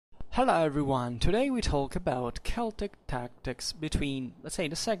Hello everyone, today we talk about Celtic tactics between, let's say,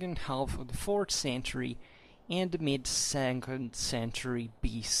 the second half of the 4th century and the mid-2nd century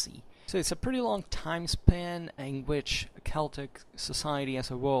BC. So it's a pretty long time span in which Celtic society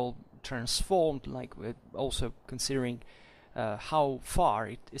as a whole transformed, like with also considering how far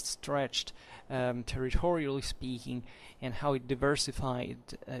it stretched territorially speaking and how it diversified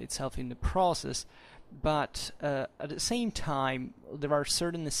itself in the process. But at the same time, there are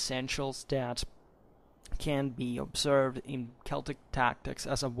certain essentials that can be observed in Celtic tactics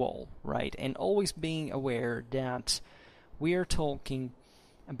as a whole, right? And always being aware that we are talking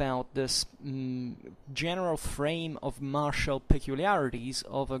about this general frame of martial peculiarities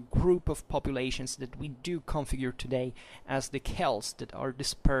of a group of populations that we do configure today as the Celts that are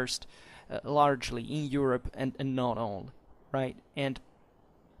dispersed largely in Europe and not all, right? And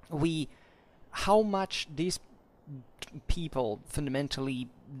we how much these people fundamentally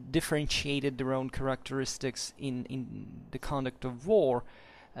differentiated their own characteristics in the conduct of war,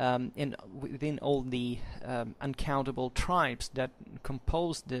 and within all the uncountable tribes that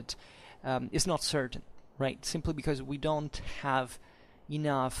composed it, is not certain, right? Simply because we don't have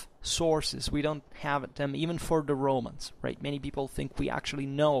enough sources. We don't have them even for the Romans, right? Many people think we actually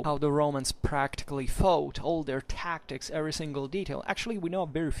know how the Romans practically fought, all their tactics, every single detail. Actually, we know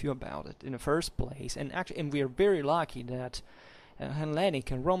very few about it in the first place, and we are very lucky that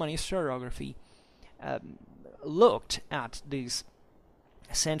Hellenic and Roman historiography looked at these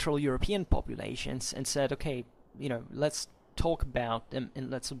Central European populations and said, okay, let's talk about them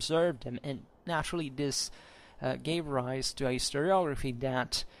and let's observe them, and naturally this gave rise to a historiography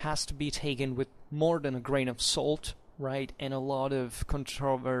that has to be taken with more than a grain of salt, right? And a lot of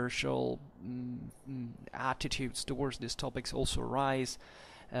controversial attitudes towards these topics also arise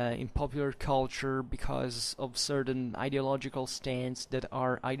in popular culture because of certain ideological stands that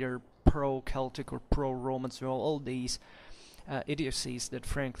are either pro-Celtic or pro-Roman, so all these idiocies that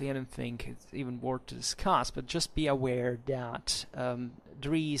frankly I don't think it's even worth to discuss, but just be aware that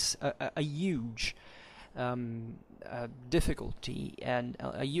there is a huge difficulty and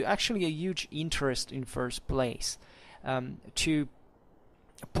actually a huge interest in first place to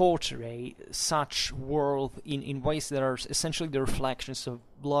portray such world in ways that are essentially the reflections of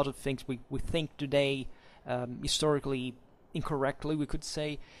a lot of things we think today historically incorrectly, we could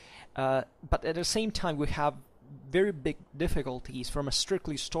say, but at the same time we have very big difficulties from a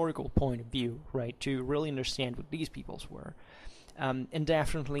strictly historical point of view, right, to really understand what these peoples were. And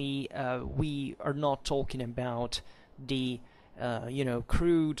definitely, we are not talking about the,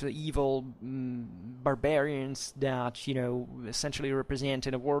 crude, evil barbarians that, essentially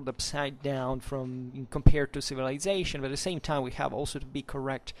represented a world upside down compared to civilization. But at the same time, we have also to be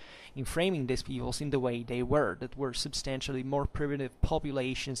correct in framing these peoples in the way they were, that were substantially more primitive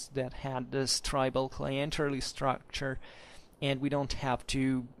populations that had this tribal clienterly structure. And we don't have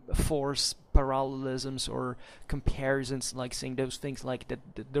to force parallelisms or comparisons, like saying those things like that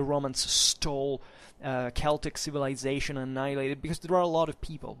the Romans stole Celtic civilization and annihilated, because there are a lot of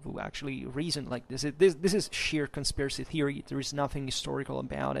people who actually reason like this. This is sheer conspiracy theory. There is nothing historical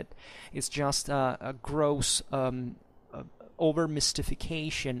about it. It's just a gross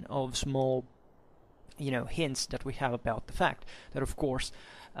over-mystification of small hints that we have about the fact that, of course,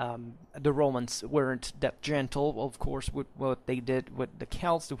 the Romans weren't that gentle, of course, with what they did with the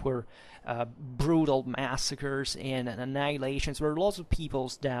Celts. There were brutal massacres and annihilations. There were lots of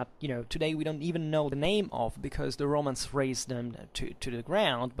peoples that, today we don't even know the name of because the Romans razed them to the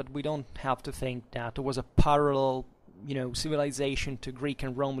ground, but we don't have to think that there was a parallel civilization to Greek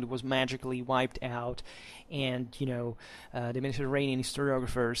and Rome that was magically wiped out, and the Mediterranean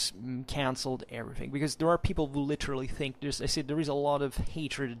historiographers cancelled everything, because there are people who literally think there is a lot of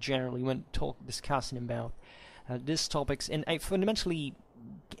hatred generally when discussing about these topics, and I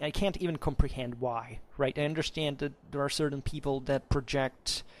can't even comprehend why, right? I understand that there are certain people that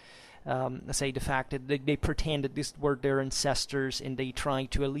project say the fact that they pretend that these were their ancestors, and they try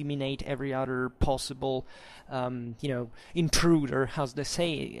to eliminate every other possible intruder, as they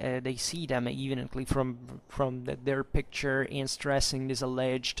say. They see them evidently from their picture, and stressing this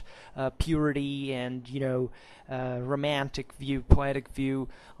alleged purity and romantic view, poetic view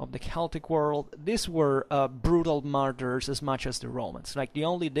of the Celtic world. These were brutal murderers as much as the Romans. Like, the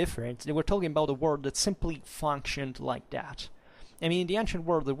only difference, they were talking about a world that simply functioned like that. I mean, in the ancient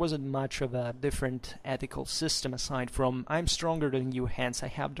world, there wasn't much of a different ethical system aside from, I'm stronger than you, hence I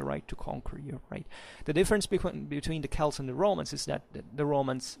have the right to conquer you, right? The difference between the Celts and the Romans is that the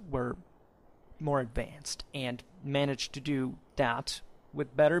Romans were more advanced and managed to do that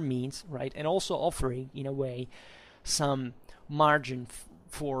with better means, right? And also offering, in a way, some margin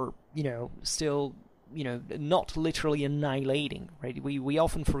for, still, not literally annihilating, right? We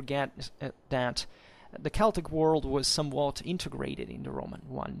often forget that the Celtic world was somewhat integrated in the Roman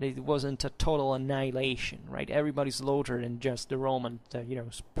one. It wasn't a total annihilation, right? Everybody slaughtered and just the Roman,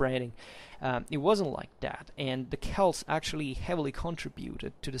 spreading. It wasn't like that. And the Celts actually heavily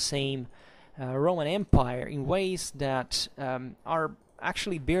contributed to the same Roman Empire in ways that are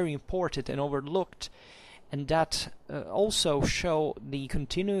actually very important and overlooked, and that also show the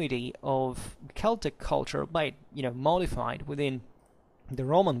continuity of Celtic culture, by modified within the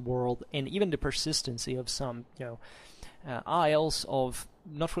Roman world, and even the persistency of some isles of,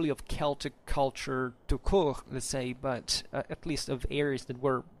 not really of Celtic culture to core, let's say, but at least of areas that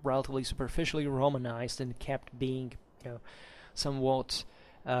were relatively superficially Romanized and kept being somewhat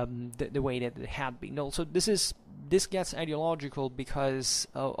the way that it had been. Also, this gets ideological because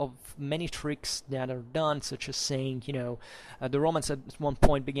of many tricks that are done, such as saying, the Romans at one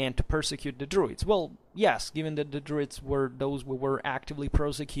point began to persecute the Druids. Well, yes, given that the Druids were those we were actively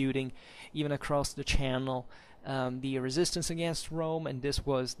persecuting, even across the Channel, the resistance against Rome, and this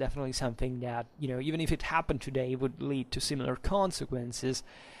was definitely something that, even if it happened today, would lead to similar consequences.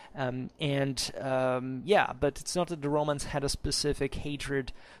 But it's not that the Romans had a specific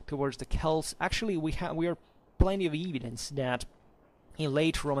hatred towards the Celts. Actually, we are plenty of evidence that in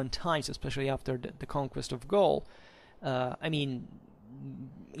late Roman times, especially after the conquest of Gaul,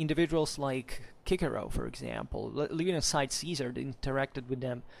 individuals like Cicero, for example, leaving aside Caesar, they interacted with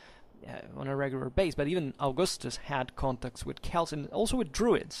them on a regular basis, but even Augustus had contacts with Celts and also with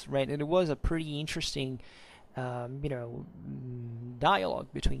Druids, right? And it was a pretty interesting dialogue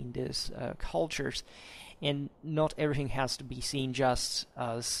between these cultures, and not everything has to be seen just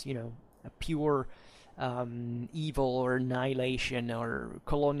as a pure evil or annihilation or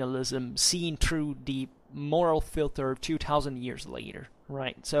colonialism seen through the moral filter 2,000 years later,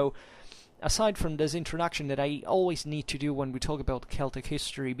 right? So aside from this introduction that I always need to do when we talk about Celtic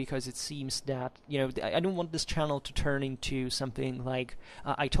history, because it seems that, I don't want this channel to turn into something like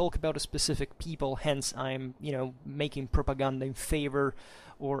I talk about a specific people, hence I'm, making propaganda in favor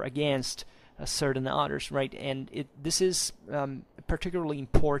or against certain others, right? And this is particularly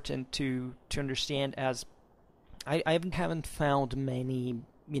important to understand, as I haven't found many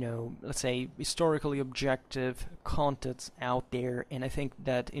let's say historically objective contents out there, and I think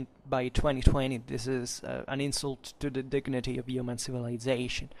that by 2020 this is an insult to the dignity of human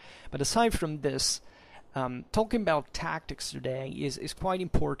civilization. But aside from this, talking about tactics today is quite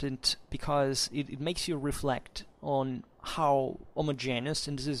important, because it makes you reflect on how homogeneous,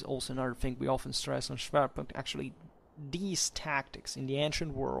 and this is also another thing we often stress on Schwerpunkt, actually these tactics in the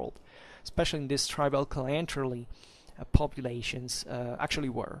ancient world, especially in this tribal clienterly populations, actually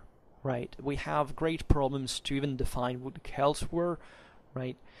were, right? We have great problems to even define what the Celts were,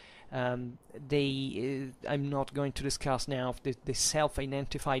 right? I'm not going to discuss now if they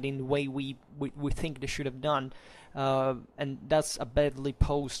self-identified in the way we think they should have done, and that's a badly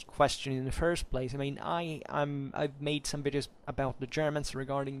posed question in the first place. I mean, I've made some videos about the Germans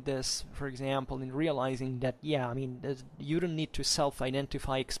regarding this, for example, in realizing that, you don't need to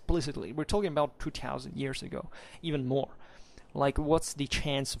self-identify explicitly. We're talking about 2,000 years ago, even more. Like, what's the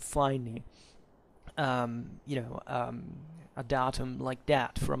chance of finding, a datum like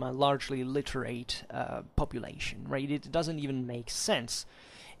that from a largely literate population, right? It doesn't even make sense.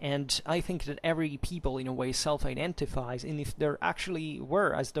 And I think that every people, in a way, self-identifies, and if there actually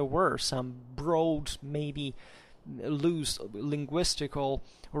were, as there were, some broad, maybe loose linguistical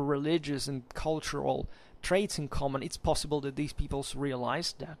or religious and cultural traits in common, it's possible that these peoples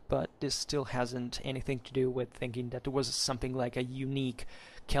realized that, but this still hasn't anything to do with thinking that there was something like a unique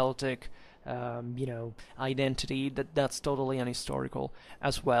Celtic identity. That's totally unhistorical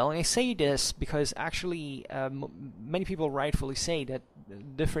as well. And I say this because actually many people rightfully say that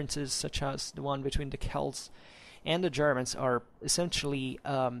differences such as the one between the Celts and the Germans are essentially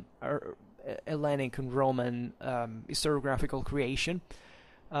Hellenic and Roman historiographical creation,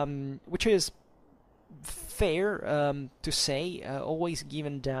 which is fair to say, always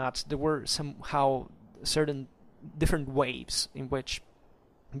given that there were somehow certain different waves in which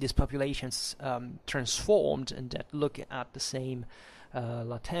these populations transformed, and that look at the same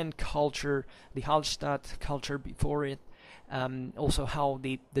Latin culture, the Hallstatt culture before it, also how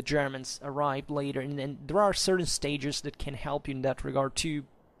the Germans arrived later, and there are certain stages that can help you in that regard to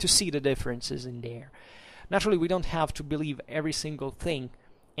see the differences in there. Naturally, we don't have to believe every single thing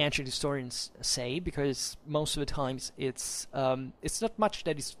ancient historians say, because most of the times it's not much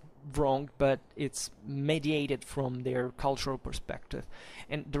that is wrong, but it's mediated from their cultural perspective.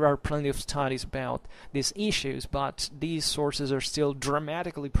 And there are plenty of studies about these issues, but these sources are still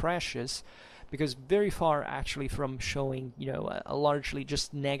dramatically precious, because very far actually from showing, you know, a largely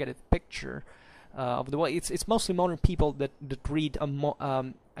just negative picture of the way. It's mostly modern people that read a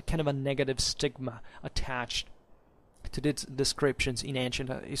kind of a negative stigma attached to the descriptions in ancient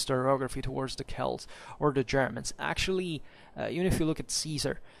historiography towards the Celts or the Germans. Actually, even if you look at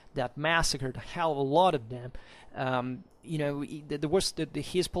Caesar, that massacred a hell of a lot of them, you know,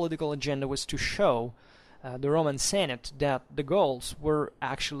 his political agenda was to show the Roman Senate that the Gauls were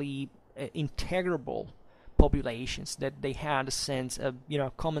actually integrable populations, that they had a sense of, you know,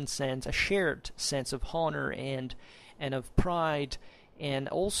 common sense, a shared sense of honor and of pride, and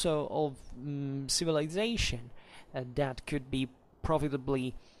also of civilization that could be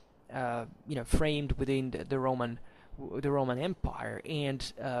profitably, you know, framed within the Roman Empire,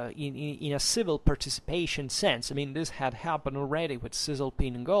 and in a civil participation sense. I mean, this had happened already with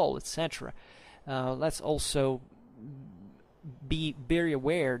Cisalpine Gaul, etc. Let's also be very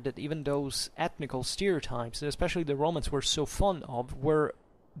aware that even those ethnical stereotypes, especially the Romans were so fond of, were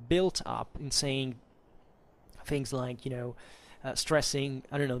built up in saying things like, you know, stressing,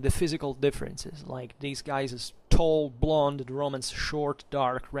 I don't know, the physical differences, like these guys is tall, blonde, the Romans short,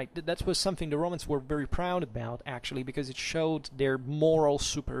 dark, right? That was something the Romans were very proud about, actually, because it showed their moral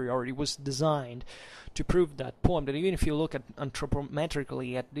superiority. It was designed to prove that point. That even if you look at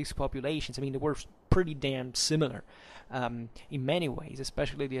anthropometrically at these populations, I mean, they were pretty damn similar in many ways,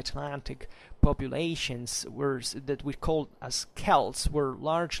 especially the Atlantic populations that we call as Celts were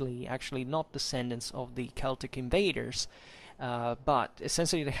largely actually not descendants of the Celtic invaders, but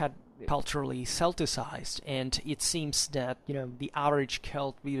essentially they had culturally Celticized, and it seems that, you know, the average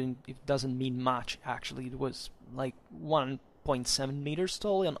Celt, even if it doesn't mean much, actually it was like 1.7 meters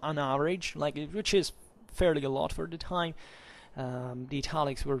tall on average, like, which is fairly a lot for the time. The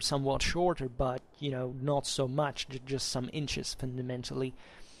Italics were somewhat shorter, but, you know, not so much, just some inches fundamentally.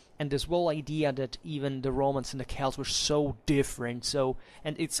 And this whole idea that even the Romans and the Celts were so different,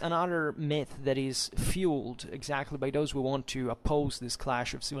 and it's another myth that is fueled exactly by those who want to oppose this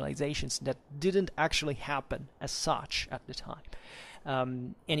clash of civilizations, that didn't actually happen as such at the time.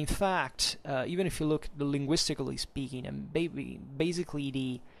 And in fact, even if you look linguistically speaking, and basically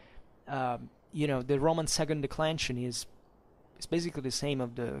the you know, the Roman second declension is basically the same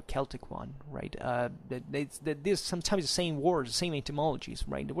of the Celtic one, right? There's sometimes the same words, the same etymologies,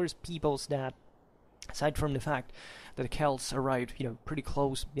 right? There were peoples that, aside from the fact that the Celts arrived, you know, pretty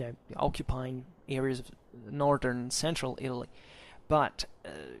close, you know, occupying areas of northern and central Italy, but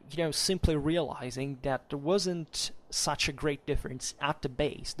you know, simply realizing that there wasn't such a great difference at the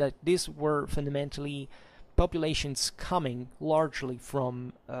base, that these were fundamentally populations coming largely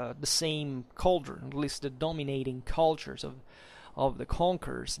from the same culture, at least the dominating cultures of the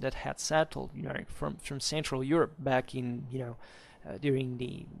conquerors that had settled, you know, from Central Europe back in, you know, during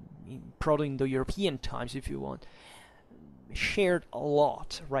the Proto-Indo-European times, if you want, shared a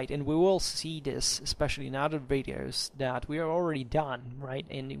lot, right? And we will see this, especially in other videos that we are already done, right?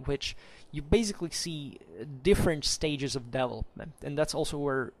 And in which you basically see different stages of development, and that's also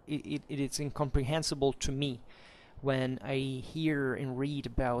where it is incomprehensible to me when I hear and read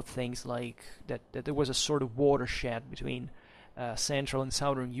about things like that there was a sort of watershed between Central and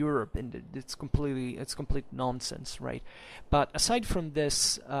Southern Europe, and it's complete nonsense, right? But aside from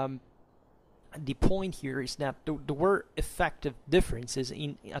this, the point here is that there were effective differences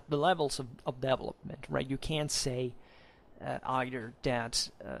at the levels of development, right? You can't say either that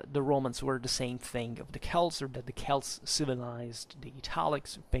the Romans were the same thing of the Celts, or that the Celts civilized the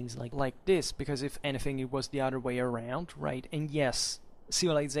Italics, things like this, because if anything it was the other way around, right? And yes,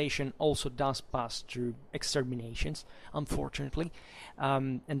 civilization also does pass through exterminations, unfortunately,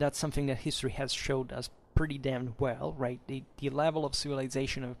 and that's something that history has showed us pretty damn well, right? The level of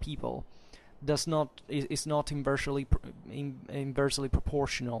civilization of people is not inversely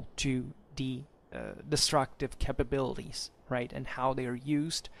proportional to the destructive capabilities, right, and how they are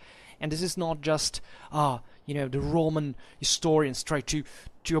used. And this is not just you know, the Roman historians try to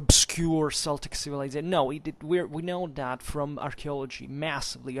obscure Celtic civilization. No, we know that from archaeology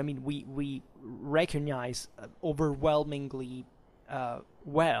massively. I mean, we recognize overwhelmingly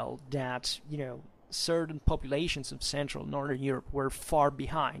well that, you know, certain populations of Central and Northern Europe were far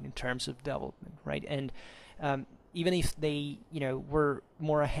behind in terms of development, right? And even if they, you know, were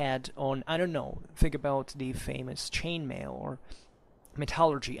more ahead on, I don't know, think about the famous chainmail or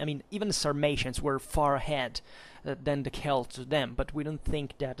metallurgy. I mean, even the Sarmatians were far ahead than the Celts to them, but we don't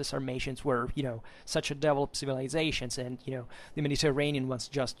think that the Sarmatians were, such a developed civilizations, and, the Mediterranean was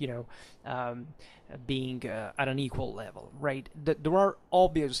just, being at an equal level, right? There are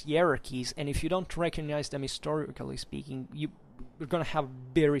obvious hierarchies, and if you don't recognize them historically speaking, you're going to have a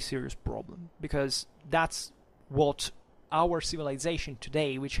very serious problem, because that's what our civilization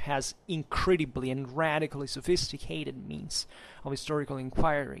today, which has incredibly and radically sophisticated means of historical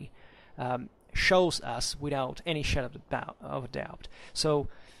inquiry, shows us without any shadow of a doubt. So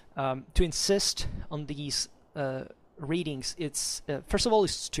to insist on these readings, it's first of all,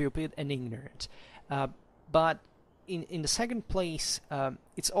 it's stupid and ignorant, but in the second place,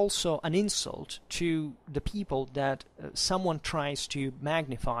 it's also an insult to the people that someone tries to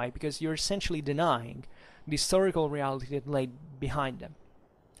magnify, because you're essentially denying the historical reality that lay behind them,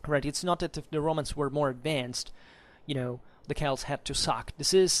 right? It's not that if the Romans were more advanced, the Celts had to suck.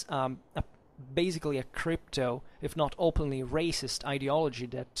 This is basically a crypto, if not openly racist ideology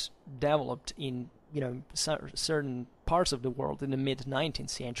that developed in, certain parts of the world in the mid-19th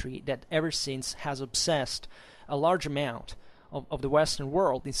century, that ever since has obsessed a large amount of the Western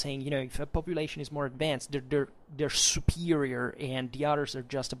world in saying, if a population is more advanced, they're superior, and the others are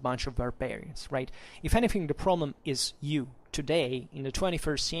just a bunch of barbarians, right? If anything, the problem is you. Today, in the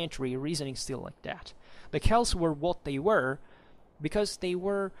 21st century, reasoning still like that. The Celts were what they were because they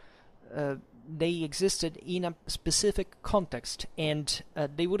existed in a specific context, and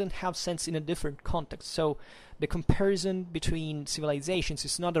they wouldn't have sense in a different context. So the comparison between civilizations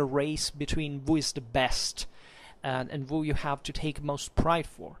is not a race between who is the best and who you have to take most pride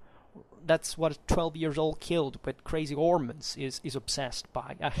for. That's what a 12-year-old kid with crazy hormones is obsessed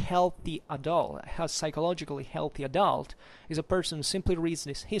by. A healthy adult, a psychologically healthy adult, is a person who simply reads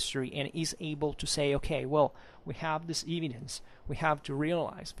this history and is able to say, okay, well, we have this evidence, we have to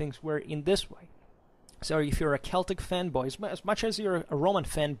realize things were in this way. So if you're a Celtic fanboy, as much as you're a Roman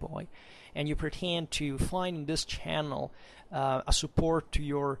fanboy, and you pretend to find in this channel a support to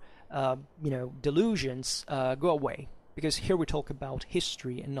your delusions, go away. Because here we talk about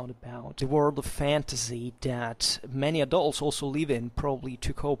history and not about the world of fantasy that many adults also live in, probably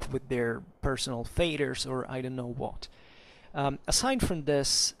to cope with their personal failures or I don't know what. Aside from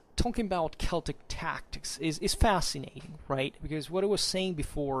this, talking about Celtic tactics is fascinating, right? Because what I was saying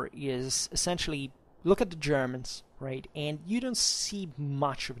before is essentially, look at the Germans, right? And you don't see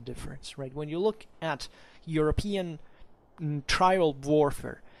much of a difference, right? When you look at European tribal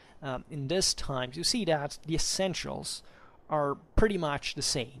warfare, in this times, you see that the essentials are pretty much the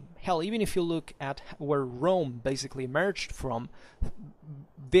same. Hell, even if you look at where Rome basically emerged from,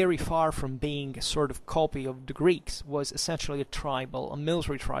 very far from being a sort of copy of the Greeks, was essentially a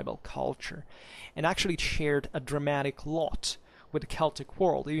military tribal culture, and actually shared a dramatic lot with the Celtic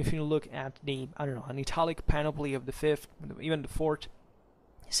world. Even if you look at an Italic panoply of the 5th, even the 4th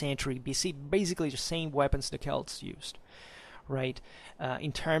century BC, basically the same weapons the Celts used. Right,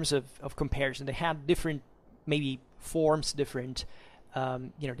 in terms of comparison, they had different maybe forms, different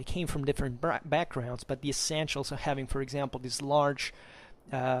they came from different backgrounds, but the essentials of having, for example, this large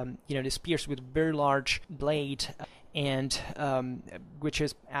the spears with very large blade, and which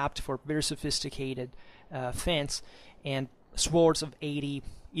is apt for very sophisticated fence, and swords of 80,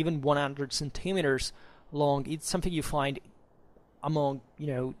 even 100 centimeters long. It's something you find among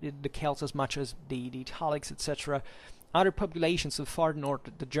the Celts as much as the Italics, etc. Other populations of far north,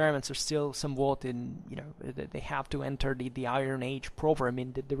 the Germans, are still somewhat in, they have to enter the Iron Age proper. I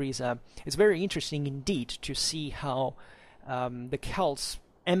mean, it's very interesting indeed to see how the Celts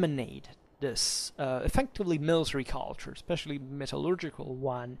emanate this effectively military culture, especially metallurgical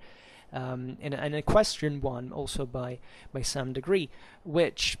one, and a question one also by some degree,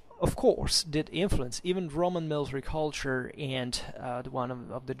 which of course did influence even Roman military culture and the one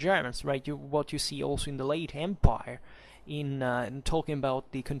of the Germans, right? What you see also in the late Empire, in talking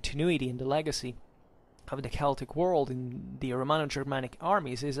about the continuity and the legacy of the Celtic world in the Romano-Germanic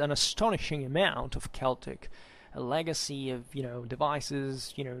armies, is an astonishing amount of Celtic legacy of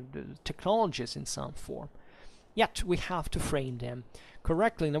devices, technologies in some form. Yet we have to frame them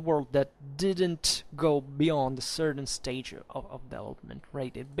correctly in a world that didn't go beyond a certain stage of development,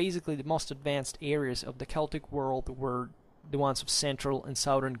 right? Basically, the most advanced areas of the Celtic world were the ones of Central and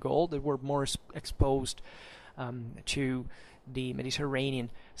Southern Gaul that were more exposed to the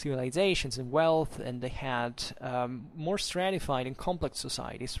Mediterranean civilizations and wealth, and they had more stratified and complex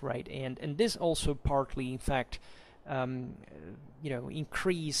societies, right? And this also partly, in fact,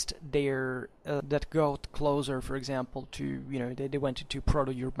 increased their that got closer, for example, to they went into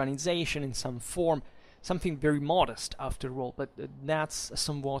proto-urbanization in some form. something very modest after all, but that's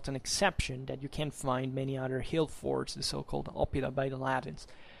somewhat an exception, that you can find many other hill forts, the so-called oppida by the Latins,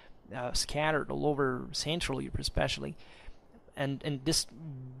 scattered all over Central Europe especially, and this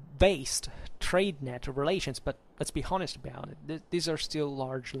based trade net of relations. But let's be honest about it, these are still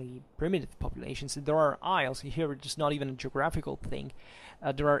largely primitive populations. There are isles here, it's not even a geographical thing.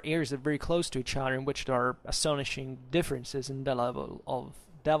 There are areas that are very close to each other in which there are astonishing differences in the level of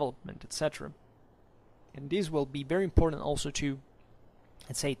development, etc. And this will be very important also to,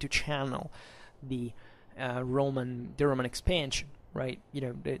 let's say, to channel the Roman expansion, right?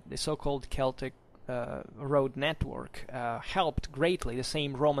 The so-called Celtic road network helped greatly. The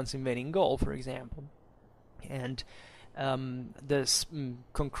same Romans invading Gaul, for example, and this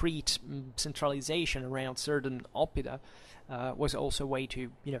concrete centralization around certain oppida was also a way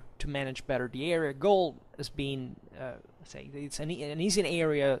to manage better the area. Gaul has been, say, it's an easy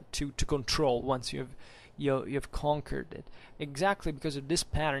area to control once you've conquered it. Exactly because of this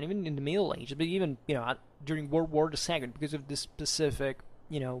pattern, even in the Middle Ages, but even during World War II, because of this specific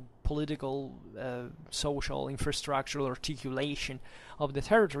political, social, infrastructural articulation of the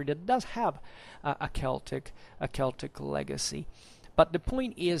territory that does have a Celtic legacy. But the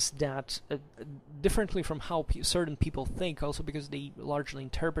point is that, differently from how certain people think, also because they largely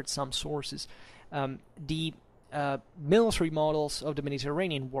interpret some sources, the military models of the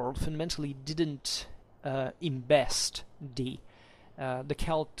Mediterranean world fundamentally didn't invest the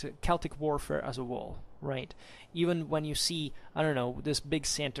Celtic warfare as a whole, right? Even when you see, I don't know, these big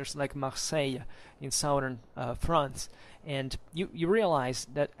centers like Marseille in southern France, and you realize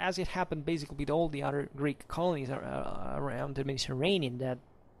that, as it happened basically with all the other Greek colonies around the Mediterranean, that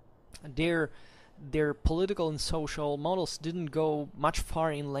their political and social models didn't go much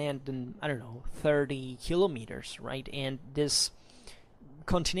far inland than, I don't know, 30 kilometers, right? And this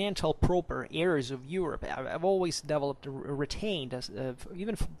continental proper areas of Europe have always developed, retained, as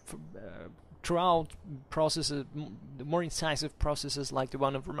even throughout processes, more incisive processes like the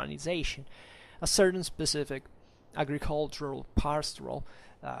one of Romanization, a certain specific agricultural, pastoral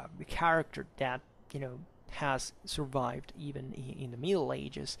character that has survived even in the Middle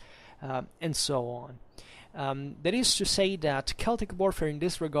Ages, and so on. That is to say that Celtic warfare in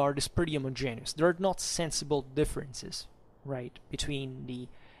this regard is pretty homogeneous. There are not sensible differences, right, between the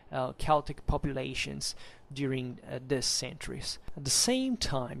Celtic populations during these centuries. At the same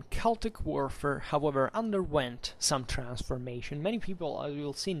time, Celtic warfare, however, underwent some transformation. Many people, as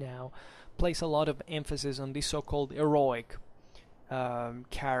we'll see now, place a lot of emphasis on the so-called heroic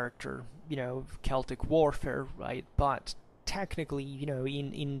character, of Celtic warfare, right? But technically,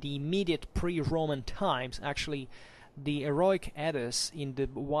 in the immediate pre-Roman times, actually, the heroic eddas in the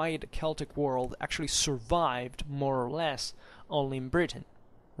wide Celtic world actually survived more or less only in Britain,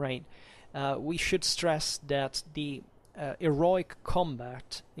 right? We should stress that the heroic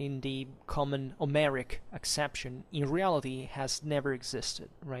combat in the common Homeric acception in reality has never existed,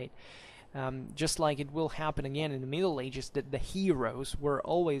 right? Just like it will happen again in the Middle Ages, that the heroes were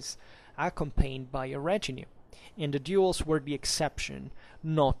always accompanied by a retinue, and the duels were the exception,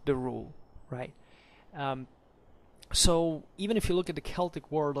 not the rule, right? So even if you look at the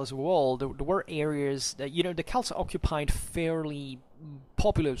Celtic world as a whole, there were areas that, the Celts occupied fairly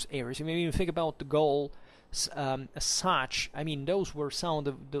populous areas. I mean, you think about the Gaul as such, I mean, those were some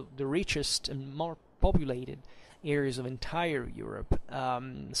of the richest and more populated areas of entire Europe.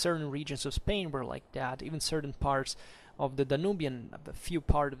 Certain regions of Spain were like that, even certain parts of the Danubian, a few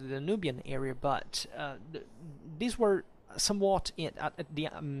part of the Danubian area, but these were somewhat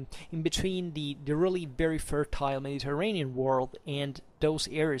in between the really very fertile Mediterranean world and those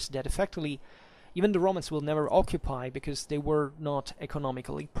areas that effectively even the Romans will never occupy because they were not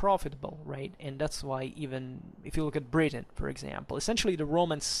economically profitable, right? And that's why, even if you look at Britain, for example, essentially the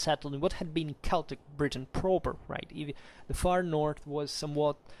Romans settled in what had been Celtic Britain proper, right? Even the far north was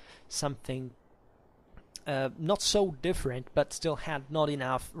somewhat something not so different, but still had not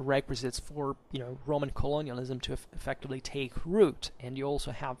enough requisites for Roman colonialism to effectively take root. And you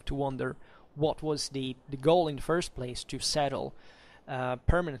also have to wonder what was the goal in the first place, to settle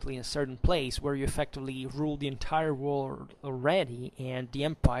permanently in a certain place where you effectively rule the entire world already. And the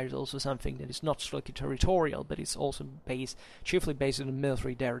empire is also something that is not strictly territorial, but it's also chiefly based on a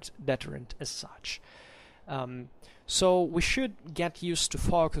military deterrent as such. So we should get used to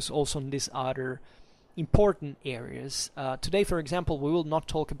focus also on these other important areas. Today, for example, we will not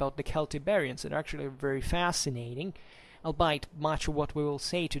talk about the Celtiberians. They're actually very fascinating, albeit much of what we will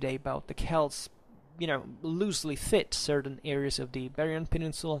say today about the Celts, loosely fit certain areas of the Iberian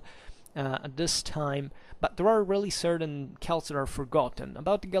Peninsula, at this time, but there are really certain Celts that are forgotten.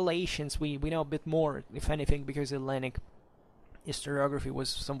 About the Galatians, we know a bit more, if anything, because Hellenic historiography was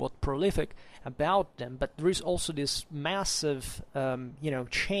somewhat prolific about them, but there is also this massive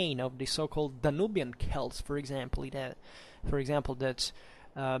chain of the so-called Danubian Celts, for example, that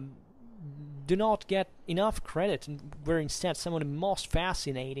do not get enough credit, and were instead some of the most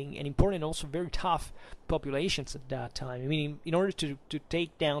fascinating and important, also very tough populations at that time. I mean, in order to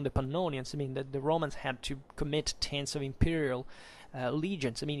take down the Pannonians, I mean, the Romans had to commit tens of imperial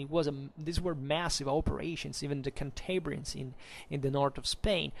legions. I mean, these were massive operations. Even the Cantabrians in the north of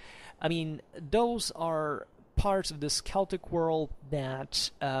Spain. I mean, those are parts of this Celtic world that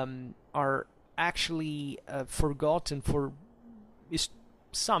are actually forgotten for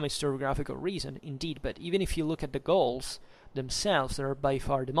some historiographical reason, indeed. But even if you look at the Gauls themselves, they are by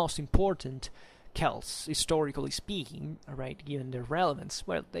far the most important Celts, historically speaking, right, given their relevance.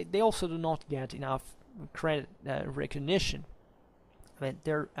 Well, they also do not get enough credit, recognition. I mean,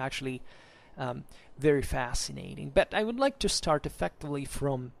 they're actually very fascinating. But I would like to start effectively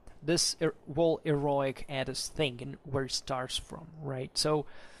from this whole heroic Eddas thing and where it starts from, right? So,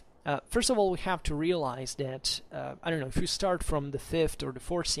 first of all, we have to realize that, if you start from the 5th or the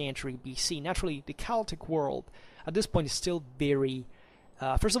 4th century BC, naturally the Celtic world at this point is still very,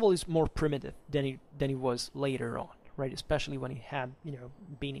 first of all, is more primitive than it was later on, right? Especially when it had,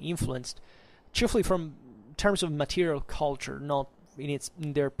 been influenced chiefly from terms of material culture, not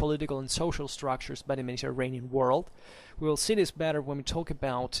in their political and social structures by the Mediterranean world. We will see this better when we talk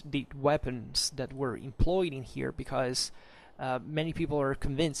about the weapons that were employed in here, because many people are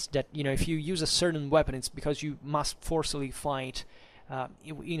convinced that if you use a certain weapon, it's because you must forcibly fight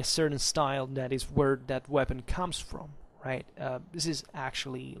in a certain style that is where that weapon comes from, right? This is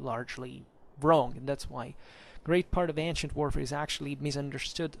actually largely wrong, and that's why great part of ancient warfare is actually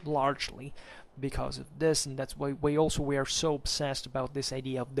misunderstood largely because of this, and that's why we are so obsessed about this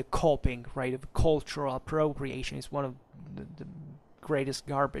idea of the copying, right, of cultural appropriation. Is one of the greatest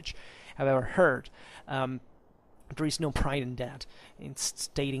garbage I've ever heard. There is no pride in that, in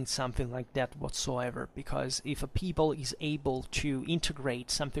stating something like that whatsoever, because if a people is able to integrate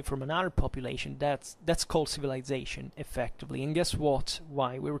something from another population, that's called civilization, effectively. And guess what?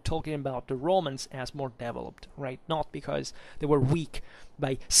 Why? We were talking about the Romans as more developed, right? Not because they were weak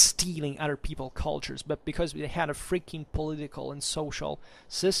by stealing other people's cultures, but because they had a freaking political and social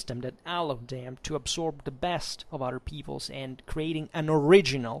system that allowed them to absorb the best of other peoples and creating an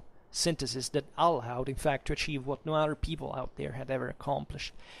original synthesis that allowed, in fact, to achieve what no other people out there had ever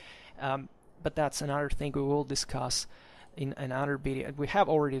accomplished. But that's another thing we will discuss in another video. We have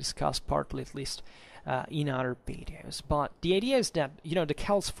already discussed partly, at least, in other videos. But the idea is that, the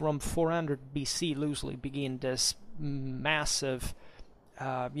Celts from 400 BC loosely begin this massive,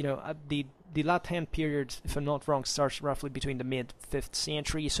 the Latin period, if I'm not wrong, starts roughly between the mid-5th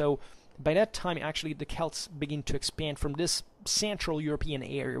century. So by that time, actually, the Celts begin to expand from this Central European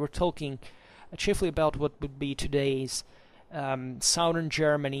area. We're talking chiefly about what would be today's southern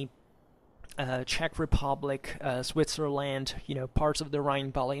Germany, Czech Republic, Switzerland, parts of the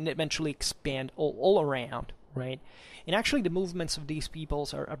Rhine Valley, and eventually expand all around, right? And actually, the movements of these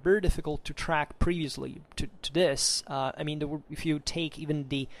peoples are very difficult to track previously to this. If you take even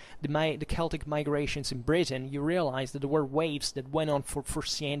the Celtic migrations in Britain, you realize that there were waves that went on for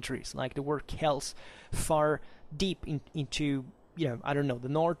centuries. Like there were Celts far deep into, the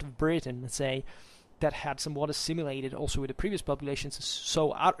north of Britain, let's say, that had somewhat assimilated also with the previous populations.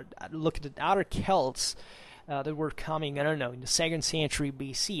 So look at the other Celts that were coming, in the 2nd century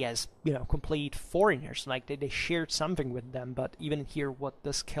BC as, complete foreigners. Like they shared something with them, but even here, what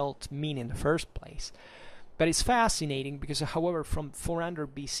does Celt mean in the first place? But it's fascinating because, however, from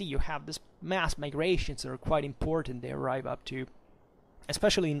 400 BC, you have this mass migrations that are quite important. They arrive up to,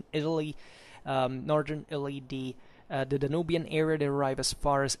 especially in Italy, northern Italy, the Danubian area. They arrive as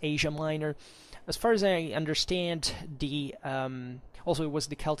far as Asia Minor. As far as I understand, also it was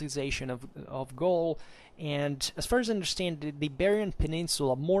the Celtization of Gaul, and as far as I understand, the Iberian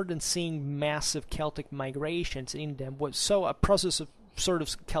Peninsula, more than seeing massive Celtic migrations in them, was so a process of sort of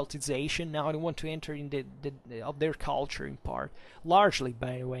Celtization. Now I don't want to enter in of their culture in part, largely,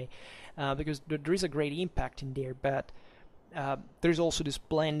 by the way, because there is a great impact in there, but there's also this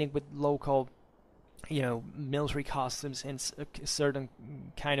blending with local military customs and a certain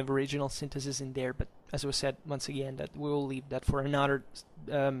kind of original synthesis in there. But as we said, once again, that we will leave that for another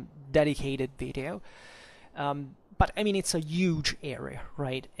dedicated video. But it's a huge area,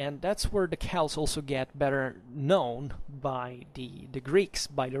 right? And that's where the Celts also get better known by the Greeks,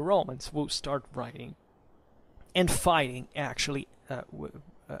 by the Romans, who start writing and fighting, actually,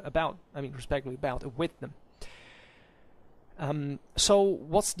 respectively, about with them. So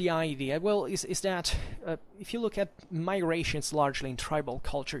what's the idea? Well, is that if you look at migrations largely in tribal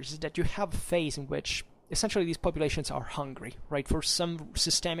cultures, is that you have a phase in which essentially these populations are hungry, right? For some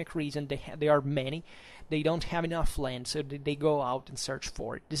systemic reason, they are many. They don't have enough land, so they go out and search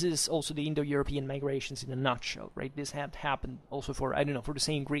for it. This is also the Indo-European migrations in a nutshell, right? This had happened also for, I don't know, for the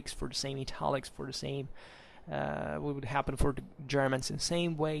same Greeks, for the same Italics, for the same, what would happen for the Germans in the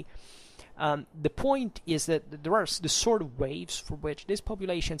same way. The point is that there are the sort of waves for which these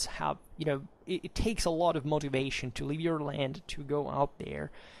populations have, it takes a lot of motivation to leave your land, to go out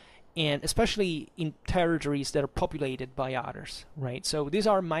there, and especially in territories that are populated by others, right? So these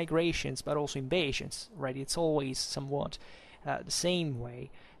are migrations, but also invasions, right? It's always somewhat the same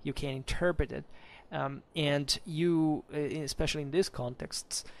way you can interpret it, and you, especially in these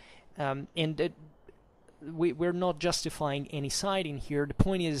contexts, we're not justifying any side in here. The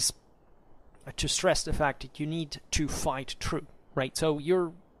point is to stress the fact that you need to fight through, right? So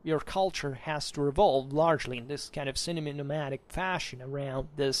your culture has to revolve largely in this kind of semi-nomadic fashion around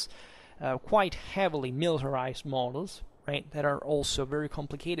this quite heavily militarized models, right? That are also very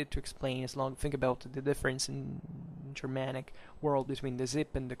complicated to explain. Think about the difference in Germanic world between the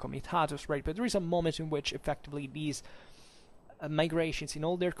Zip and the Comitatus, right? But there is a moment in which effectively these migrations in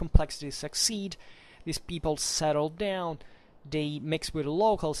all their complexities succeed. These people settle down, they mix with the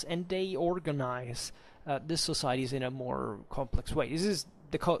locals, and they organize these societies in a more complex way. This is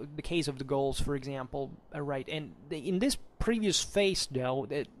the case of the Gauls, for example, right? And in this previous phase, though,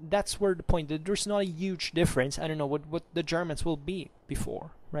 that's where the point that there's not a huge difference. I don't know what the Germans will be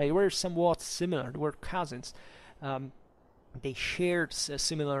before, right? We're somewhat similar. We're cousins. They shared a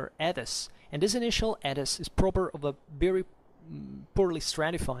similar ethos, and this initial ethos is proper of a very poorly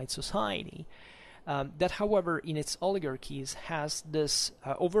stratified society. That, however, in its oligarchies has this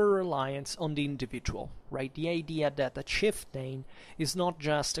over-reliance on the individual, right? The idea that a chieftain is not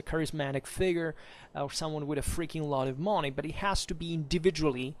just a charismatic figure or someone with a freaking lot of money, but he has to be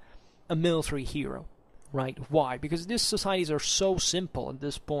individually a military hero, right? Why? Because these societies are so simple at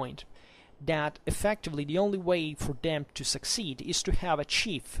this point that effectively the only way for them to succeed is to have a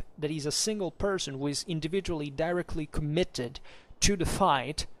chief that is a single person who is individually directly committed to the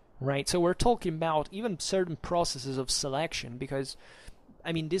fight, right? So we're talking about even certain processes of selection, because,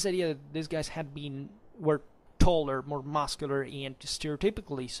 I mean, this idea that these guys were taller, more muscular, and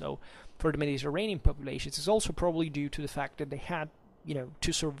stereotypically so for the Mediterranean populations is also probably due to the fact that they had,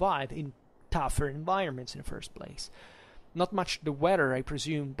 to survive in tougher environments in the first place. Not much the weather, I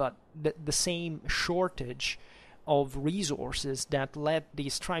presume, but the same shortage of resources that led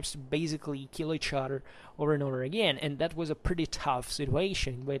these tribes to basically kill each other over and over again. And that was a pretty tough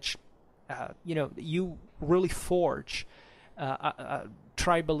situation in which, you really forge a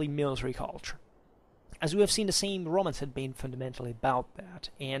tribally military culture. As we have seen, the same Romans had been fundamentally about that.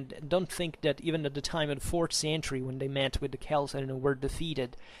 And don't think that even at the time of the 4th century, when they met with the Celts, were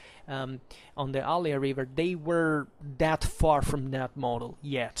defeated on the Allia River, they were that far from that model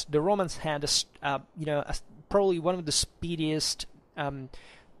yet. The Romans had probably one of the speediest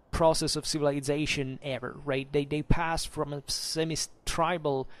process of civilization ever, right? They passed from a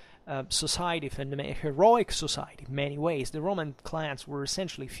semi-tribal society, from a heroic society in many ways. The Roman clans were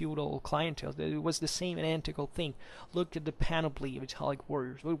essentially feudal clientele. It was the same identical thing. Look at the panoply of Italic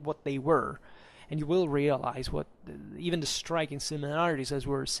warriors, what they were, and you will realize even the striking similarities, as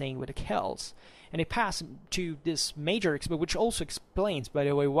we were saying, with the Celts. And they pass to this major, which also explains, by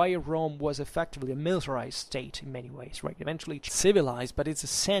the way, why Rome was effectively a militarized state in many ways, right? Eventually civilized, but its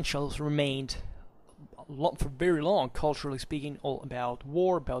essentials remained, for very long, culturally speaking, all about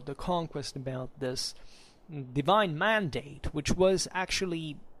war, about the conquest, about this divine mandate, which was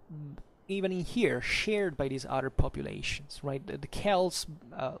actually, even in here, shared by these other populations, right? The Celts,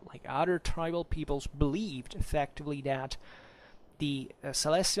 like other tribal peoples, believed effectively that the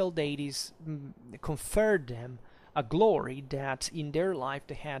celestial deities conferred them a glory that in their life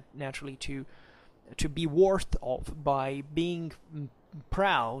they had naturally to be worth of by being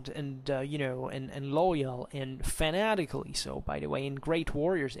proud and and loyal and fanatically so, by the way, and great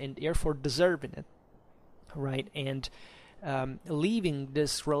warriors, and therefore deserving it, right? And leaving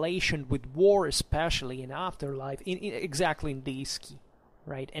this relation with war, especially in afterlife, exactly in these key,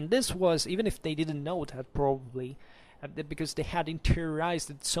 right? And this was, even if they didn't know that, probably because they had interiorized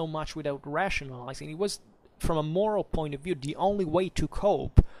it so much without rationalizing, it was, from a moral point of view, the only way to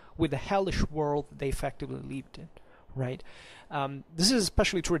cope with the hellish world they effectively lived in, right? This is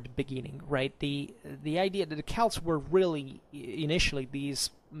especially true at the beginning, right? The idea that the Celts were really initially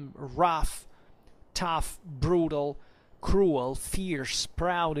these rough, tough, brutal cruel, fierce,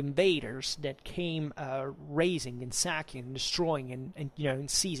 proud invaders that came razing and sacking and destroying and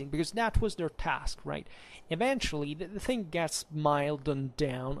seizing, because that was their task, right? Eventually, the thing gets mild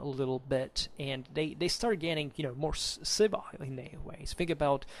down a little bit, and they start getting more civil in their ways. Think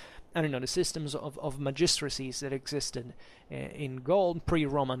about, I don't know, the systems of magistracies that existed in Gaul,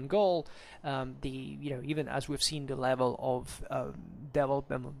 pre-Roman Gaul. Even as we've seen, the level of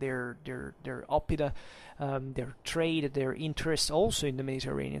development of their oppida, their trade, their interest also in the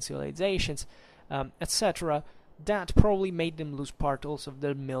Mediterranean civilizations, etc. That probably made them lose part also of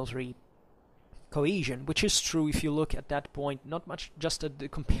their military cohesion, which is true if you look at that point, not much just at the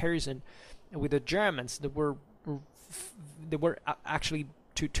comparison with the Germans that were actually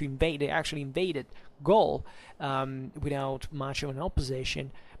to invade. They actually invaded Gaul without much of an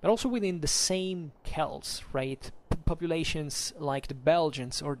opposition, but also within the same Celts, right? Populations like the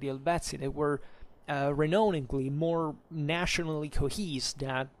Belgians or the Helvetii, they were renowningly more nationally cohesive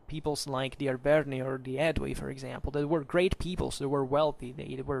than peoples like the Arverni or the Edui, for example. They were great peoples. They were wealthy.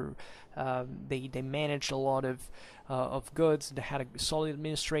 They managed a lot of goods. They had a solid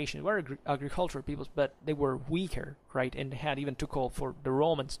administration. They were agricultural peoples, but they were weaker, right? And they had even to call for the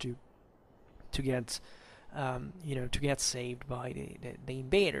Romans to get saved by the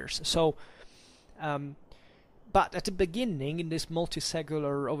invaders. So. But at the beginning, in this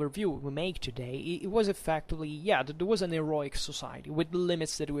multi-secular overview we make today, it was effectively, there was an heroic society with the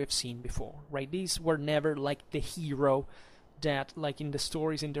limits that we have seen before, right? These were never like the hero that, like in the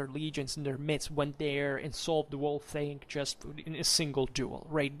stories, in their legions, in their myths, went there and solved the whole thing just in a single duel,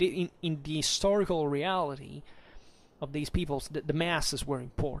 right? In the historical reality of these peoples, the masses were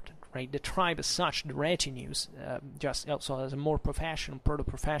important, right? The tribe as such, the retinues, just also as a more professional,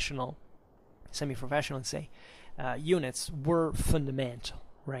 proto-professional, semi-professional, say, units were fundamental,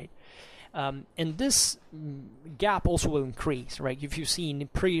 right? And this gap also will increase, right? If you see in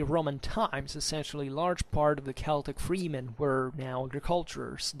pre-Roman times, essentially large part of the Celtic freemen were now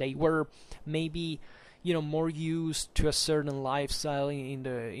agriculturers. They were maybe, more used to a certain lifestyle in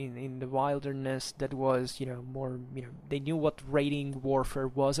the wilderness that was, more, they knew what raiding warfare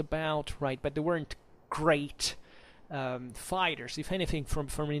was about, right? But they weren't great fighters. If anything, from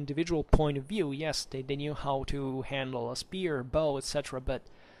an individual point of view, yes, they knew how to handle a spear, bow, etc., but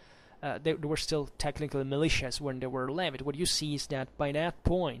they were still technically militias when they were levied. What you see is that by that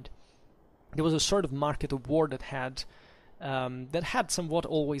point, there was a sort of market of war that had somewhat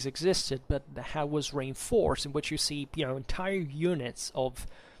always existed, but that was reinforced, in which you see, entire units of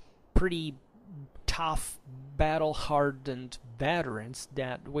pretty tough, battle-hardened veterans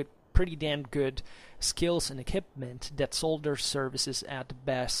that with pretty damn good skills and equipment that sold their services at the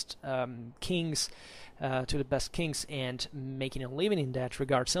best kings, to the best kings, and making a living in that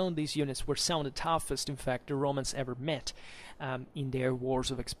regard. Some of these units were some of the toughest, in fact, the Romans ever met in their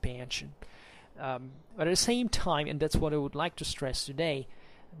wars of expansion. But at the same time, and that's what I would like to stress today,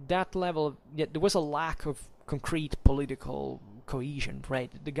 that level, there was a lack of concrete political cohesion,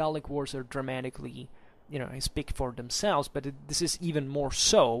 right? The Gallic wars are dramatically, speak for themselves, but this is even more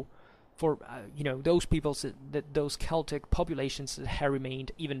so for those peoples, those Celtic populations that have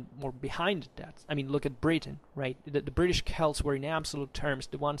remained even more behind that. I mean, look at Britain, right? The British Celts were in absolute terms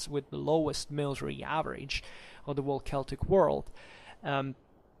the ones with the lowest military average of the whole Celtic world.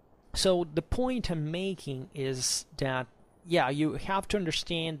 So the point I'm making is that, you have to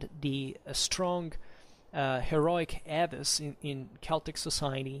understand the strong heroic ethos in Celtic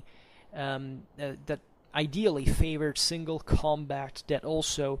society that ideally favored single combat, that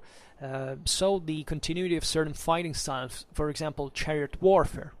also saw the continuity of certain fighting styles, for example, chariot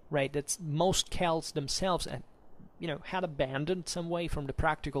warfare, right? That's most Celts themselves had abandoned some way from the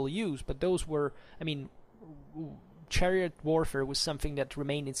practical use, but those were, chariot warfare was something that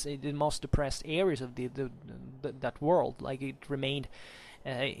remained in the most depressed areas of that world, like it remained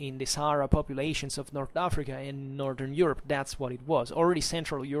in the Sahara populations of North Africa and Northern Europe. That's what it was. Already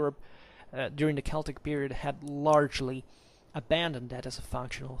Central Europe during the Celtic period had largely abandoned that as a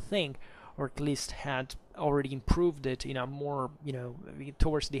functional thing, or at least had already improved it in a more,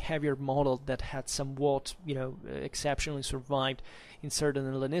 towards the heavier model that had somewhat, exceptionally survived in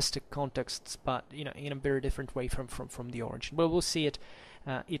certain Hellenistic contexts, but, in a very different way from the origin. But we'll see it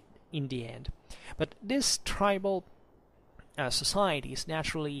in the end. But this tribal societies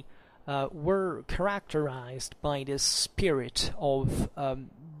naturally were characterized by this spirit of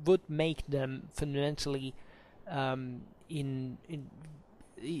would make them fundamentally in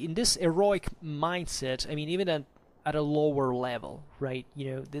this heroic mindset. Even at a lower level, right?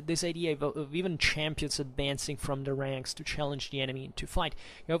 This idea of even champions advancing from the ranks to challenge the enemy to fight.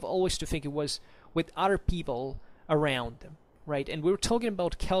 You have always to think it was with other people around them, right? And we're talking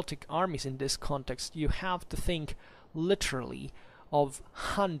about Celtic armies in this context. You have to think literally of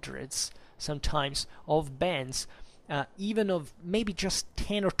hundreds, sometimes, of bands, even of maybe just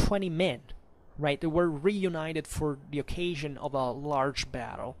 10 or 20 men, right? They were reunited for the occasion of a large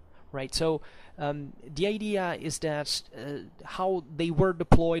battle, right? So the idea is that how they were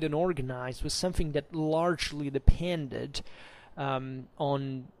deployed and organized was something that largely depended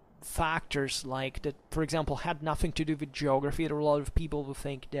on factors like that, for example, had nothing to do with geography. There were a lot of people who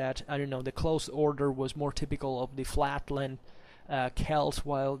think that, I don't know, the close order was more typical of the flatland Celts,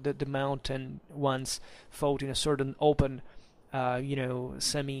 while the mountain ones fought in a certain open,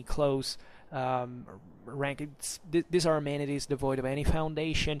 semi-close rank. These are amenities devoid of any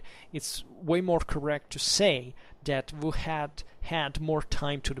foundation. It's way more correct to say that we had more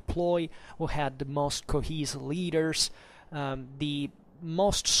time to deploy, we had the most cohesive leaders, the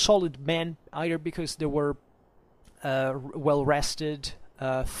most solid men, either because they were well rested,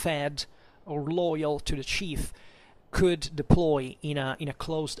 fed, or loyal to the chief, could deploy in a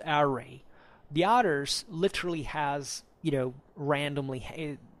closed array. The others literally has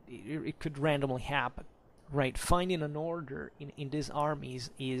randomly it could randomly happen, right? Finding an order in these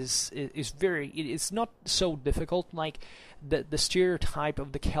armies is very, it's not so difficult like the stereotype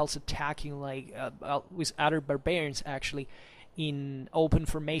of the Celts attacking like with other barbarians actually in open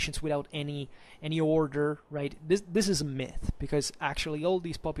formations without any order, right? This is a myth, because actually all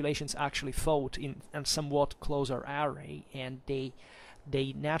these populations actually fought in a somewhat closer array, and they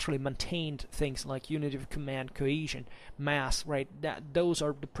naturally maintained things like unity of command, cohesion, mass, right? Those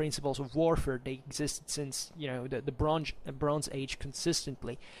are the principles of warfare. They existed since the Bronze Age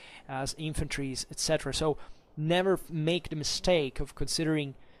consistently as infantries, etc. So never make the mistake of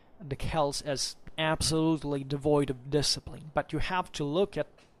considering the Celts as absolutely devoid of discipline, but you have to look at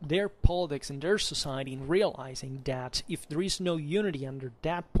their politics and their society and realizing that if there is no unity under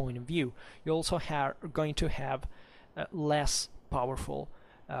that point of view, you also are going to have less powerful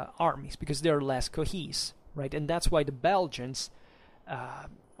armies, because they're less cohesive, right? And that's why the Belgians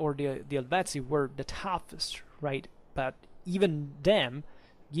or the Helvetii were the toughest, right? But even them,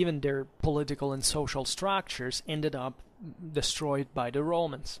 given their political and social structures, ended up destroyed by the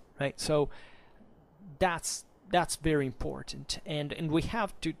Romans, right? So that's very important, and we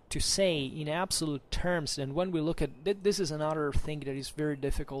have to say in absolute terms. And when we look at this, is another thing that is very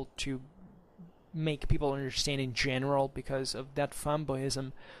difficult to make people understand in general, because of that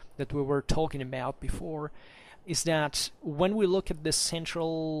fanboyism that we were talking about before, is that when we look at the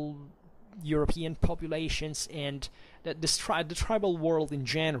Central European populations and the tribal world in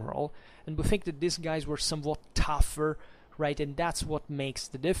general, and we think that these guys were somewhat tougher, right, and that's what makes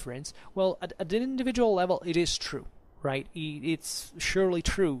the difference. Well, at an individual level, it is true, right? It's surely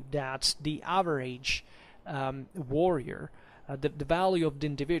true that the average warrior, the value of the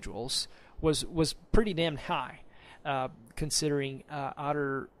individuals was pretty damn high, considering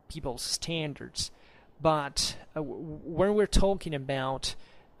other people's standards. But when we're talking about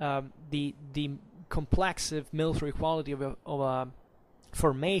the complexive military quality of a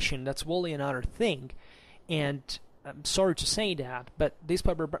formation, that's wholly another thing. And I'm sorry to say that, but this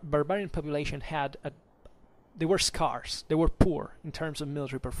barbarian population they were scarce, they were poor in terms of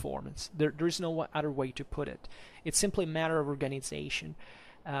military performance. There is no other way to put it. It's simply a matter of organization.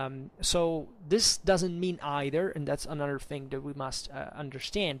 So this doesn't mean either, and that's another thing that we must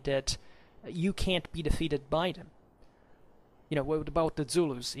understand, that you can't be defeated by them. What about the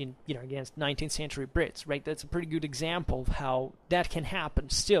Zulus against 19th century Brits, right? That's a pretty good example of how that can happen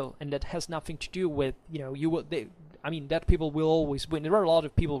still, and that has nothing to do with, that people will always win. There are a lot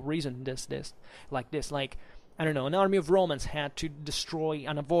of people reason this, like, I don't know, an army of Romans had to destroy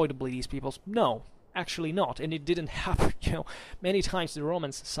unavoidably these peoples. No, actually not, and it didn't happen. Many times the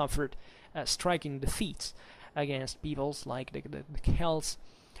Romans suffered striking defeats against peoples like the Celts,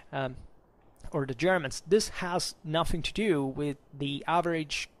 or the Germans. This has nothing to do with the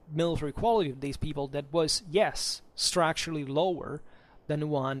average military quality of these people that was, yes, structurally lower than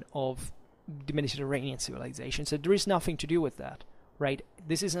one of the Mediterranean civilization. So there is nothing to do with that, right?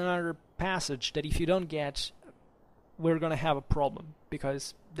 This is another passage that if you don't get, we're going to have a problem,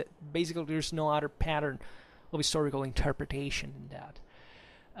 because basically there's no other pattern of historical interpretation in that.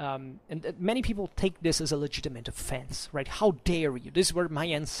 And many people take this as a legitimate offense, right? How dare you? These were my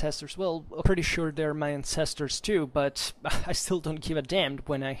ancestors. Well, I'm pretty sure they're my ancestors too, but I still don't give a damn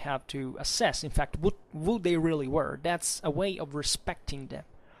when I have to assess, in fact, what they really were. That's a way of respecting them,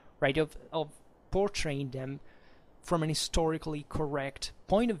 right? Of portraying them from an historically correct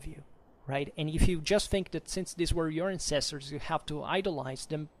point of view, right? And if you just think that since these were your ancestors, you have to idolize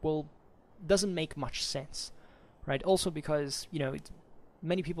them, well, doesn't make much sense, right? Also because,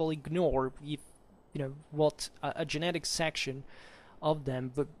 many people ignore what a genetic section of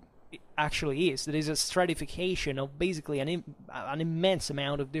them actually is. There is a stratification of basically an immense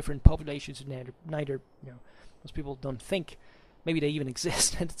amount of different populations. Neither most people don't think maybe they even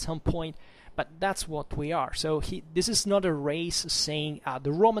exist at some point, but that's what we are. So this is not a race saying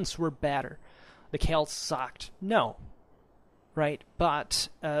the Romans were better, the Celts sucked. No, right? But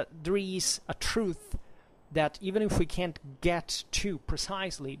there is a truth that even if we can't get to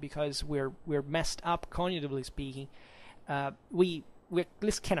precisely because we're messed up cognitively speaking, we at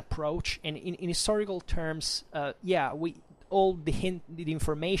least can approach. And in historical terms, all the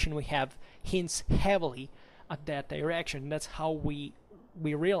information we have hints heavily at that direction. That's how we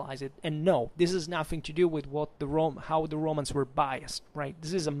realize it. And no, this has nothing to do with how the Romans were biased, right?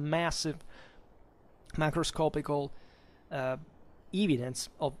 This is a massive macroscopical evidence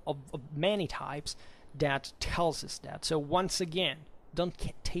of many types that tells us that. So once again, don't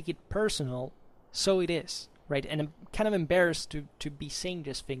take it personal. So it is, right? And I'm kind of embarrassed to be saying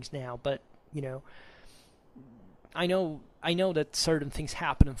these things now, but I know that certain things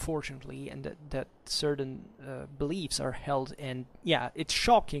happen, unfortunately, and that certain beliefs are held, and it's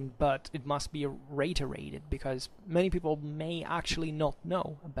shocking, but it must be reiterated because many people may actually not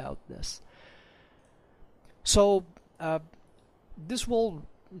know about this. So this whole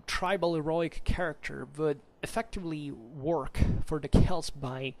tribal heroic character would effectively work for the Celts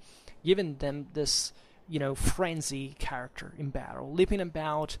by giving them this, frenzy character in battle, leaping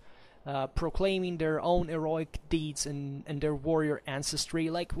about, proclaiming their own heroic deeds and their warrior ancestry.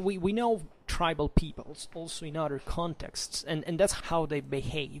 Like we know tribal peoples also in other contexts, and that's how they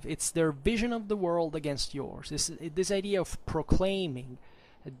behave. It's their vision of the world against yours. This idea of proclaiming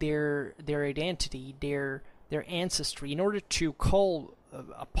their identity, their ancestry, in order to call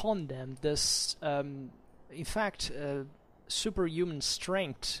upon them this, in fact, superhuman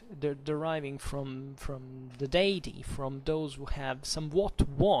strength deriving from the deity, from those who have somewhat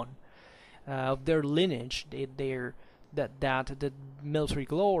won of their lineage, the military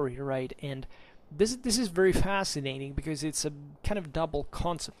glory, right? And this is very fascinating because it's a kind of double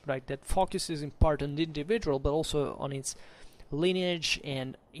concept, right? That focuses in part on the individual, but also on its lineage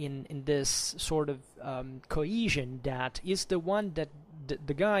and in this sort of cohesion that is the one that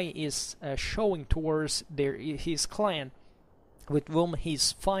the guy is showing towards his clan with whom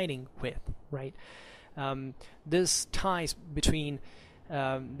he's fighting with, right? This ties between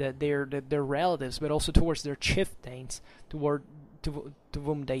their relatives, but also towards their chieftains, to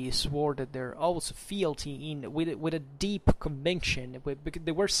whom they swore that their oaths of fealty with a deep conviction, because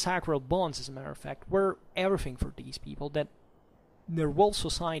they were sacral bonds, as a matter of fact, were everything for these people, that their whole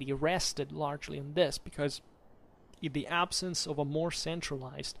society rested largely on this, because in the absence of a more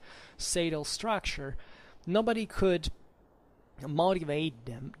centralized statal structure, nobody could motivate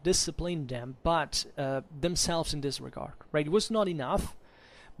them, discipline them, but themselves in this regard, right? It was not enough,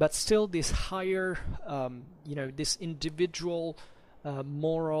 but still this higher, this individual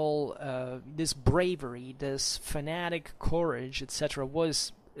moral, this bravery, this fanatic courage, etc.,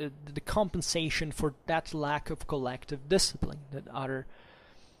 was the compensation for that lack of collective discipline that other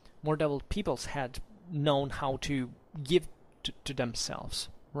more developed peoples had known how to give to themselves,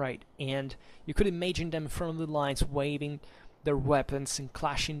 right? And you could imagine them in front of the lines waving their weapons and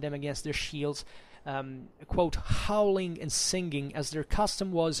clashing them against their shields, quote, howling and singing as their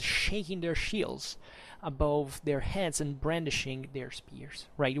custom was, shaking their shields above their heads and brandishing their spears,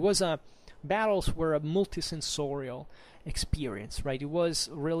 right? It was battles were a multisensorial experience, right? It was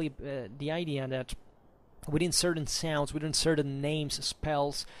really the idea that within certain sounds, within certain names,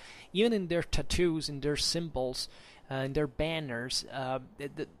 spells, even in their tattoos, in their symbols, in their banners,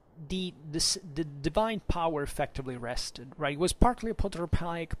 the divine power effectively rested, right? It was partly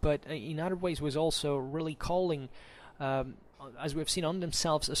apotropaic, but in other ways was also really calling, as we've seen, on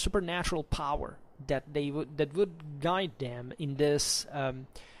themselves a supernatural power that would guide them in this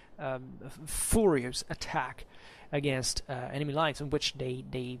furious attack against enemy lines, in which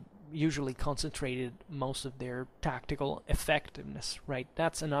they usually concentrated most of their tactical effectiveness, right?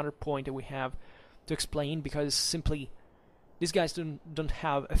 That's another point that we have to explain, because simply these guys don't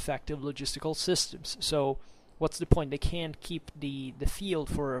have effective logistical systems. So what's the point? They can't keep the field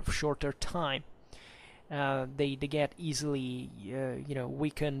for a shorter time. They get easily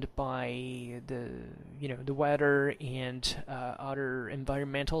weakened by the weather and other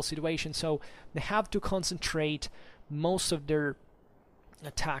environmental situations. So they have to concentrate most of their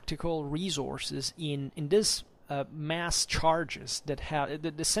tactical resources in this mass charges that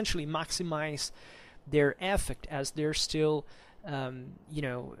essentially maximize their effect, as they're still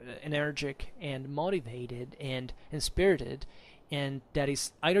energetic and motivated and spirited, and that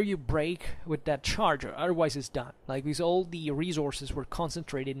is either you break with that charge or otherwise it's done. Like, because all the resources were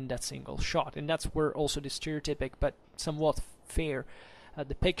concentrated in that single shot, and that's where also the stereotypic but somewhat fair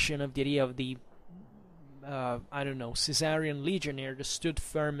depiction of the idea of the Caesarean legionnaire that stood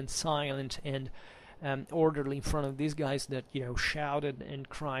firm and silent and orderly in front of these guys that shouted and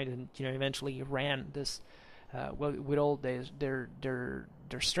cried and eventually ran this with all their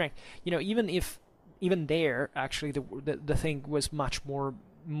strength. Even there, actually, the thing was much more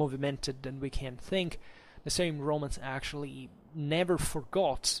movimented than we can think. The same Romans actually never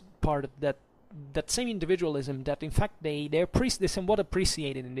forgot part of that same individualism that, in fact, they somewhat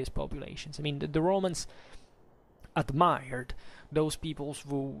appreciated in these populations. I mean, the Romans admired those peoples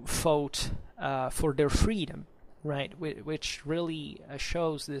who fought for their freedom, right? Which really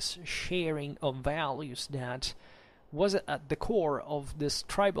shows this sharing of values that was at the core of these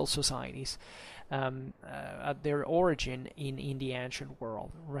tribal societies at their origin in the ancient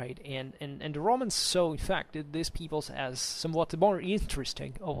world, right? And the Romans saw, in fact, these peoples as somewhat more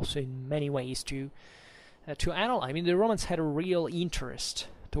interesting, also in many ways to analyze. I mean, the Romans had a real interest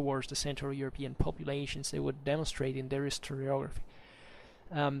towards the Central European populations. They would demonstrate in their historiography.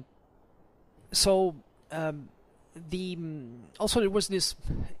 Also there was this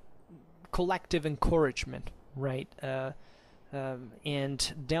collective encouragement, right?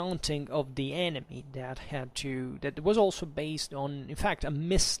 And daunting of the enemy that was also based on, in fact, a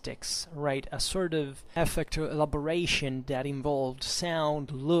mystics, right? A sort of effect to elaboration that involved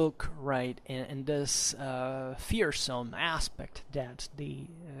sound, look, right? And this fearsome aspect that the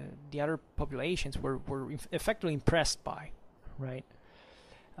other populations were effectively impressed by, right?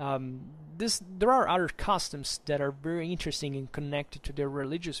 There are other customs that are very interesting and connected to their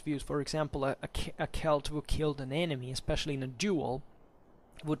religious views. For example, a Celt who killed an enemy, especially in a duel,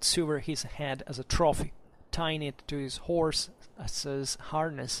 would sever his head as a trophy, tying it to his horse as his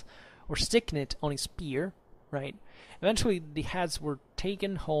harness, or sticking it on his spear, right? Eventually, the heads were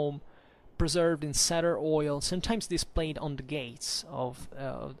taken home, preserved in cedar oil, sometimes displayed on the gates of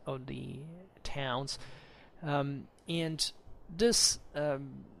the towns, and this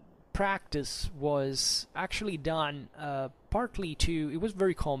practice was actually done partly it was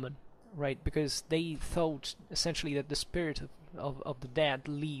very common, right? Because they thought essentially that the spirit of the dead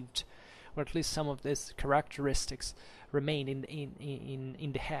lived, or at least some of these characteristics remained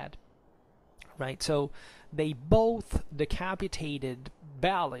in the head, right? So they both decapitated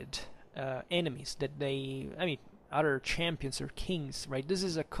valid enemies that other champions or kings, right? This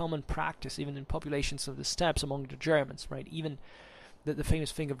is a common practice even in populations of the steppes among the Germans, right? Even the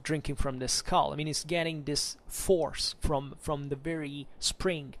famous thing of drinking from the skull. I mean, it's getting this force from the very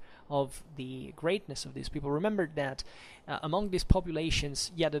spring of the greatness of these people. Remember that among these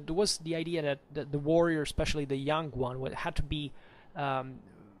populations, there was the idea that the warrior, especially the young one, had to be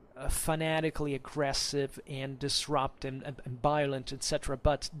fanatically aggressive and disruptive and violent, etc.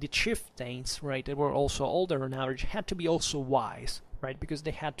 But the chieftains, right, that were also older on average, had to be also wise, right, because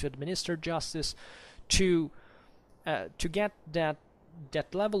they had to administer justice to get that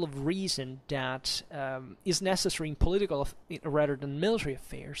level of reason that is necessary in political rather than military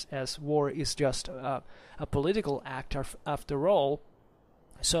affairs, as war is just a political act after all.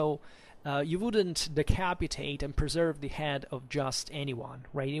 So you wouldn't decapitate and preserve the head of just anyone,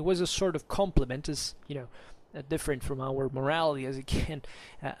 right? It was a sort of compliment, as different from our morality as it can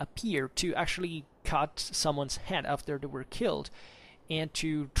appear, to actually cut someone's head after they were killed and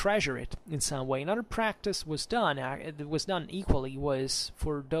to treasure it in some way. Another practice was done equally, was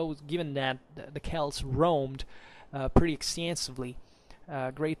for those, given that the Celts roamed pretty extensively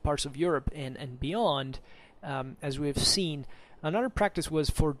great parts of Europe and beyond, as we have seen. Another practice was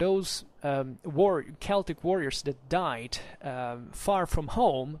for those Celtic warriors that died far from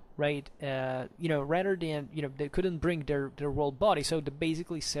home, right? Rather than they couldn't bring their whole body, so they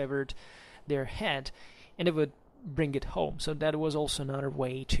basically severed their head, and they would bring it home. So that was also another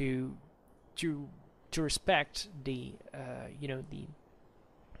way to respect the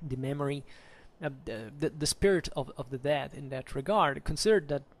memory, the spirit of the dead in that regard. Considered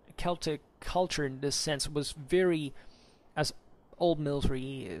that Celtic culture in this sense was very, as old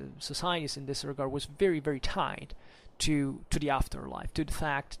military societies in this regard, was very, very tied to the afterlife, to the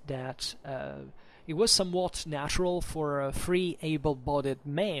fact that it was somewhat natural for a free, able-bodied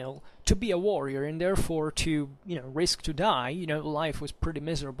male to be a warrior, and therefore to risk to die. Life was pretty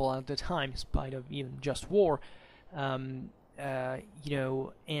miserable at the time, in spite of even just war. And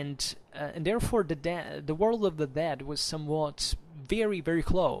therefore the world of the dead was somewhat very, very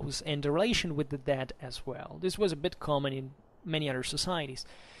close, and the relation with the dead as well. This was a bit common in many other societies.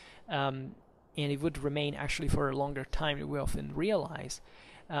 And it would remain actually for a longer time than we often realize.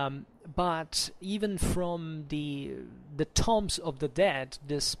 But even from the tombs of the dead,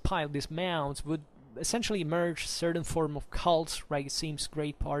 these mounds would essentially emerge certain form of cults, right? It seems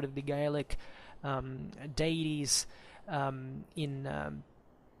great part of the Gaelic deities in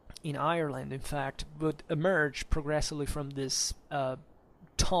Ireland, in fact, would emerge progressively from this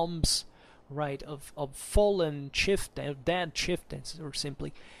tombs, right, of fallen chieftains, dead chieftains, or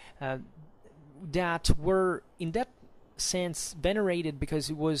simply that were in that sense venerated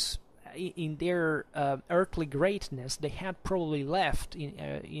because it was in their earthly greatness. They had probably left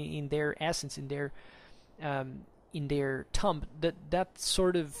in their essence, in their tomb, that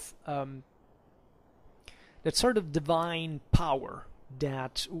sort of divine power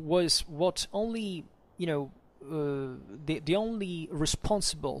that was what only the only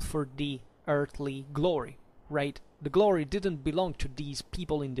responsible for the earthly glory, right? The glory didn't belong to these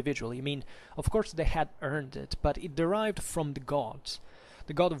people individually. I mean, of course they had earned it, but it derived from the gods,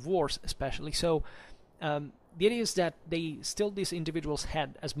 the god of wars especially. So the idea is that these individuals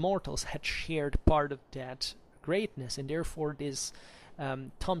had, as mortals, had shared part of that greatness, and therefore these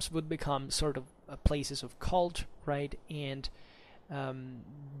tombs would become sort of places of cult, right? And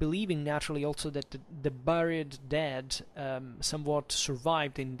believing naturally also that the buried dead somewhat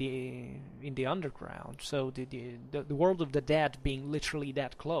survived in the underground. So the world of the dead being literally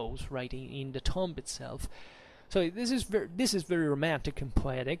that close, right, in the tomb itself. So this is very romantic and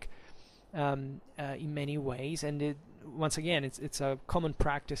poetic in many ways, and once again it's a common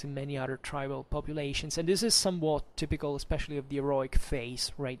practice in many other tribal populations, and this is somewhat typical, especially of the heroic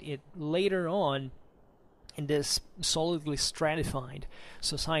phase, right? It later on, in this solidly stratified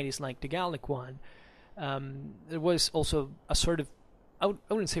societies like the Gaelic one, there was also a sort of, I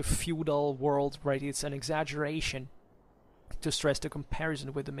wouldn't say feudal world, right? It's an exaggeration to stress the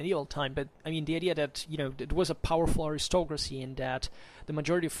comparison with the medieval time, but I mean the idea that it was a powerful aristocracy, and that the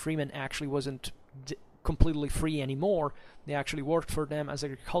majority of freemen actually wasn't completely free anymore. They actually worked for them as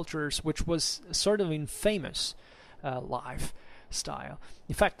agriculturists, which was sort of infamous life style.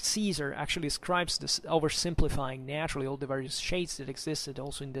 In fact, Caesar actually describes this, oversimplifying naturally all the various shades that existed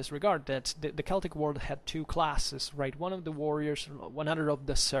also in this regard, that the Celtic world had two classes, right? One of the warriors, one other of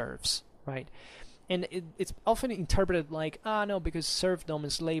the serfs, right? And it's often interpreted like, no, because serfdom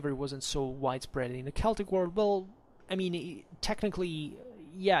and slavery wasn't so widespread in the Celtic world. Well, I mean, technically,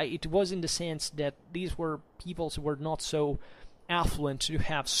 yeah, it was in the sense that these were peoples who were not so affluent to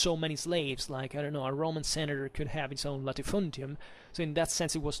have so many slaves, like, I don't know, a Roman senator could have his own latifundium, so in that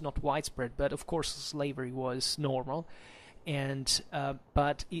sense it was not widespread, but of course slavery was normal. And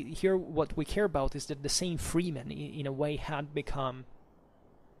but here what we care about is that the same freemen in a way had become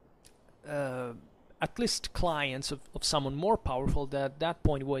at least clients of someone more powerful, that at that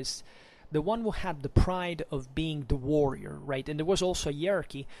point was the one who had the pride of being the warrior, right? And there was also a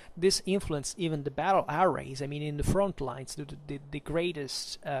hierarchy. This influenced even the battle arrays. I mean, in the front lines, the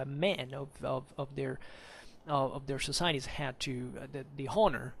greatest men of their societies had to the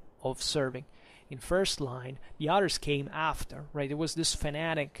honor of serving in first line. The others came after, right? There was this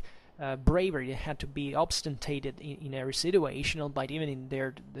fanatic bravery that had to be obstinated in every situation, albeit even in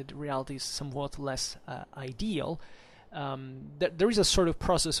the reality is somewhat less ideal. There is a sort of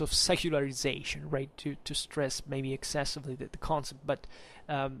process of secularization, right, to stress maybe excessively the concept, but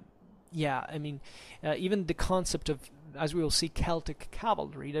yeah, I mean, even the concept of, as we will see, Celtic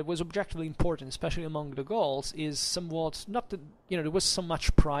cavalry that was objectively important, especially among the Gauls, is somewhat not that there was so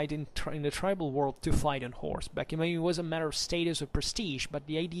much pride in the tribal world to fight on horseback. I mean, it was a matter of status or prestige, but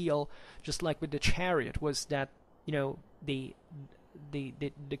the ideal, just like with the chariot, was that the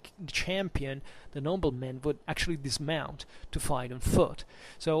champion, the nobleman, would actually dismount to fight on foot.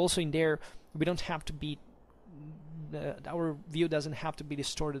 So also in there, we don't have to be, our view doesn't have to be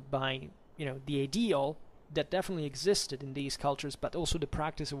distorted by the ideal that definitely existed in these cultures, but also the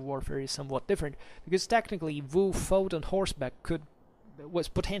practice of warfare is somewhat different, because technically who fought on horseback was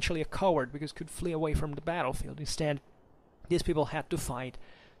potentially a coward, because could flee away from the battlefield. Instead, these people had to fight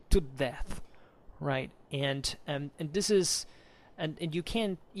to death, right? And this is, and you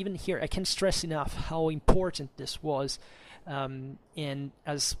can't even hear, I can't stress enough how important this was, and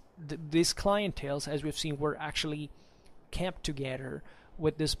as these clienteles, as we've seen, were actually kept together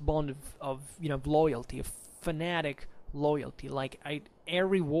with this bond of loyalty, of fanatic loyalty. Like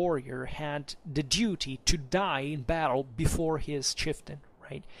every warrior had the duty to die in battle before his chieftain,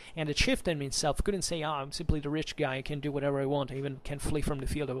 right? And the chieftain himself couldn't say, I'm simply the rich guy, I can do whatever I want, I even can flee from the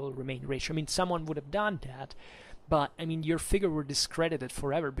field, I will remain rich. I mean, someone would have done that, but I mean, your figure were discredited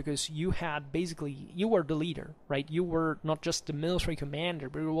forever because you were the leader, right? You were not just the military commander,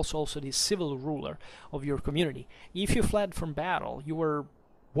 but you were also the civil ruler of your community. If you fled from battle, you were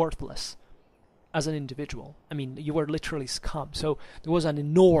worthless as an individual. I mean, you were literally scum. So there was an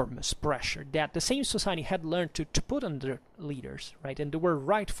enormous pressure that the same society had learned to put on their leaders, right? And they were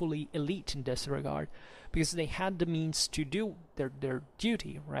rightfully elite in this regard because they had the means to do their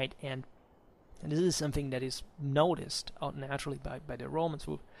duty, right? And this is something that is noticed naturally by the Romans,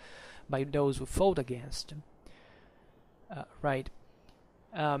 by those who fought against them, right?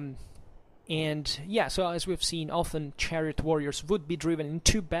 And yeah, so as we've seen, often chariot warriors would be driven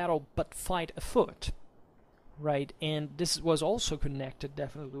into battle but fight afoot, right? And this was also connected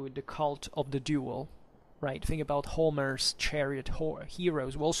definitely with the cult of the duel, right? Think about Homer's chariot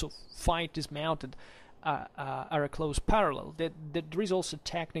heroes who also fight dismounted are a close parallel. That there is also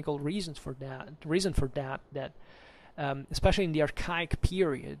technical reasons for that. Reason for that especially in the archaic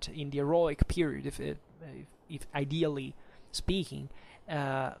period, in the heroic period, if ideally speaking,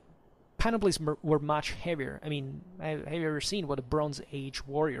 panoplies were much heavier. I mean, have you ever seen what a Bronze Age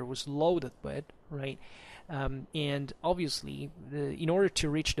warrior was loaded with, right? And obviously, in order to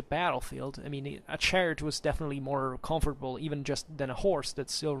reach the battlefield, I mean, a chariot was definitely more comfortable, even just than a horse that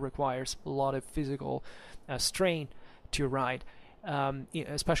still requires a lot of physical strain to ride,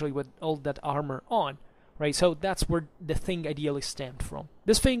 especially with all that armor on, right? So that's where the thing ideally stemmed from.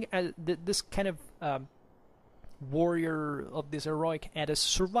 This thing, this kind of warrior of this heroic edda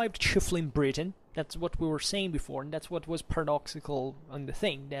survived chiefly in Britain. That's what we were saying before, and that's what was paradoxical on the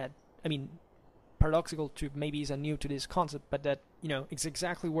thing. That, I mean, paradoxical to maybe is new to this concept, but that, you know, it's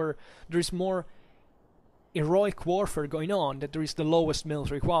exactly where there is more heroic warfare going on, that there is the lowest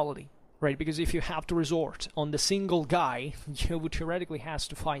military quality, right? Because if you have to resort on the single guy who theoretically has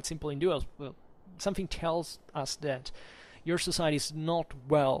to fight simply in duels, well, something tells us that your society is not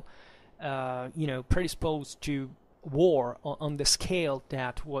well predisposed to war on the scale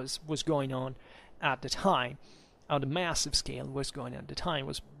that was going on at the time. On the massive scale was going on at the time,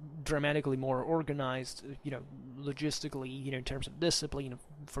 was dramatically more organized, logistically, in terms of discipline,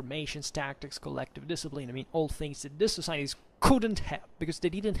 formations, tactics, collective discipline. I mean, all things that these societies couldn't have because they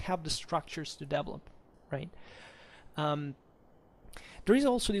didn't have the structures to develop, right? There is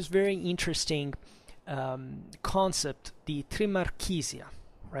also this very interesting concept, the trimarchisia,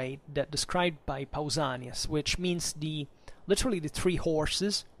 right, that described by Pausanias, which means literally the three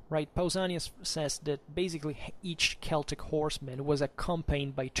horses, right? Pausanias says that basically each Celtic horseman was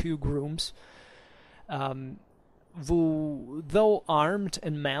accompanied by two grooms, who, though armed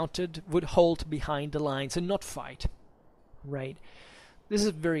and mounted, would halt behind the lines and not fight, right? This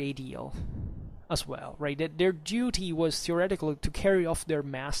is very ideal as well, right? That their duty was theoretically to carry off their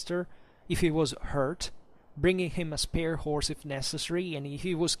master if he was hurt, bringing him a spare horse if necessary, and if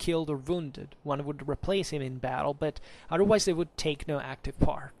he was killed or wounded, one would replace him in battle, but otherwise they would take no active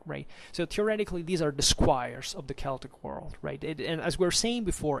part, right? So theoretically, these are the squires of the Celtic world, right? And as we were saying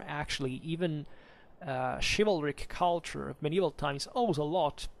before, actually, even chivalric culture of medieval times owes a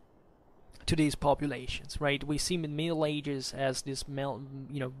lot to these populations, right? We see in the Middle Ages as this,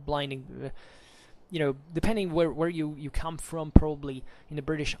 blinding... depending where you come from, probably in the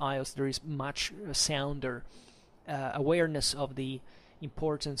British Isles, there is much sounder awareness of the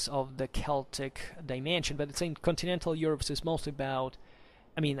importance of the Celtic dimension. But it's in continental Europe, so it's mostly about,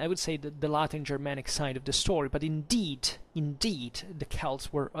 I would say the Latin Germanic side of the story. But indeed, the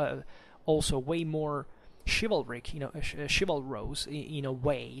Celts were also way more chivalric, chivalrous in a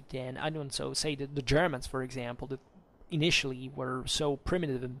way than, I don't so say that the Germans, for example, that initially were so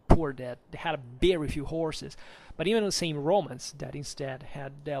primitive and poor that they had very few horses, but even the same Romans that instead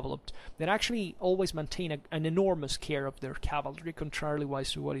had developed, that actually always maintain an enormous care of their cavalry, contrarily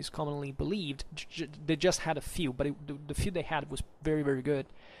wise to what is commonly believed. They just had a few, but the few they had was very, very good.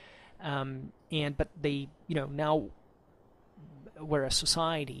 But they, now were a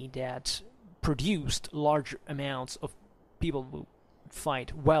society that produced large amounts of people who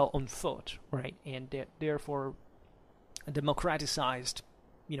fight well on foot, right, and therefore democratized,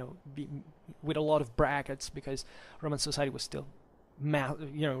 with a lot of brackets, because Roman society was still,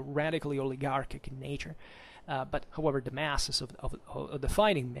 radically oligarchic in nature. But however, the masses of the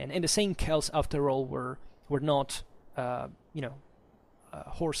fighting men, and the same Celts, after all, were not,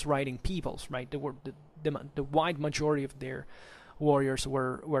 horse riding peoples, right? They were the wide majority of their warriors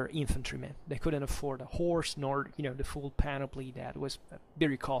were infantrymen. They couldn't afford a horse nor the full panoply. That was a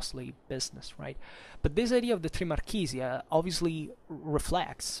very costly business, right? But this idea of the trimarchisia obviously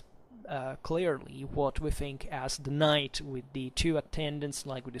reflects clearly what we think as the knight with the two attendants,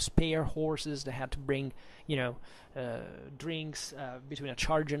 like with the spare horses. They had to bring, drinks between a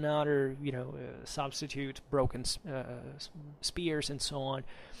charge and another, substitute broken spears and so on.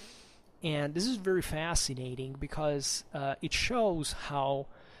 And this is very fascinating because it shows how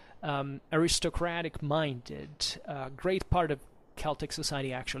aristocratic-minded a great part of Celtic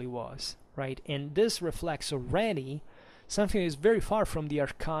society actually was, right? And this reflects already something that is very far from the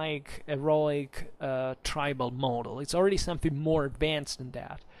archaic, heroic, tribal model. It's already something more advanced than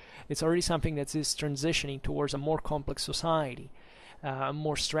that. It's already something that is transitioning towards a more complex society, a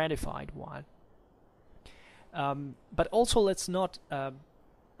more stratified one. But also, let's not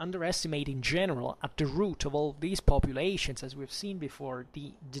underestimate in general, at the root of all these populations, as we've seen before,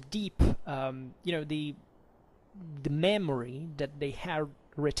 the deep, the memory that they have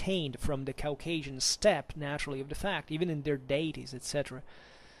retained from the Caucasian steppe, naturally, of the fact, even in their deities, etc.,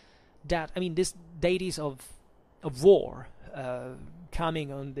 that, these deities of war,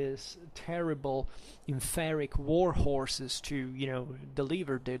 coming on this terrible etheric war horses to,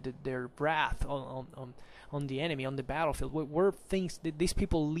 deliver their wrath on the enemy, on the battlefield, were things that these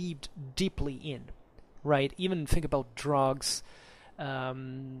people lived deeply in, right? Even think about drugs,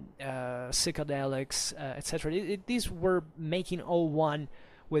 psychedelics, etc. These were making all one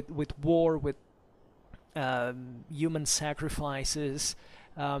with war, with human sacrifices.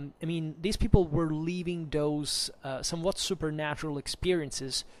 These people were living those somewhat supernatural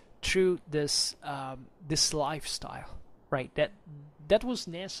experiences through this lifestyle, right? That was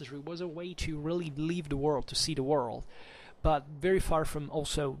necessary, was a way to really leave the world, to see the world, but very far from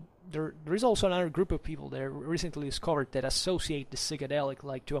also. There is also another group of people that recently discovered that associate the psychedelic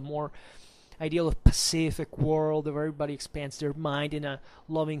like to a more ideal of Pacific world where everybody expands their mind in a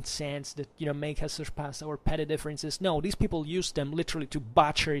loving sense that make us surpass our petty differences. No, these people use them literally to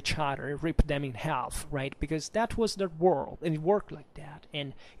butcher each other, rip them in half, right? Because that was their world, and it worked like that,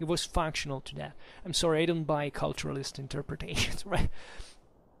 and it was functional to that. I'm sorry, I don't buy culturalist interpretations, right?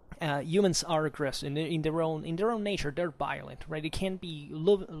 Humans are aggressive in their own nature. They're violent, right? They can be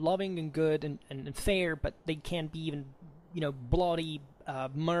loving and good and fair, but they can be even, bloody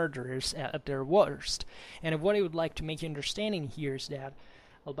murderers at their worst. And what I would like to make you understanding here is that,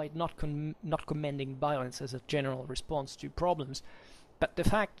 albeit not commending violence as a general response to problems, but the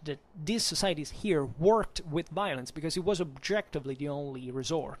fact that these societies here worked with violence because it was objectively the only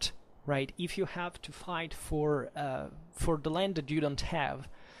resort, right? If you have to fight for the land that you don't have,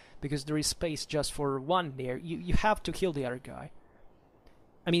 because there is space just for one there, you have to kill the other guy.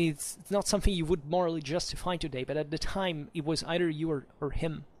 It's not something you would morally justify today, but at the time, it was either you or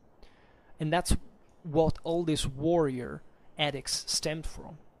him. And that's what all this warrior ethics stemmed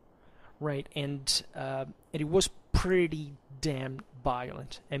from, right? And it was pretty damn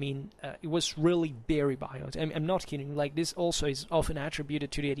violent. It was really very violent. I'm not kidding. Like, this also is often attributed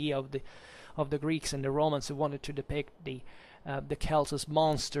to the idea of the Greeks and the Romans who wanted to depict the Celts as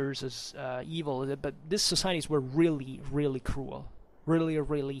monsters, as evil, but these societies were really, really cruel, really,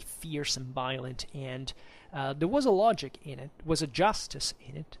 really fierce and violent, and there was a logic in it, there was a justice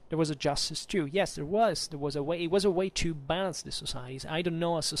in it, there was a justice too. Yes, there was a way, it was a way to balance the societies. I don't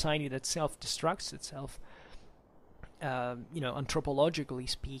know a society that self-destructs itself, anthropologically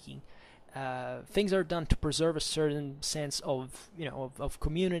speaking. Things are done to preserve a certain sense of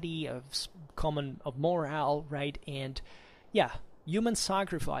community, of morale, right? And yeah, human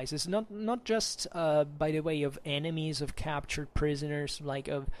sacrifice is not just by the way of enemies, of captured prisoners, like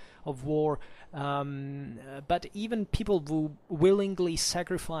of war, but even people who willingly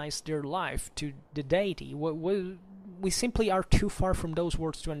sacrifice their life to the deity. We simply are too far from those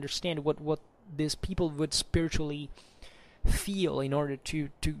words to understand what these people would spiritually feel in order to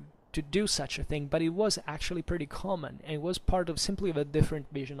do such a thing. But it was actually pretty common, and it was part of simply of a different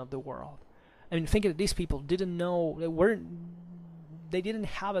vision of the world. Think that these people didn't know, they didn't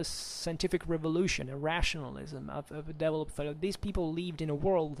have a scientific revolution, a rationalism of developed thought. These people lived in a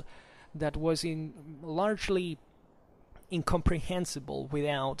world that was largely incomprehensible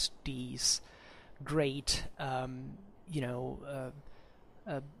without these great,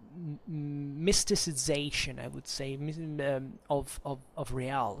 mysticization, I would say, of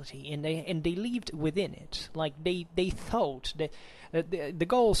reality, and they lived within it. Like they thought that the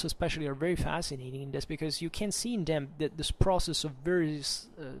goals especially are very fascinating in this, because you can see in them that this process of very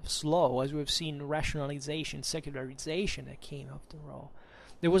slow, as we've seen, rationalization, secularization that came after all.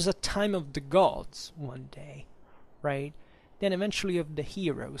 There was a time of the gods one day, right? Then eventually of the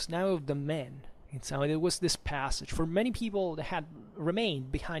heroes, now of the men. And so it was this passage. For many people that had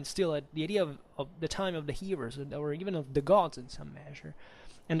remained behind still at the idea of the time of the heroes, or even of the gods in some measure.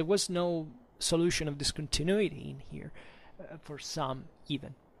 and there was no solution of discontinuity in here, for some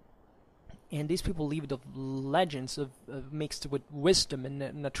even. And these people lived of legends of mixed with wisdom and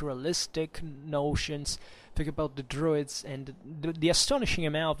naturalistic notions. Think about the Druids and the astonishing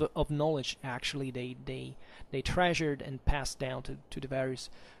amount of knowledge actually they treasured and passed down to the various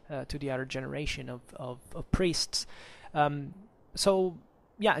to the other generation of priests. So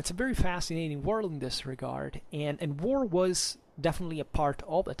yeah, it's a very fascinating world in this regard, and war was definitely a part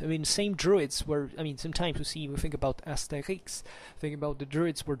of it. I mean, same Druids were. I mean, sometimes we think about Asterix, think about the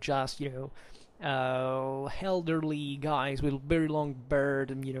Druids were just elderly guys with a very long beard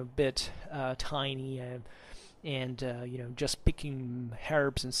and bit tiny and just picking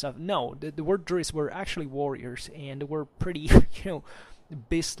herbs and stuff. No, the word Druids were actually warriors, and they were pretty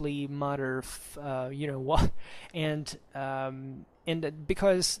beastly matter, what, and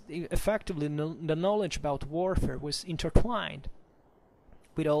because effectively the knowledge about warfare was intertwined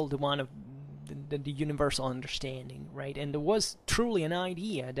with all the one of the universal understanding, right? And there was truly an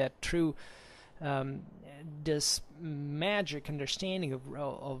idea that through this magic understanding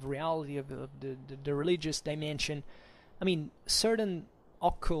of reality of the religious dimension, I mean, certain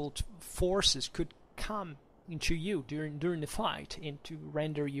occult forces could come into you during the fight and to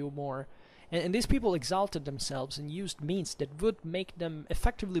render you more. And these people exalted themselves and used means that would make them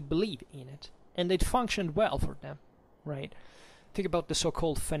effectively believe in it, and it functioned well for them, right? Think about the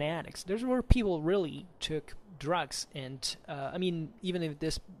so-called fanatics. There's where people really took drugs, and I mean, even if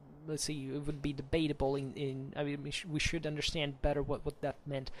this, let's see, it would be debatable. I mean, we should understand better what that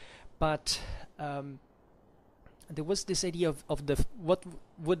meant, but there was this idea of the what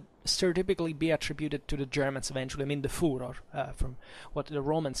would stereotypically be attributed to the Germans eventually. I mean, the Führer, from what the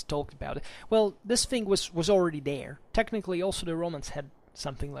Romans talked about. Well, this thing was already there. Technically, also the Romans had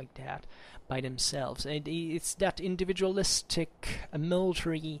something like that by themselves. And it's that individualistic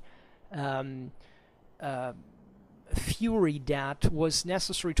military fury that was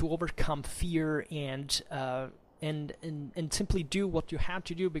necessary to overcome fear and simply do what you had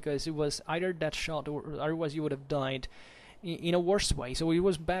to do, because it was either that shot or otherwise you would have died in a worse way. So it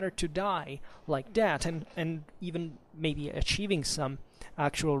was better to die like that and even maybe achieving some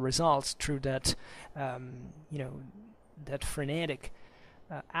actual results through that that frenetic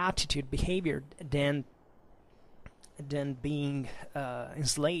attitude, behavior, than being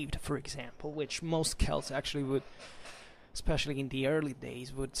enslaved, for example, which most Celts actually would, especially in the early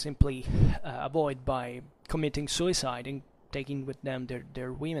days, would simply avoid by committing suicide and taking with them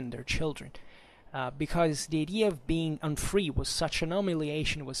their women, their children. Because the idea of being unfree was such an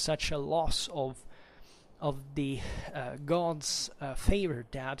humiliation, was such a loss of the God's favor,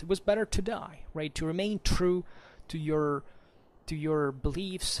 that it was better to die, right? To remain true to your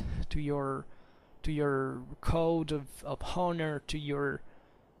beliefs, to your code of honor, to your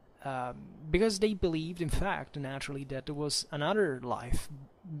because they believed, in fact, naturally, that there was another life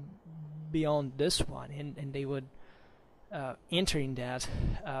beyond this one, and they would enter in that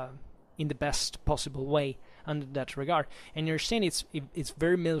in the best possible way under that regard. And you understand, it's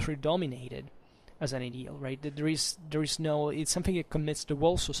very military dominated as an ideal, right? That there is no, it's something that commits the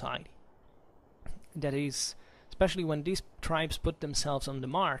whole society. That is, especially when these tribes put themselves on the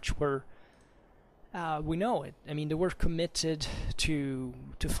march, where we know it. I mean, they were committed to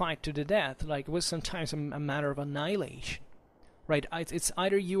fight to the death. Like, it was sometimes a matter of annihilation, right? It's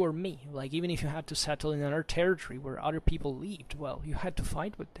either you or me. Like, even if you had to settle in another territory where other people lived, well, you had to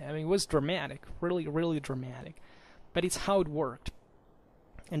fight with them. I mean, it was dramatic, really, really dramatic. But it's how it worked.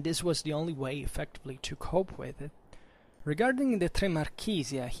 And this was the only way, effectively, to cope with it. Regarding the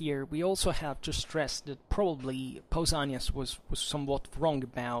Tremarchisia here, we also have to stress that probably Pausanias was somewhat wrong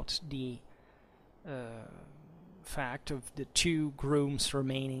about the fact of the two grooms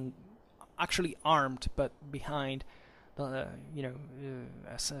remaining actually armed but behind the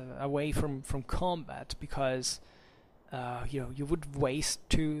away from combat, because you would waste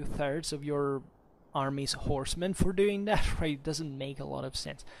 2/3 of your army's horsemen for doing that, right? It doesn't make a lot of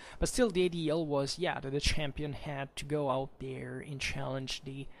sense. But still, the ideal was, that the champion had to go out there and challenge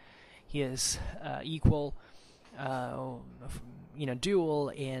his equal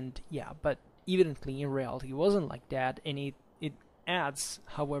duel, and but evidently in reality it wasn't like that, and it adds,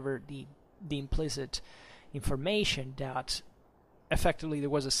 however, the implicit information that effectively there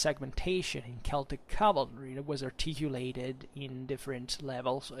was a segmentation in Celtic cavalry that was articulated in different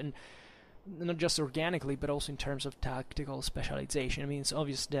levels, and not just organically but also in terms of tactical specialization. I mean, it's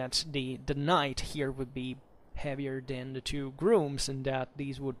obvious that the knight here would be heavier than the two grooms, and that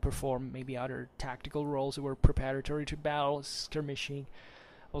these would perform maybe other tactical roles that were preparatory to battle, skirmishing,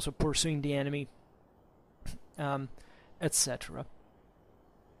 also pursuing the enemy, etc.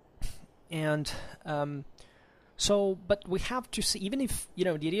 And so, but we have to see, even if, the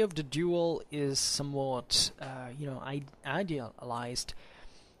idea of the duel is somewhat, idealized,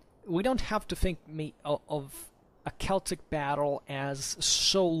 we don't have to think of a Celtic battle as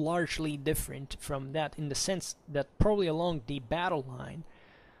so largely different from that, in the sense that probably along the battle line,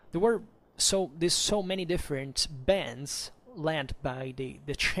 there's so many different bands led by the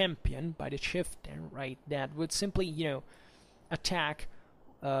champion, by the chieftain, right, that would simply, attack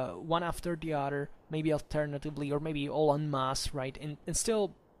one after the other, maybe alternatively, or maybe all en masse, right? And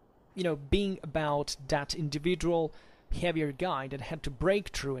still, being about that individual heavier guy that had to break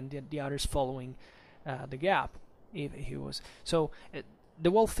through, and the others following the gap, if he was. So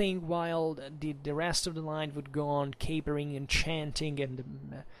the whole thing, while the rest of the line would go on capering and chanting,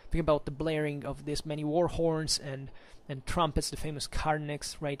 and think about the blaring of these many war horns and trumpets, the famous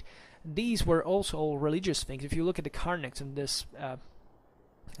carnecks, right? These were also all religious things. If you look at the carnecks and this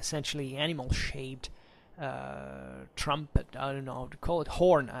essentially animal-shaped trumpet, I don't know how to call it,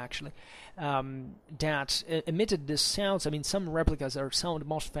 horn actually, that emitted these sounds. I mean, some replicas are some of the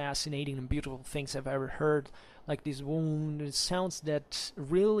most fascinating and beautiful things I've ever heard, like these sounds that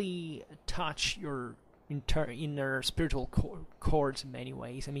really touch your inner spiritual chords in many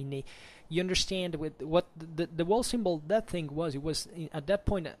ways. I mean, you understand with what the whole symbol that thing was. It was, at that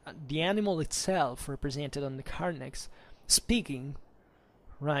point, the animal itself represented on the carnecks speaking,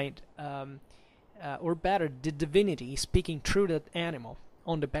 right? Or better, the divinity speaking through that animal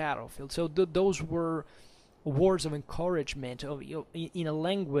on the battlefield. So those were words of encouragement in a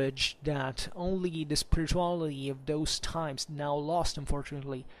language that only the spirituality of those times, now lost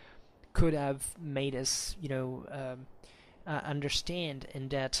unfortunately, could have made us, understand, and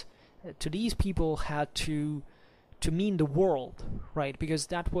that to these people had to mean the world, right? Because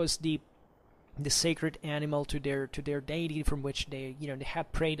that was the sacred animal to their deity, from which they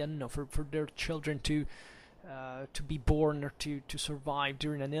had prayed, I don't know, for their children to be born, or to survive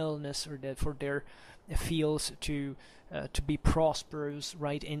during an illness, or that for their fields to be prosperous,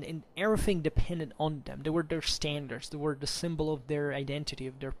 right? And everything depended on them. They were their standards. They were the symbol of their identity,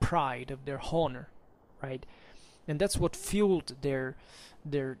 of their pride, of their honor, right? And that's what fueled their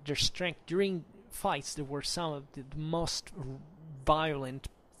strength during fights. There were some of the most violent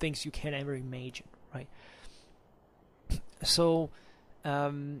things you can ever imagine, right? So,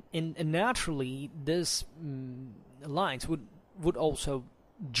 and naturally, this lines would also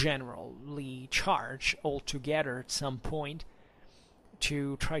generally charge all together at some point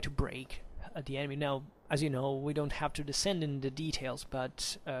to try to break the enemy. Now, as you know, we don't have to descend in the details,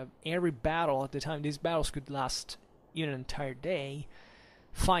 but every battle at the time, these battles could last even an entire day.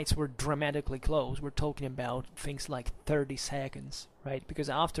 Fights were dramatically close. We're talking about things like 30 seconds, right? Because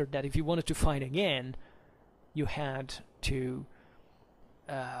after that, if you wanted to fight again, you had to,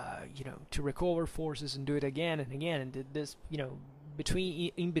 to recover forces and do it again and again. And this,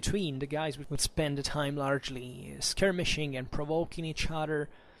 in between, the guys would spend the time largely skirmishing and provoking each other.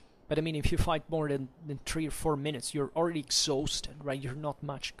 But I mean, if you fight more than 3 or 4 minutes, you're already exhausted, right? You're not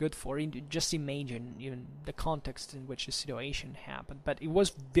much good for it. Just imagine even the context in which the situation happened. But it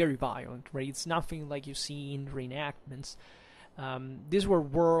was very violent, right? It's nothing like you see in reenactments. These were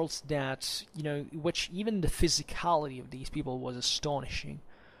worlds that, which even the physicality of these people was astonishing,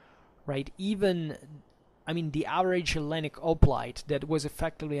 right? Even, I mean, the average Hellenic hoplite that was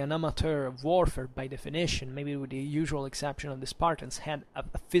effectively an amateur of warfare by definition, maybe with the usual exception of the Spartans, had a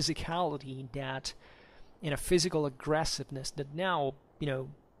physicality that, and a physical aggressiveness that now,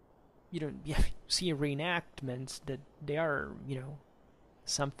 see reenactments that they are,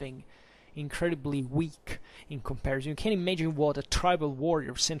 something incredibly weak in comparison. You can't imagine what a tribal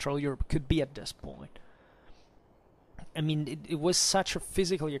warrior of Central Europe could be at this point. I mean, it was such a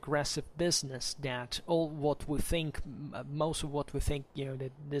physically aggressive business that most of what we think,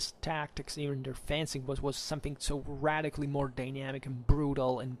 that this tactics, even their fencing, was something so radically more dynamic and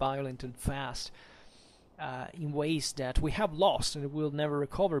brutal and violent and fast, in ways that we have lost and we'll never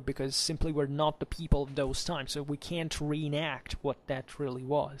recover, because simply we're not the people of those times, so we can't reenact what that really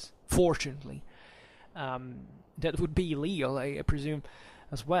was, fortunately. That would be illegal, I presume,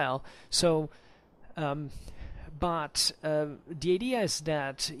 as well. So, but the idea is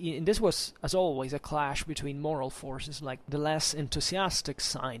that, and this was, as always, a clash between moral forces. Like, the less enthusiastic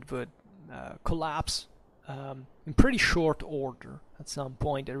side would collapse in pretty short order at some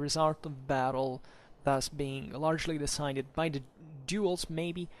point, the result of battle thus being largely decided by the duels,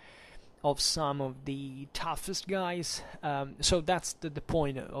 maybe, of some of the toughest guys. So that's the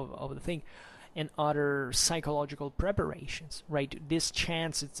point of the thing. and other psychological preparations, right? This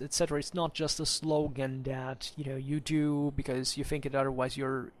chance, etc. It's not just a slogan that you do because you think that otherwise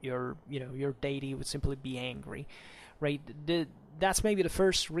your deity would simply be angry, right? That's maybe the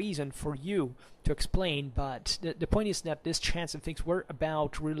first reason for you to explain, but the point is that this chance and things were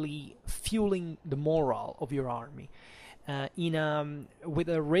about really fueling the morale of your army. With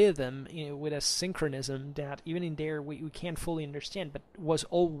a rhythm, with a synchronism that even in there we can't fully understand, but was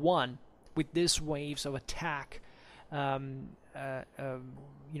all one with these waves of attack, to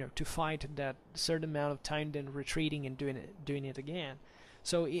fight that certain amount of time, then retreating and doing it again.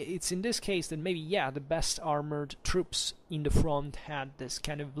 So it's in this case that maybe, the best armored troops in the front had this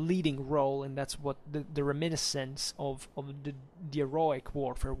kind of leading role, and that's what the reminiscence of the heroic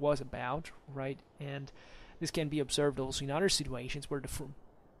warfare was about, right? And this can be observed also in other situations where the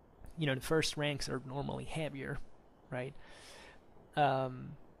first ranks are normally heavier, right?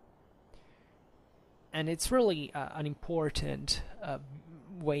 And it's really an important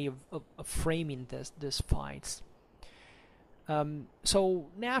way of framing this fights. So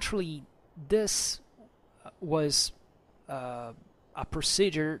naturally, this was a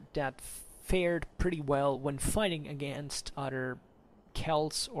procedure that fared pretty well when fighting against other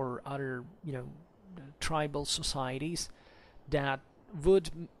Celts or other tribal societies that would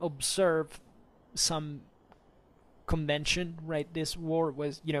observe some convention, right? This war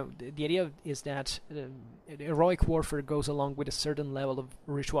was, the idea is that heroic warfare goes along with a certain level of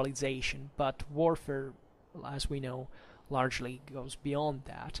ritualization, but warfare, as we know, largely goes beyond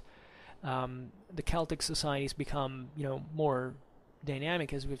that. The Celtic societies become, more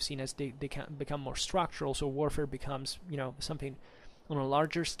dynamic, as we've seen, as they can become more structural. So warfare becomes, something on a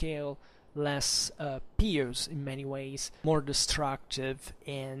larger scale, less pious in many ways, more destructive,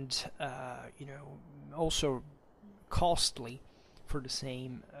 and also costly for the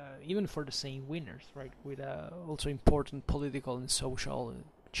same, even for the same winners, right? With also important political and social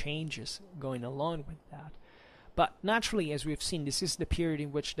changes going along with that. But naturally, as we've seen, this is the period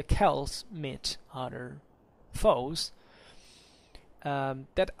in which the Celts meet other foes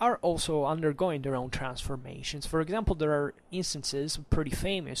that are also undergoing their own transformations. For example, there are instances, pretty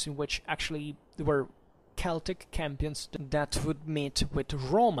famous, in which actually there were Celtic champions that would meet with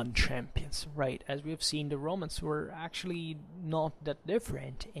Roman champions, right? As we have seen, the Romans were actually not that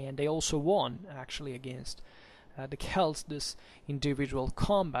different, and they also won, actually, against the Celts, this individual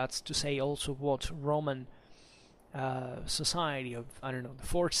combats, to say also what Roman society of, the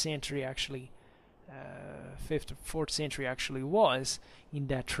 4th century actually, 5th or 4th century actually was in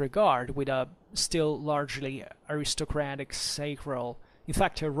that regard, with a still largely aristocratic, sacral, in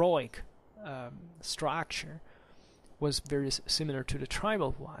fact heroic structure, was very similar to the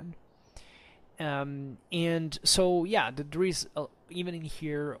tribal one. And so, there is even in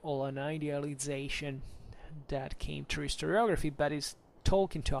here all an idealization that came through historiography, but is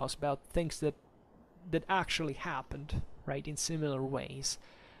talking to us about things that actually happened, right, in similar ways,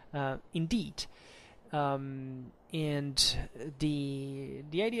 indeed. And the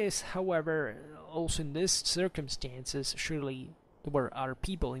idea is, however, also in these circumstances, surely there were other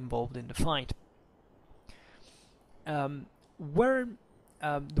people involved in the fight. There were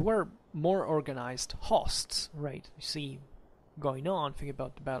more organized hosts, right? You see going on, think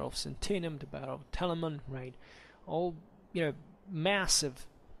about the Battle of Sentinum, the Battle of Telamon, right? All, massive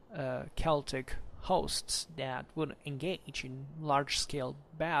Celtic hosts that would engage in large-scale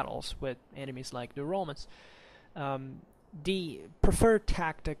battles with enemies like the Romans. The preferred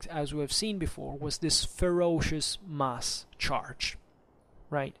tactic, as we have seen before, was this ferocious mass charge,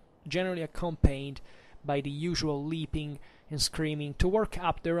 right? Generally accompanied by the usual leaping and screaming to work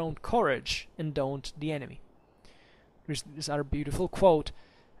up their own courage and daunt the enemy. There's this other beautiful quote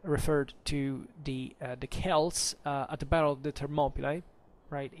referred to the Celts at the Battle of the Thermopylae,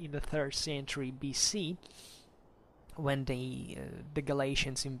 right, in the 3rd century BC, when the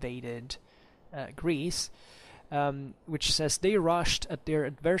Galatians invaded Greece, which says, they rushed at their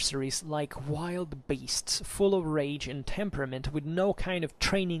adversaries like wild beasts, full of rage and temperament, with no kind of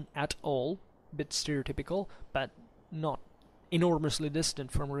training at all, bit stereotypical, but not enormously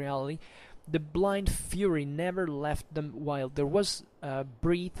distant from reality. The blind fury never left them while there was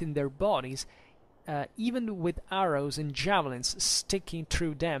breath in their bodies. Even with arrows and javelins sticking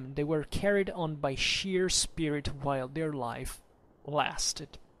through them, they were carried on by sheer spirit while their life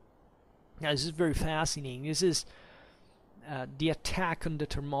lasted. Now, this is very fascinating. This is the attack on the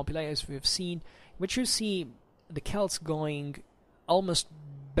Thermopylae, as we have seen, which you see the Celts going almost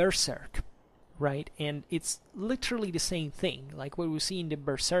berserk, right? And it's literally the same thing. Like what we see in the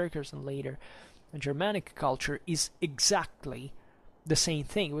Berserkers and later Germanic culture is exactly the same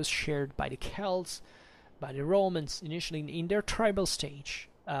thing. It was shared by the Celts, by the Romans initially in their tribal stage.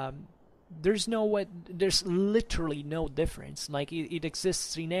 There's literally no difference. Like it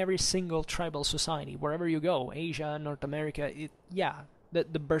exists in every single tribal society wherever you go, Asia, North America.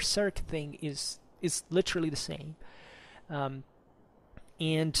 The berserk thing is literally the same.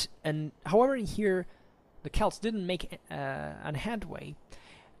 And however, here the Celts didn't make an headway,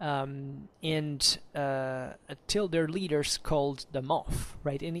 until their leaders called them off,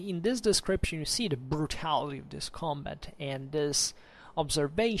 right? And in this description, you see the brutality of this combat and this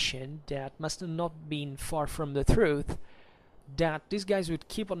observation that must have not been far from the truth, that these guys would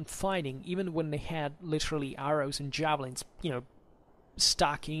keep on fighting even when they had literally arrows and javelins,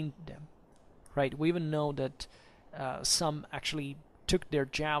 stuck in them, right? We even know that some actually took their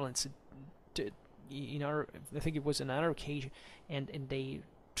javelins to, I think it was another occasion, and they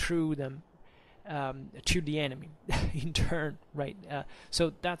threw them to the enemy in turn, right?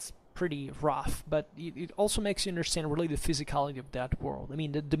 So that's pretty rough, but it also makes you understand really the physicality of that world. I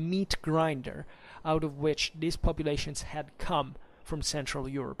mean, the meat grinder out of which these populations had come from Central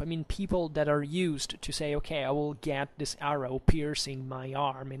Europe. I mean, people that are used to say, okay, I will get this arrow piercing my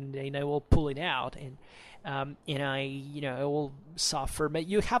arm, and then I will pull it out, and I will suffer. But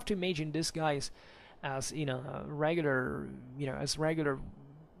you have to imagine these guys as regular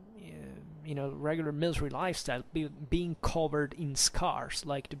military lifestyle, being covered in scars,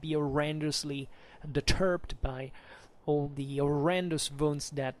 like to be horrendously disturbed by all the horrendous wounds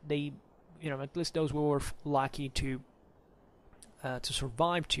that they, at least those who were lucky to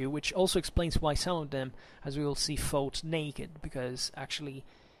survive to, which also explains why some of them, as we will see, fought naked, because actually,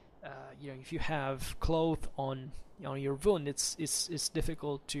 if you have cloth on your wound, it's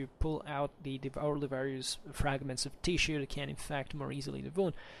difficult to pull out all the various fragments of tissue that can infect more easily the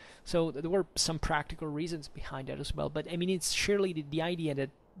wound. So there were some practical reasons behind that as well. But I mean, it's surely the idea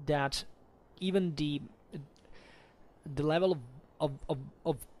that even the level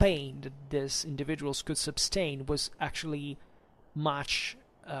of pain that these individuals could sustain was actually much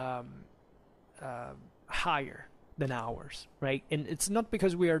higher than ours, right? And it's not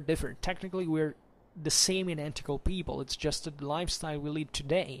because we are different. Technically, we're the same identical people. It's just that the lifestyle we lead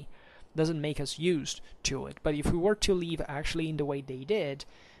today doesn't make us used to it. But if we were to live actually in the way they did,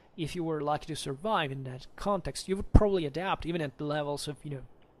 if you were lucky to survive in that context, you would probably adapt even at the levels of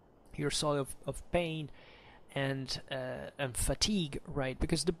your sort of pain and fatigue, right?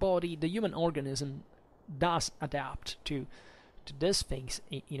 Because the human organism does adapt to these things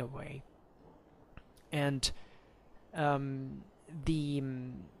in a way. And and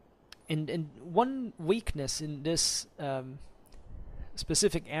one weakness in this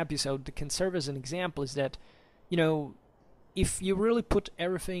specific episode that can serve as an example is that if you really put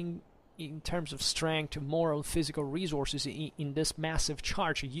everything in terms of strength, moral, physical resources in this massive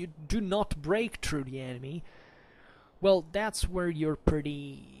charge, you do not break through the enemy. Well, that's where you're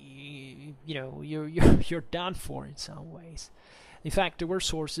pretty, you're done for in some ways. In fact, there were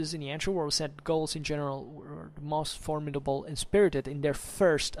sources in the ancient world said Gauls in general were the most formidable and spirited in their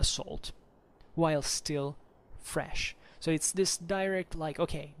first assault, while still fresh. So it's this direct, like,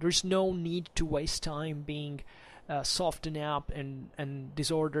 okay, there's no need to waste time being softened up and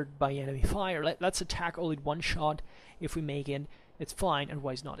disordered by enemy fire. Let's attack all in one shot. If we make it, it's fine,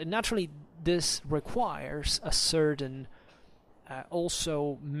 otherwise not. And naturally, this requires a certain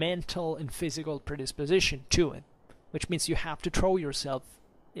also mental and physical predisposition to it, which means you have to throw yourself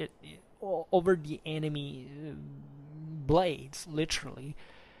over the enemy blades, literally.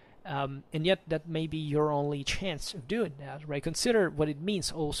 And yet that may be your only chance of doing that, right? Consider what it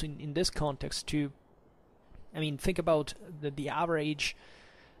means also in this context to, think about the average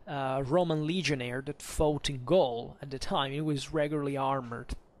Roman legionnaire that fought in Gaul at the time. It was regularly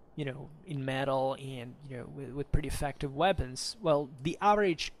armored, in metal and, with pretty effective weapons. Well, the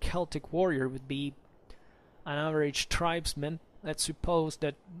average Celtic warrior would be an average tribesman, let's suppose,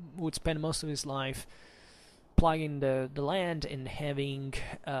 that would spend most of his life plugging the land and having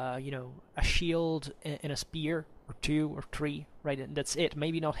a shield and a spear or two or three, right? And that's it.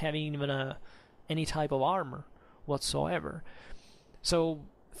 Maybe not having even any type of armor whatsoever. So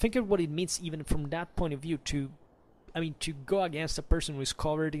think of what it means even from that point of view to go against a person who is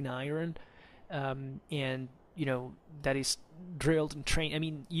covered in iron and that is drilled and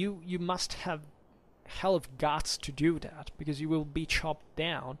trained. You must have hell of guts to do that, because you will be chopped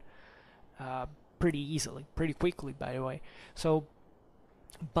down pretty easily, pretty quickly, by the way. So,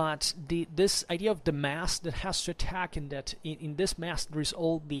 but this idea of the mass that has to attack, and that in this mass there is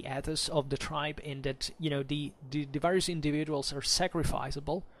all the ethos of the tribe, and that the various individuals are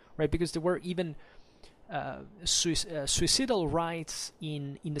sacrificable, right? Because there were even suicidal rights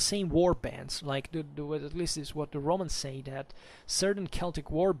in the same war bands, like at least is what the Romans say, that certain Celtic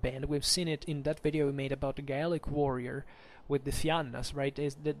war band, we've seen it in that video we made about the Gaelic warrior with the Fiannas, right?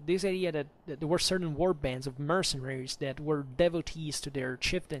 Is that this idea that there were certain war bands of mercenaries that were devotees to their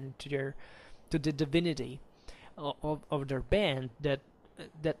chieftain, to the divinity of their band, that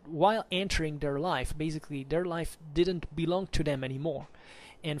while entering their life, basically their life didn't belong to them anymore.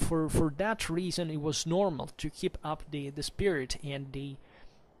 And for that reason, it was normal to keep up the spirit and the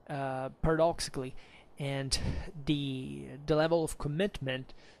paradoxically, and the level of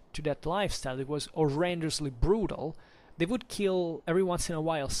commitment to that lifestyle. It was horrendously brutal. They would kill every once in a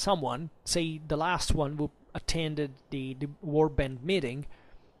while someone, say the last one who attended the warband meeting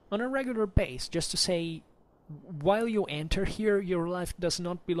on a regular basis, just to say, while you enter here, your life does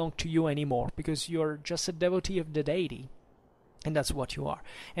not belong to you anymore, because you're just a devotee of the deity. And that's what you are.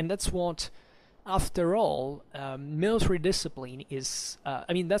 And that's what, after all, military discipline is.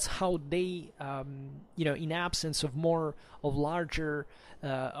 That's how they, in absence of a larger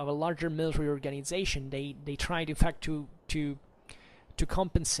military organization, they tried, in fact, to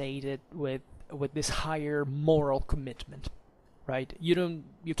compensate it with this higher moral commitment, right? You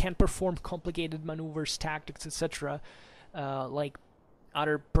can't perform complicated maneuvers, tactics, etc., like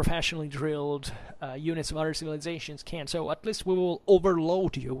other professionally drilled units of other civilizations can. So at least we will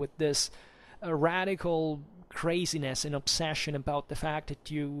overload you with this radical craziness and obsession about the fact that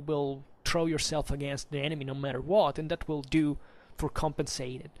you will throw yourself against the enemy no matter what, and that will do for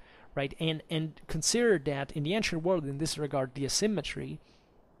compensated, right? And consider that in the ancient world, in this regard, the asymmetry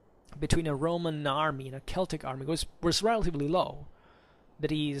between a Roman army and a Celtic army was relatively low.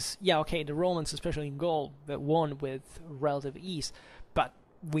 That is, the Romans, especially in Gaul, won with relative ease, but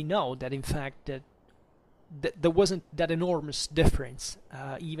we know that in fact that there wasn't that enormous difference,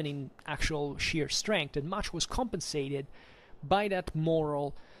 even in actual sheer strength, and much was compensated by that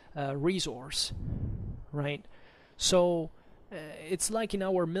moral resource, right? So it's like in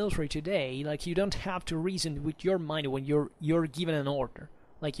our military today, like you don't have to reason with your mind when you're given an order.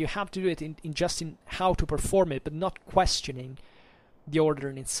 Like you have to do it in how to perform it, but not questioning the order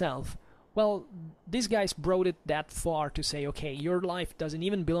in itself. Well, these guys brought it that far to say, okay, your life doesn't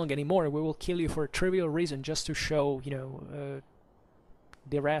even belong anymore, we will kill you for a trivial reason, just to show,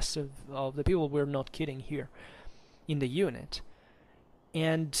 the rest of the people we're not kidding here in the unit.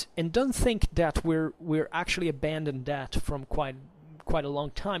 And don't think that we're actually abandoned that from quite a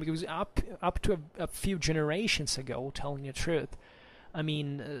long time, because up to a few generations ago, telling the truth,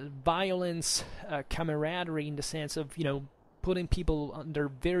 violence, camaraderie, in the sense of, putting people under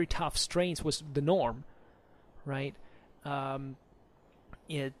very tough strains was the norm, right?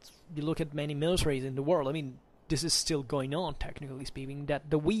 You look at many militaries in the world, this is still going on, technically speaking,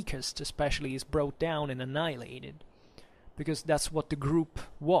 that the weakest especially is brought down and annihilated, because that's what the group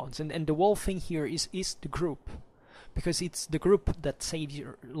wants. And the whole thing here is the group, because it's the group that saves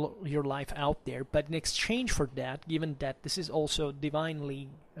your life out there. But in exchange for that, given that this is also divinely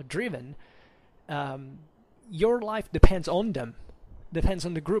driven, your life depends on them, depends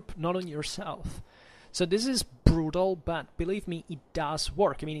on the group, not on yourself. So this is brutal, but believe me, it does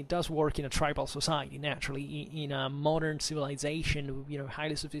work. It does work in a tribal society, naturally. In a modern civilization,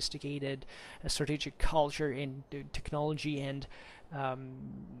 highly sophisticated strategic culture and technology and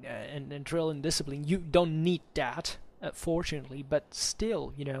drill and discipline, you don't need that, fortunately. But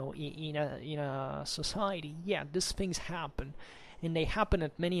still, in a society, these things happen. And they happen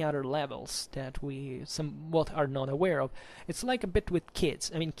at many other levels that we somewhat are not aware of. It's like a bit with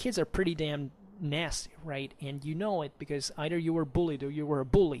kids. Kids are pretty damn nasty, right? And you know it because either you were bullied or you were a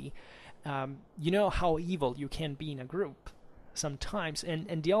bully. You know how evil you can be in a group sometimes.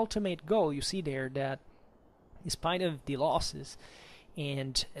 And the ultimate goal, you see there, that in spite of the losses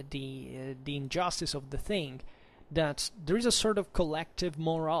and the injustice of the thing, that there is a sort of collective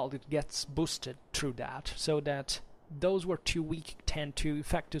morale that gets boosted through that, so that those who are too weak tend to, in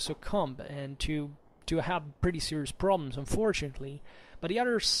fact, to succumb and to have pretty serious problems, unfortunately. But the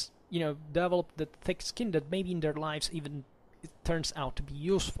others, develop the thick skin that maybe in their lives even it turns out to be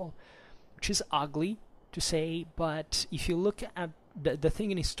useful, which is ugly to say. But if you look at the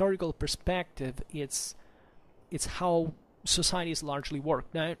thing in historical perspective, it's how societies largely work.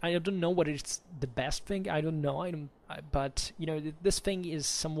 Now, I don't know whether it's the best thing. I don't know. But this thing is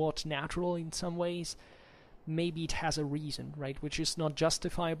somewhat natural in some ways. Maybe it has a reason, right, which is not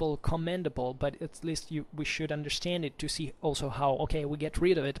justifiable, commendable, but at least we should understand it to see also how, okay, we get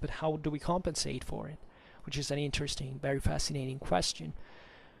rid of it, but how do we compensate for it, which is an interesting, very fascinating question.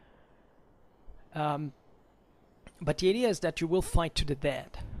 But the idea is that you will fight to the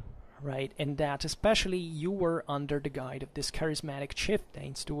death, right? And that especially you were under the guide of this charismatic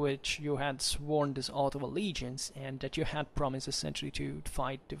chieftains to which you had sworn this oath of allegiance, and that you had promised essentially to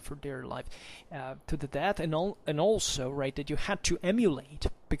fight for their life to the death, and also, right, that you had to emulate,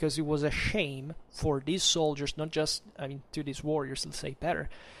 because it was a shame for these soldiers, not just, I mean, to these warriors, let's say better,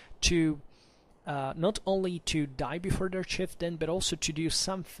 to not only to die before their chieftain, but also to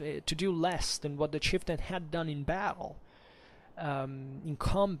do less than what the chieftain had done in battle. In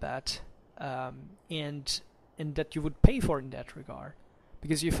combat, and that you would pay for in that regard,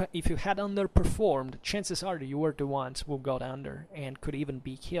 because if you had underperformed, chances are that you were the ones who got under and could even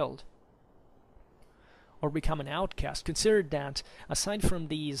be killed or become an outcast. Consider that aside from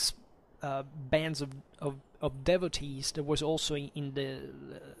these bands of devotees, there was also in the,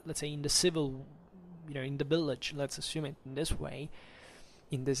 let's say, in the civil, in the village, let's assume it in this way,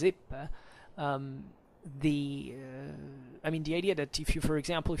 in the zippe, the idea that if you, for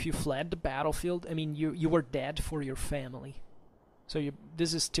example, if you fled the battlefield, I mean, you were dead for your family. So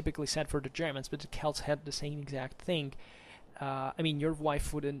this is typically said for the Germans, but the Celts had the same exact thing. Your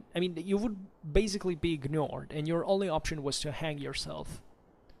wife wouldn't, you would basically be ignored, and your only option was to hang yourself.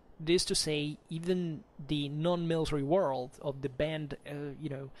 This to say, even the non-military world of the band,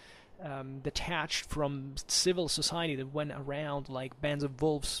 detached from civil society that went around like bands of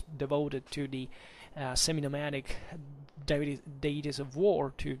wolves devoted to the semi-nomadic deities of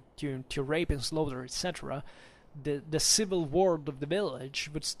war, to rape and slaughter, etc., the civil world of the village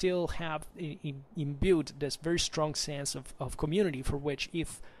would still have imbued this very strong sense of community, for which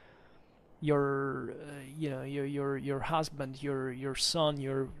if your husband, your son,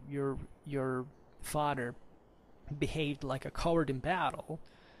 your father behaved like a coward in battle,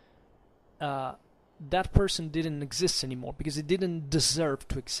 that person didn't exist anymore, because it didn't deserve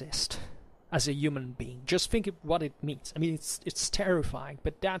to exist as a human being. Just think of what it means. I mean, it's terrifying,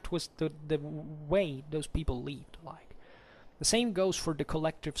 but that was the way those people lived. Like, the same goes for the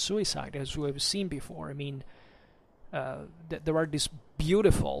collective suicide, as we have seen before. I mean, there are this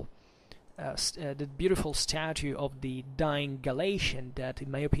beautiful, the beautiful statue of the dying Galatian that,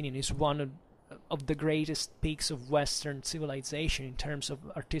 in my opinion, is one of the greatest peaks of Western civilization in terms of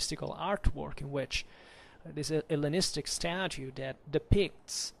artistical artwork, in which this Hellenistic statue that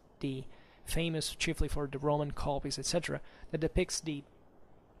depicts the famous, chiefly for the Roman copies, etc., that depicts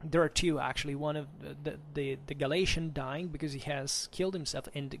there are two actually, one of the Galatian dying because he has killed himself,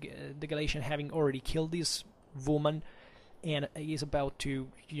 and the Galatian having already killed this woman, and he is about to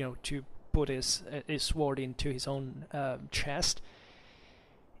put his sword into his own chest.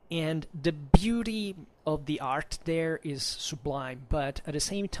 And the beauty of the art there is sublime, but at the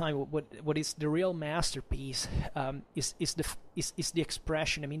same time, what is the real masterpiece is the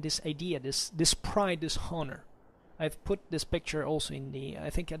expression. I mean, this idea, this pride, this honor. I've put this picture also in the, I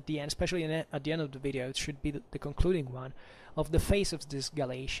think at the end, especially at the end of the video, it should be the concluding one, of the face of this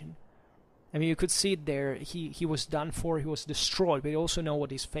Galatian. I mean, you could see it there. He was done for, he was destroyed, but you also know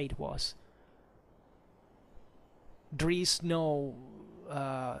what his fate was. There is no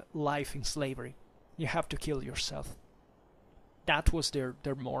life in slavery. You have to kill yourself. That was their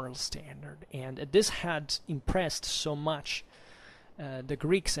moral standard, and this had impressed so much the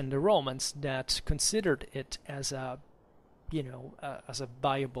Greeks and the Romans that considered it as a as a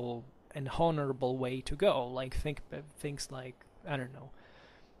viable and honorable way to go. Like, think things like, I don't know,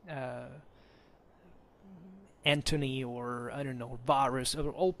 Antony, or I don't know, Varus,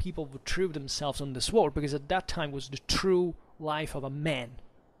 or all people would throw themselves on the sword, because at that time was the true life of a man,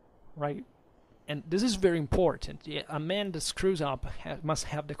 right? And this is very important. A man that screws up must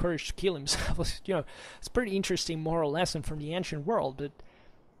have the courage to kill himself. It's a pretty interesting moral lesson from the ancient world, but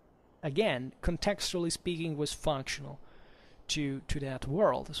again, contextually speaking, was functional to that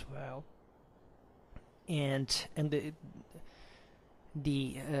world as well. And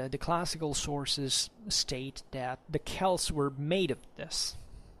the classical sources state that the Celts were made of this.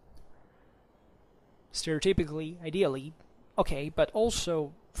 Stereotypically, ideally, okay, but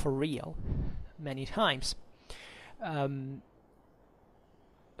also for real, many times.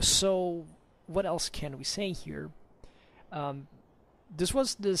 So, what else can we say here? This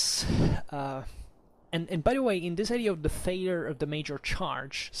was this, and by the way, in this idea of the failure of the major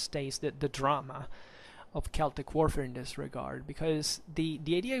charge stays the drama of Celtic warfare in this regard, because the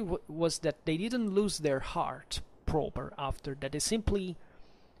idea was that they didn't lose their heart proper after that. They simply,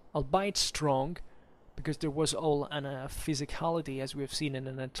 albeit strong, because there was all an physicality, as we have seen, in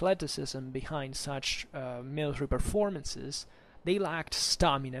an athleticism behind such military performances, they lacked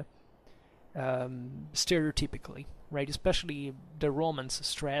stamina, stereotypically, right? Especially the Romans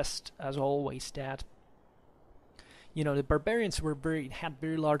stressed, as always, that The barbarians had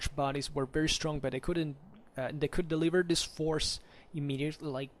very large bodies, were very strong, but they could deliver this force immediately,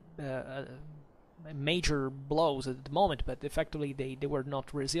 like major blows at the moment, but effectively they were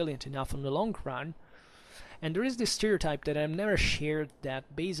not resilient enough in the long run. And there is this stereotype that I've never shared,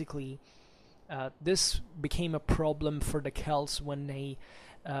 that basically this became a problem for the Celts when they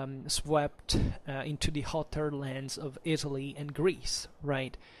swept into the hotter lands of Italy and Greece,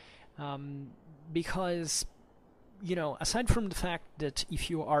 right? Because, aside from the fact that if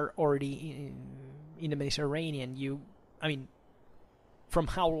you are already in the Mediterranean, from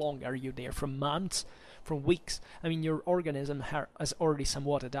how long are you there? From months? From weeks? Your organism has already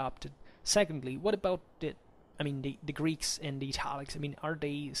somewhat adapted. Secondly, what about the Greeks and the Italics? Are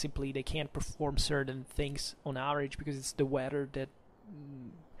they simply, they can't perform certain things on average because it's the weather that...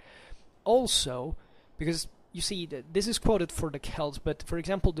 Also, because you see, this is quoted for the Celts, but for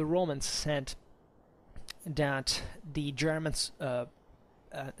example, the Romans said that the Germans, and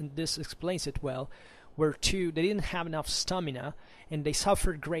this explains it well, they didn't have enough stamina, and they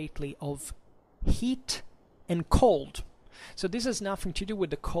suffered greatly of heat and cold. So this has nothing to do with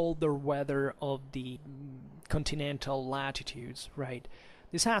the colder weather of the continental latitudes, right?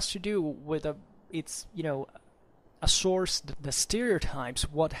 This has to do with a source, the stereotypes,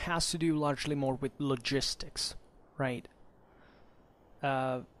 what has to do largely more with logistics, right?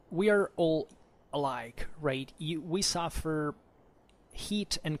 We are all alike, right? We suffer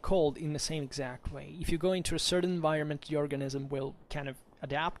heat and cold in the same exact way. If you go into a certain environment, the organism will kind of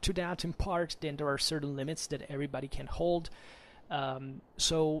adapt to that in part. Then there are certain limits that everybody can hold.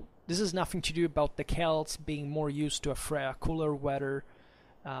 So this has nothing to do about the Celts being more used to a cooler weather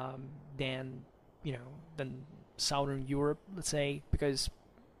than Southern Europe, let's say, because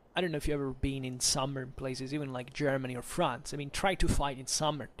I don't know if you've ever been in summer places, even like Germany or France. Try to fight in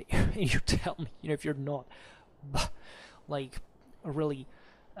summer there, and you tell me, if you're not, like, really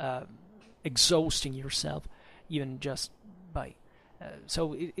exhausting yourself, even just by...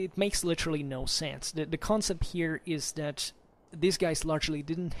 so it makes literally no sense. The concept here is that these guys largely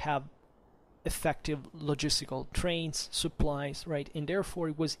didn't have effective logistical trains, supplies, right? And therefore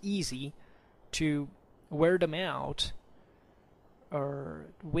it was easy to wear them out or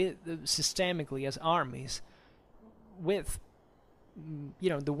systemically as armies with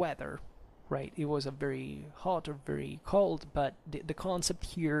the weather, right? It was a very hot or very cold, but the concept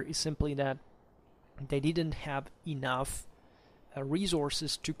here is simply that they didn't have enough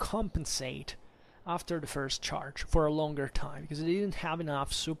resources to compensate after the first charge for a longer time, because they didn't have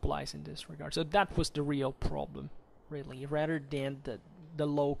enough supplies in this regard. So that was the real problem, really, rather than the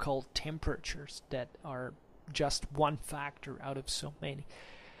local temperatures that are just one factor out of so many.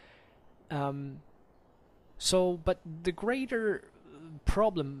 But the greater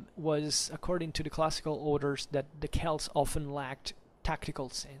problem was, according to the classical authors, that the Celts often lacked tactical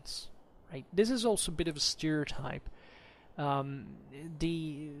sense, right? This is also a bit of a stereotype.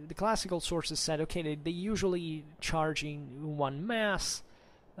 The classical sources said, okay, they usually charging one mass,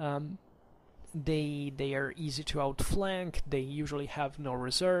 they are easy to outflank, they usually have no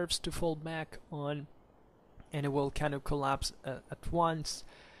reserves to fall back on, and it will kind of collapse at once.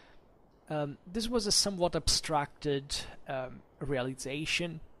 This was a somewhat abstracted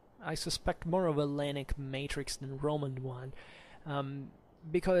realization. I suspect more of a Hellenic matrix than Roman one,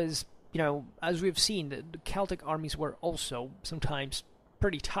 because, as we've seen, the Celtic armies were also sometimes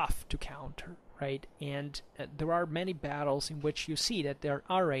pretty tough to counter, right? And there are many battles in which you see that their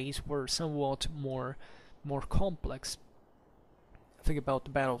arrays were somewhat more complex. Think about the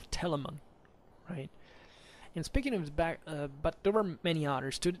Battle of Telamon, right? And speaking of but there were many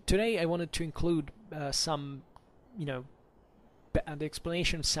others. Today I wanted to include some, the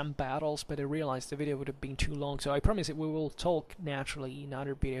explanation of some battles, but I realized the video would have been too long, so I promise that we will talk naturally in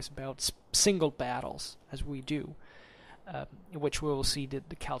other videos about single battles, as we do, in which we will see the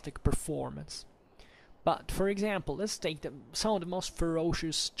Celtic performance. But, for example, let's take some of the most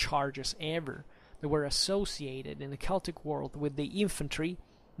ferocious charges ever that were associated in the Celtic world with the infantry,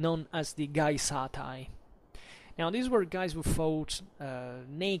 known as the Gaisatae. Now, these were guys who fought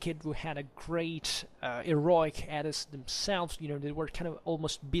naked, who had a great heroic edus themselves. They were kind of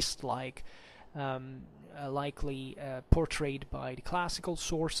almost beast-like, likely portrayed by the classical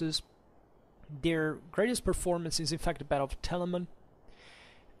sources. Their greatest performance is, in fact, the Battle of Telamon,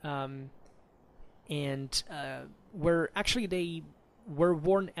 and where actually they were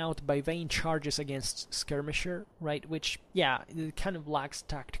worn out by vain charges against skirmisher, right? Which, yeah, it kind of lacks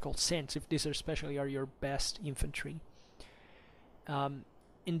tactical sense if these especially are your best infantry. And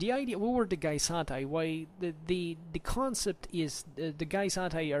the idea, what were the Gaisatae? Why the concept is the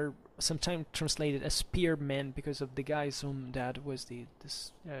Gaisatae are sometimes translated as spearmen because of the guys whom that was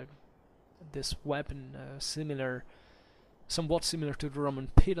this weapon, somewhat similar to the Roman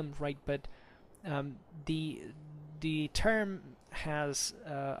pilum, right? But the term has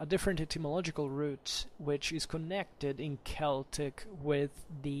a different etymological root, which is connected in Celtic with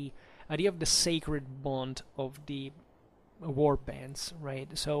the idea of the sacred bond of the war bands, right?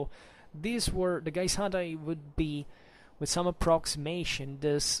 So these were the Gaishatai would be, with some approximation,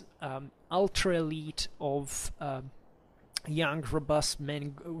 this ultra elite of young, robust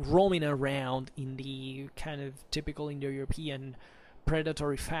men roaming around in the kind of typical Indo-European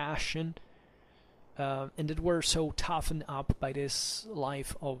predatory fashion, and that were so toughened up by this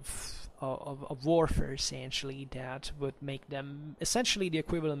life of warfare, essentially, that would make them essentially the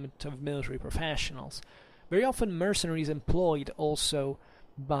equivalent of military professionals. Very often mercenaries employed also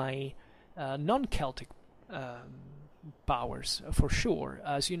by non-Celtic powers, for sure.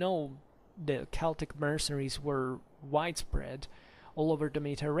 As you know, the Celtic mercenaries were widespread all over the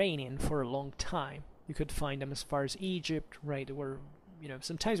Mediterranean for a long time. You could find them as far as Egypt, right? They were,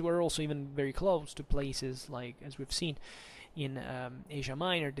 sometimes we're also even very close to places like, as we've seen, in Asia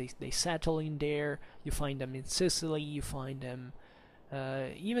Minor. They settle in there. You find them in Sicily. You find them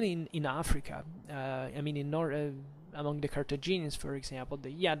even in Africa. I mean, among the Carthaginians, for example.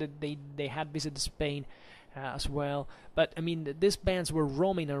 They had visited Spain as well. But I mean, these bands were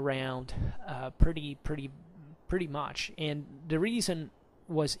roaming around pretty much, and the reason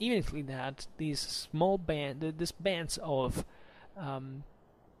was evidently that these bands of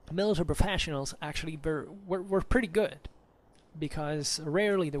military professionals actually were pretty good, because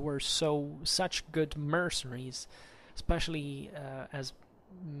rarely there were such good mercenaries, especially as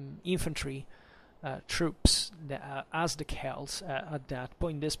infantry troops as the Celts at that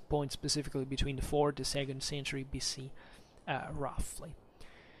point. This point specifically between the 4th to 2nd century BC, roughly.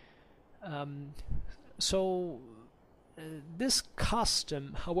 So this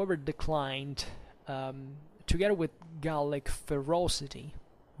custom, however, declined together with Gallic ferocity,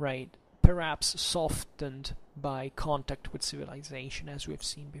 right? Perhaps softened by contact with civilization, as we've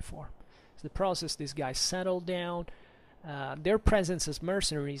seen before. So the process, these guys settled down. Their presence as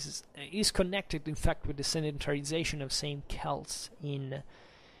mercenaries is connected, in fact, with the sedentarization of same Celts in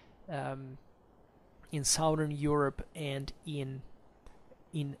southern Europe and in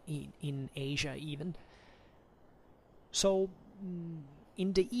Asia even. So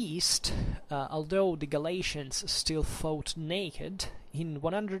in the east, although the Galatians still fought naked, in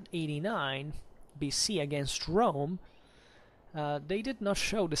 189 BC against Rome, they did not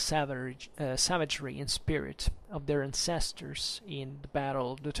show the savagery and spirit of their ancestors in the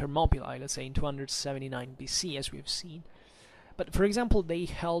Battle of the Thermopylae, let's say in 279 BC, as we've seen. But for example, they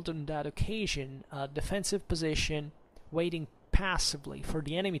held on that occasion a defensive position, waiting passively for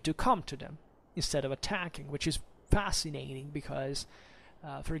the enemy to come to them instead of attacking, which is fascinating because,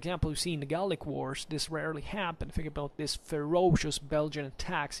 for example, you see in the Gallic Wars, this rarely happened. Think about this ferocious Belgian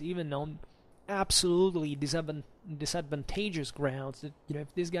attacks, even on absolutely disadvantageous grounds. That,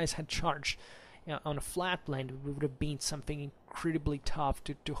 if these guys had charged on a flat land, it would have been something incredibly tough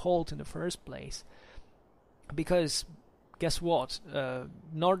to hold in the first place. Because guess what?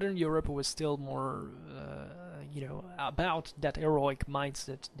 Northern Europe was still more, about that heroic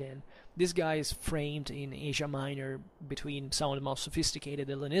mindset than these guys framed in Asia Minor between some of the most sophisticated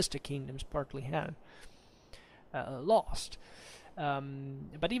Hellenistic kingdoms partly had lost.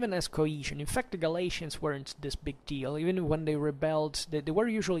 But even as cohesion, in fact, the Galatians weren't this big deal. Even when they rebelled, they were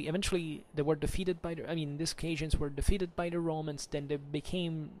eventually they were defeated by these occasions were defeated by the Romans. Then they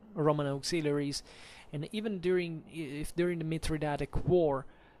became Roman auxiliaries, and even during the Mithridatic War,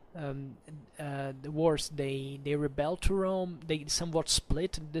 the wars, they rebelled to Rome. They somewhat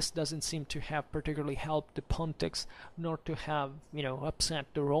split. This doesn't seem to have particularly helped the Pontics, nor to have upset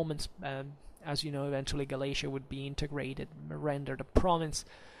the Romans. As you know, eventually Galatia would be integrated, rendered a province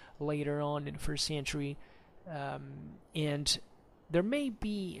later on in the 1st century. And there may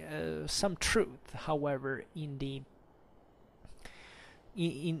be some truth, however, in the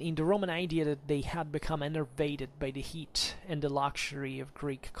Roman idea that they had become enervated by the heat and the luxury of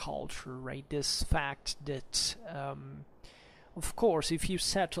Greek culture, right? This fact that, of course, if you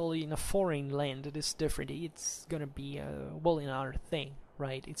settle in a foreign land, it is different. It's going to be another thing,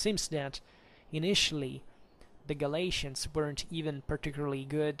 right? It seems that initially the Galatians weren't even particularly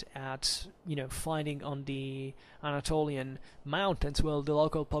good at fighting on the Anatolian mountains. Well, the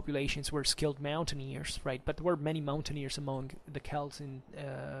local populations were skilled mountaineers, right? But there were many mountaineers among the Celts,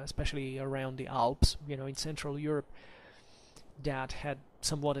 especially around the Alps, in Central Europe, that had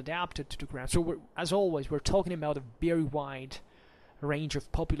somewhat adapted to the ground. So as always, we're talking about a very wide range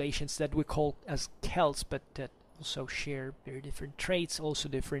of populations that we call as Celts, but that also share very different traits, also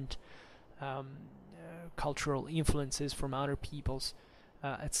different cultural influences from other peoples,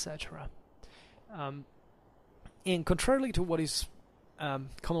 etc. And contrarily to what is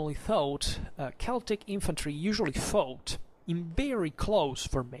commonly thought, Celtic infantry usually fought in very close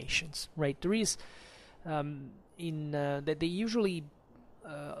formations, right? There is that they usually,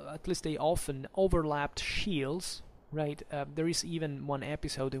 at least they often overlapped shields, right? There is even one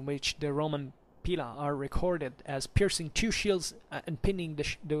episode in which the Roman pila are recorded as piercing two shields and pinning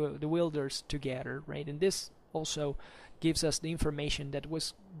the wielders together, right? And this also gives us the information that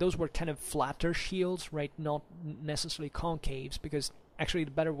those were kind of flatter shields, right? Not necessarily concaves, because actually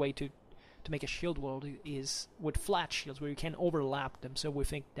the better way to make a shield wall is with flat shields where you can overlap them. So we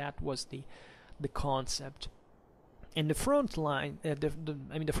think that was the concept. And the front line,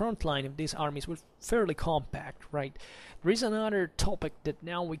 the front line of these armies was fairly compact, right? There is another topic that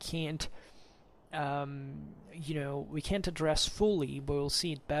now we can't, we can't address fully, but we'll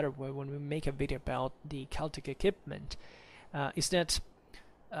see it better when we make a video about the Celtic equipment. Is that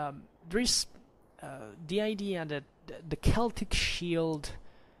there is the idea that the Celtic shield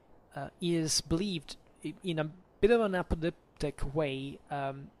is believed in a bit of an apocalyptic way,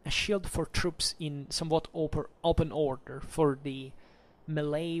 a shield for troops in somewhat open order for the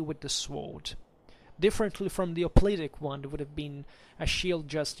melee with the sword. Differently from the hoplitic one, that would have been a shield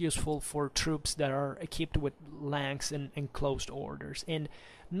just useful for troops that are equipped with lance and closed orders. And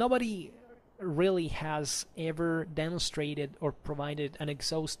nobody really has ever demonstrated or provided an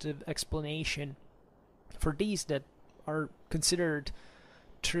exhaustive explanation for these that are considered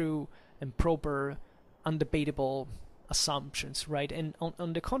true and proper, undebatable assumptions, right? And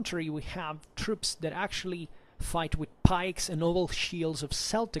on the contrary, we have troops that actually fight with pikes and oval shields of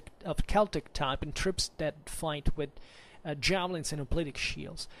Celtic type, and troops that fight with javelins and hoplitic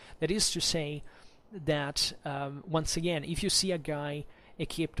shields. That is to say that once again, if you see a guy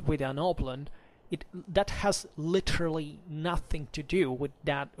equipped with an oblon, that has literally nothing to do with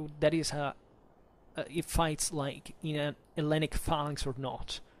that. That is it fights like in an Hellenic phalanx or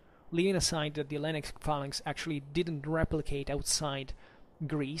not. Leaving aside that the Hellenic phalanx actually didn't replicate outside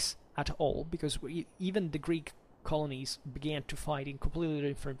Greece at all, because even the Greek colonies began to fight in completely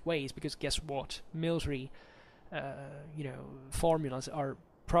different ways, because guess what? Military formulas are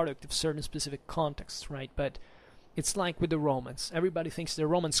product of certain specific contexts, right? But it's like with the Romans. Everybody thinks the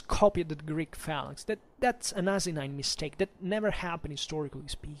Romans copied the Greek phalanx. That's an asinine mistake. That never happened historically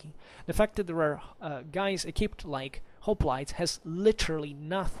speaking. The fact that there are guys equipped like hoplites has literally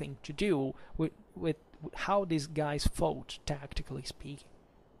nothing to do with how these guys fought, tactically speaking.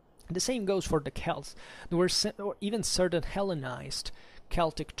 The same goes for the Celts. There were even certain Hellenized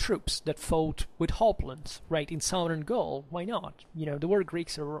Celtic troops that fought with hoplons, right, in southern Gaul. Why not? There were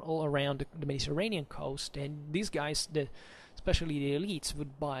Greeks all around the Mediterranean coast, and these guys, especially the elites,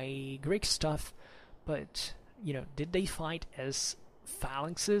 would buy Greek stuff, but, did they fight as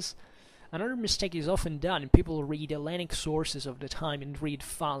phalanxes? Another mistake is often done, and people read Hellenic sources of the time and read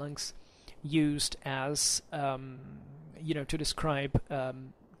phalanx used as, to describe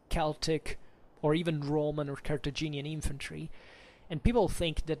Celtic or even Roman or Carthaginian infantry. And people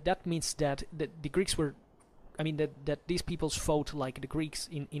think that means that the Greeks were, that these peoples fought like the Greeks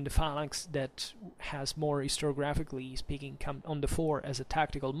in the phalanx that has more historiographically speaking come on the fore as a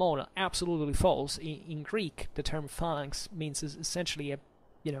tactical model. Absolutely false. In Greek, the term phalanx means essentially a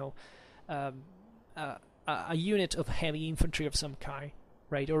unit of heavy infantry of some kind,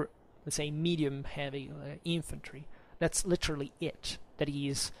 right? Or let's say medium heavy infantry. That's literally it. That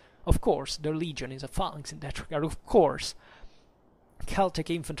is, of course, the legion is a phalanx in that regard. Of course, Celtic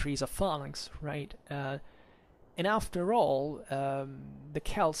infantry is a phalanx, right? And after all, the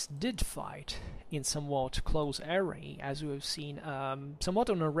Celts did fight in somewhat close array, as we have seen, somewhat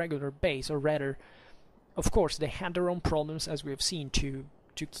on a regular base, or rather, of course, they had their own problems, as we have seen, to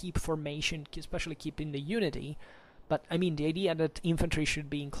keep formation, especially keeping the unity. But the idea that infantry should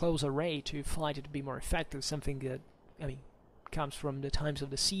be in close array to fight it to be more effective is something that, comes from the times of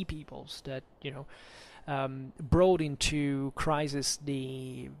the Sea Peoples that, brought into crisis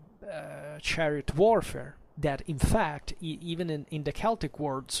the chariot warfare that, in fact, even in the Celtic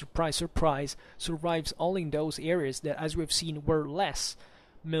world, surprise, surprise, survives only in those areas that, as we've seen, were less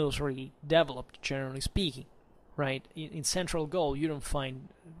military developed, generally speaking, right? In central Gaul, you don't find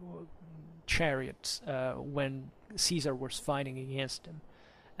chariots when Caesar was fighting against them.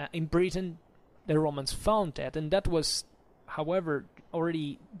 In Britain, the Romans found that, and that was, however,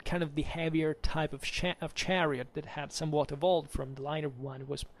 already kind of the heavier type of chariot that had somewhat evolved from the lighter one,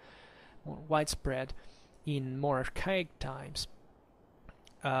 was more widespread in more archaic times.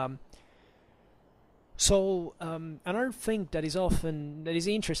 Um, Another thing that is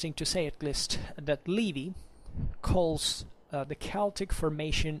interesting to say, at least, that Livy calls the Celtic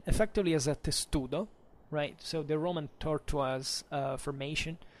formation effectively as a testudo, right? So the Roman tortoise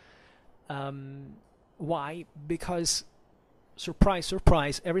formation. Why? Because, surprise,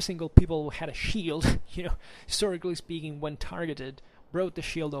 surprise, every single people who had a shield, historically speaking, when targeted, brought the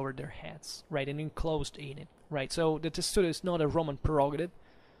shield over their heads, right, and enclosed in it, right? So the testudo is not a Roman prerogative.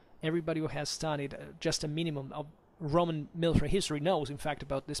 Everybody who has studied just a minimum of Roman military history knows, in fact,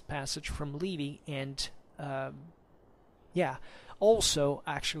 about this passage from Livy, and also,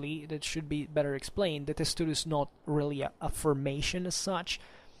 actually, that should be better explained, the testudo is not really a formation as such.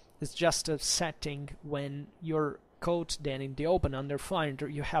 It's just a setting when you're caught then in the open under fire.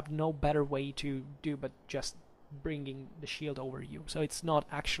 You have no better way to do but just bringing the shield over you. So it's not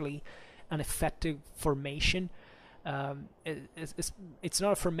actually an effective formation. It's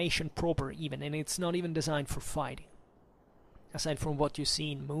not a formation proper even, and it's not even designed for fighting. Aside from what you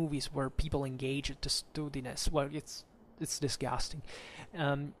see in movies where people engage at testudiness, well, it's disgusting.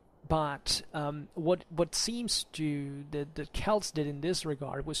 But what seems to the Celts did in this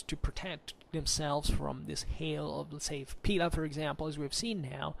regard was to protect themselves from this hail of, let's say, Pila, for example, as we've seen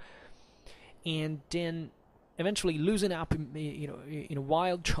now, and then eventually loosen up in a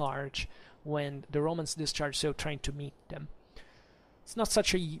wild charge when the Romans discharged, so trying to meet them. It's not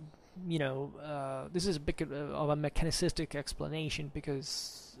such a this is a bit of a mechanicistic explanation,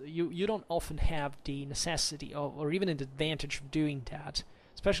 because you don't often have the necessity or even an advantage of doing that,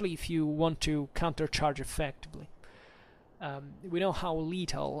 especially if you want to countercharge effectively. We know how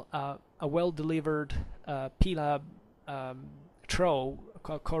lethal a well-delivered Pila throw,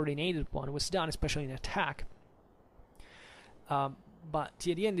 a coordinated one, was done, especially in attack. But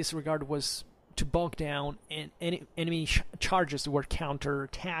the idea in this regard was to bog down enemy charges that were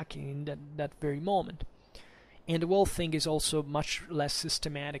counter-attacking in that very moment. And the whole thing is also much less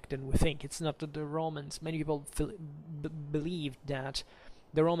systematic than we think. It's not that the Romans, many people believe that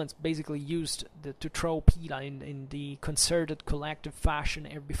the Romans basically used to throw Pila in the concerted collective fashion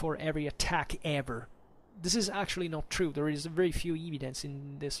before every attack ever. This is actually not true. There is very few evidence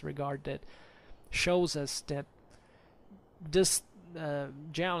in this regard that shows us that this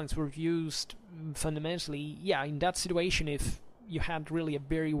javelins were used fundamentally, in that situation, if you had really a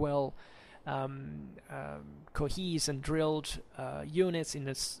very well cohesed and drilled units in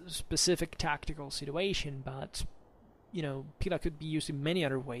a specific tactical situation. But Pila could be used in many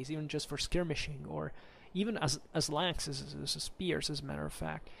other ways, even just for skirmishing, or even as lances, as spears, as a matter of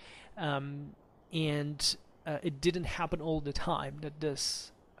fact. And it didn't happen all the time that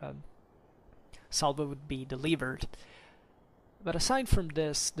this salvo would be delivered. But aside from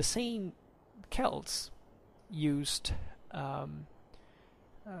this, the same Celts used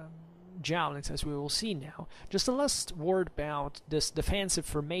javelins, as we will see now. Just a last word about this defensive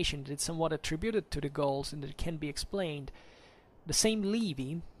formation that is somewhat attributed to the Gauls and that can be explained. The same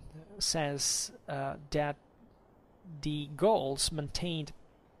Livy says that the Gauls maintained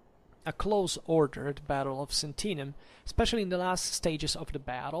a close order at the Battle of Sentinum, especially in the last stages of the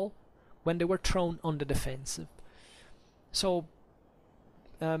battle, when they were thrown on the defensive. So,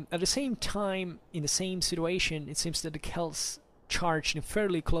 at the same time, in the same situation, it seems that the Celts charged in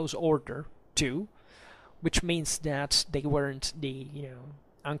fairly close order too, which means that they weren't the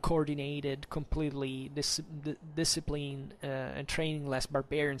uncoordinated, completely disciplined and training-less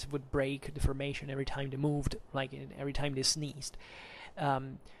barbarians would break the formation every time they moved, like every time they sneezed.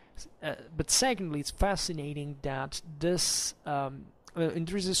 But secondly, it's fascinating that this and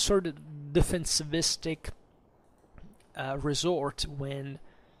there is a sort of defensivistic resort when,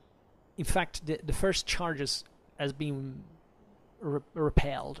 in fact, the first charges has been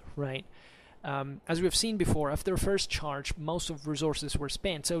repelled, right? As we've seen before, after the first charge, most of resources were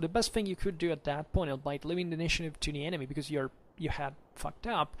spent. So the best thing you could do at that point, albeit leaving the initiative to the enemy because you had fucked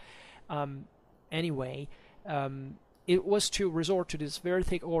up, anyway, it was to resort to this very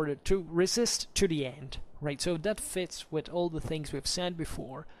thick order to resist to the end, right? So that fits with all the things we've said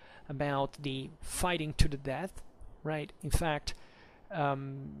before about the fighting to the death, right? In fact,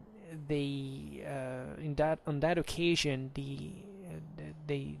 on that occasion, the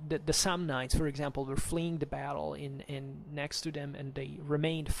Samnites, for example, were fleeing the battle in next to them, and they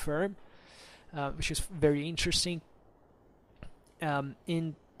remained firm, which is very interesting.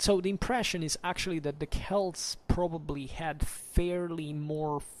 So the impression is actually that the Celts probably had fairly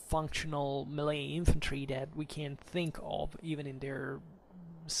more functional melee infantry that we can think of, even in their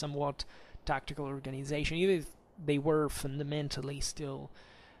somewhat tactical organization, even if they were fundamentally still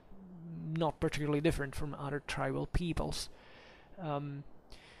not particularly different from other tribal peoples.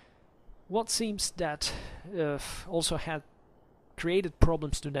 what seems that also had created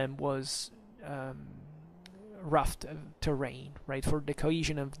problems to them was rough terrain, right? For the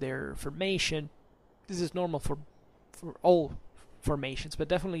cohesion of their formation, this is normal for all formations, but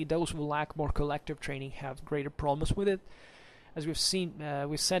definitely those who lack more collective training have greater problems with it. As we've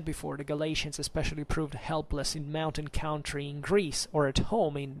said before, the Galatians especially proved helpless in mountain country in Greece or at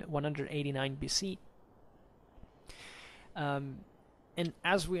home in 189 BC. And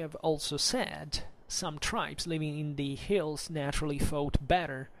as we have also said, some tribes living in the hills naturally fought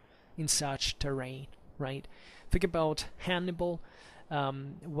better in such terrain, right? Think about Hannibal,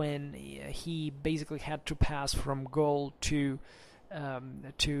 when he basically had to pass from Gaul to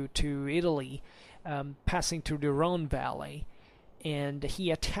Italy, passing through the Rhone Valley, and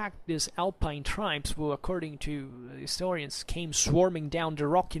he attacked these alpine tribes who, according to historians, came swarming down the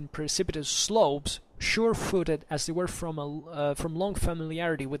rocky and precipitous slopes, sure-footed as they were from long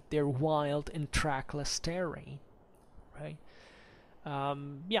familiarity with their wild and trackless terrain, right?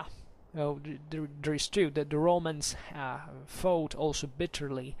 There is true that the Romans fought also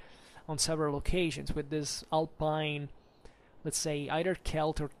bitterly on several occasions with this alpine, let's say, either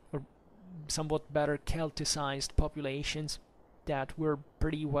Celt or somewhat better Celticized populations that were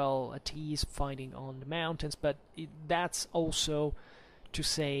pretty well at ease fighting on the mountains. But that's also to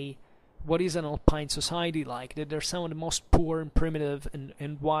say, what is an alpine society like? That they're some of the most poor and primitive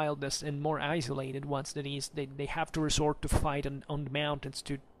and wildest and more isolated ones. That is, they have to resort to fight on the mountains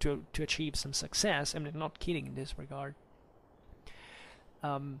to achieve some success. I'm not kidding in this regard.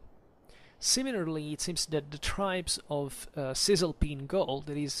 Similarly, it seems that the tribes of Cisalpine Gaul,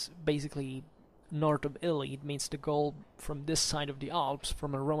 that is basically north of Italy, it means the Gaul from this side of the Alps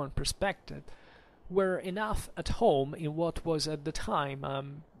from a Roman perspective, were enough at home in what was at the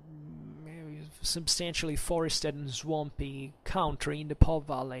time substantially forested and swampy country in the Po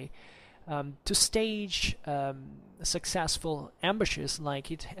Valley, to stage successful ambushes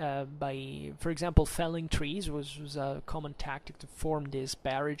like it by, for example, felling trees was a common tactic to form these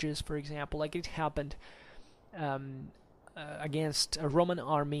barrages, for example, like it happened against a Roman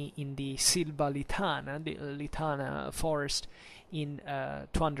army in the Silva Litana, the Litana forest in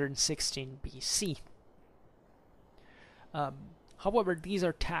 216 BC. However, these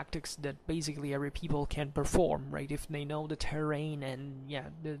are tactics that basically every people can perform, right? If they know the terrain, and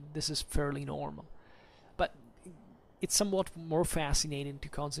this is fairly normal. But it's somewhat more fascinating to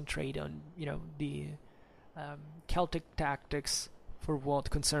concentrate on, the Celtic tactics for what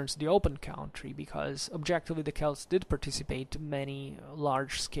concerns the open country, because objectively the Celts did participate in many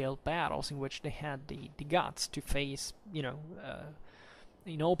large-scale battles in which they had the guts to face,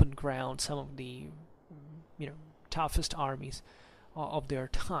 in open ground some of the, toughest armies of their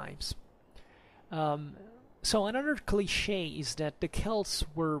times. So another cliche is that the Celts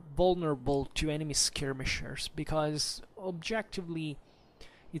were vulnerable to enemy skirmishers, because objectively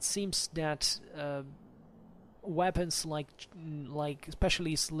it seems that weapons like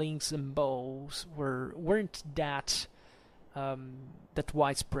especially slings and bows weren't that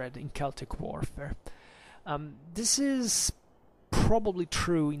widespread in Celtic warfare. This is probably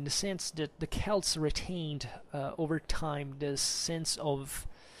true in the sense that the Celts retained over time this sense of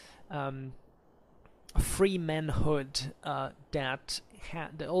free manhood that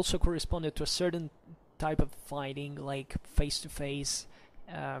also corresponded to a certain type of fighting, like face-to-face,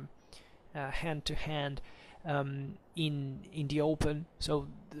 hand-to-hand, in the open. So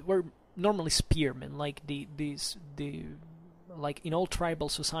we're normally spearmen, like like in all tribal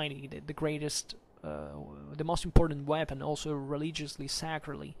society, the greatest, the most important weapon, also religiously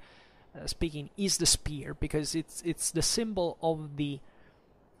sacrally speaking, is the spear, because it's the symbol of the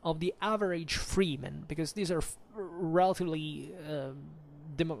average freeman, because these are relatively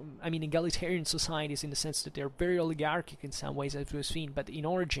egalitarian societies in the sense that they're very oligarchic in some ways, as we've seen, but in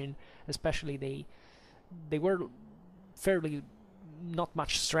origin especially they were fairly not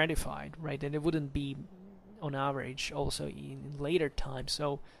much stratified, right? And it wouldn't be on average also in later times.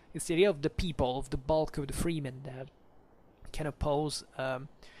 So it's the idea of the people, of the bulk of the freemen, that can oppose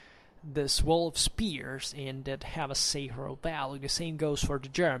this wall of spears and that have a sacred value. The same goes for the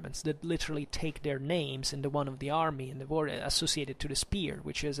Germans, that literally take their names and the one of the army and the word associated to the spear,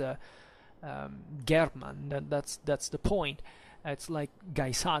 which is a German. That's the point. It's like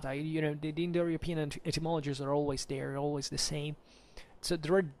Gaisata. The Indo-European etymologies are always there, always the same. So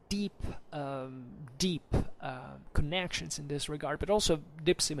there are deep connections in this regard, but also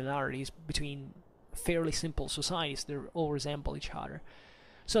deep similarities between fairly simple societies. They all resemble each other.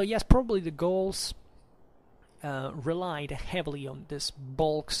 So yes, probably the Gauls relied heavily on this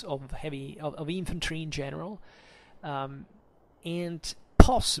bulks of infantry in general, and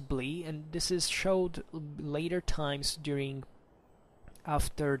possibly, and this is showed later times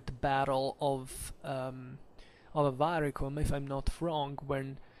after the battle of Avaricum, if I'm not wrong,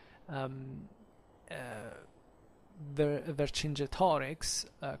 when Vercingetorix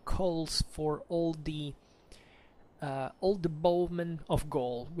calls for all the bowmen of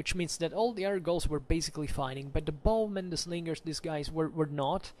Gaul, which means that all the other Gauls were basically fighting, but the bowmen, the slingers, these guys were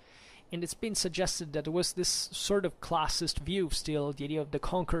not. And it's been suggested that there was this sort of classist view still, the idea of the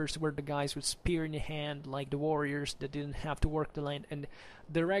conquerors were the guys with spear in the hand, like the warriors that didn't have to work the land, and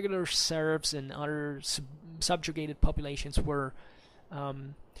the regular serfs and other subjugated populations were,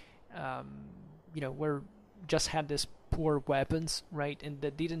 were just had this poor weapons, right, and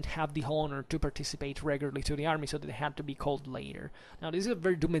that didn't have the honor to participate regularly to the army, so they had to be called later. Now, this is a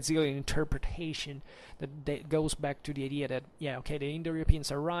very Dumézilian interpretation that goes back to the idea that, yeah, okay, the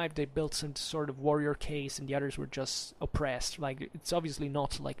Indo-Europeans arrived, they built some sort of warrior case, and the others were just oppressed. Like, it's obviously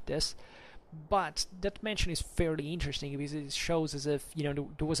not like this, but that mention is fairly interesting because it shows as if, there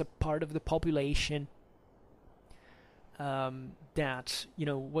was a part of the population that,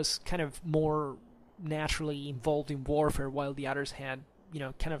 was kind of more naturally involved in warfare, while the others had,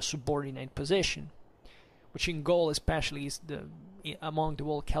 kind of subordinate position, which in Gaul especially is among the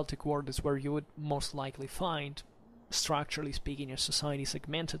whole Celtic world is where you would most likely find, structurally speaking, a society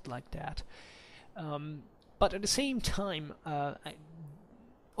segmented like that. But at the same time,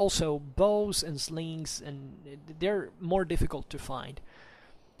 also bows and slings, and they're more difficult to find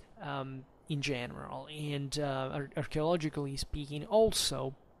in general, and archaeologically speaking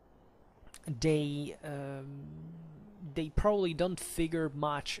also, they probably don't figure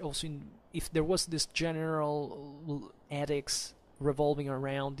much also if there was this general ethics revolving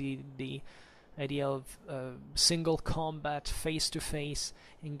around the idea of single combat, face-to-face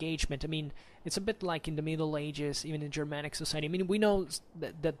engagement. I mean, it's a bit like in the Middle Ages, even in Germanic society. I mean, we know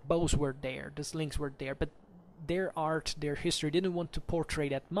that bows were there, the slings were there, but their art, their history didn't want to portray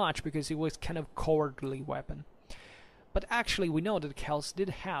that much because it was kind of cowardly weapon. But actually, we know that the Celts did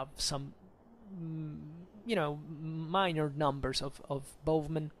have some minor numbers of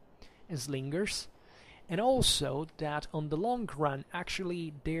bowmen and slingers, and also that on the long run,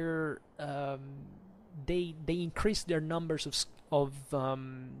 actually, they increased their numbers of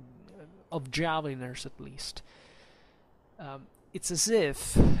javeliners at least. It's as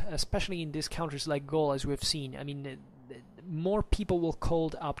if, especially in these countries like Gaul, as we've seen, I mean, more people were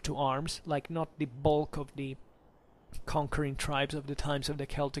called up to arms, like not the bulk of the conquering tribes of the times of the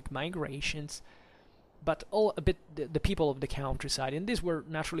Celtic migrations, but the people of the countryside, and these were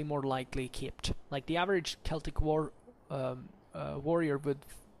naturally more likely equipped. Like the average Celtic warrior would,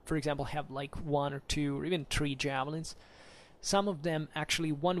 for example, have like 1 or 2 or even 3 javelins. Some of them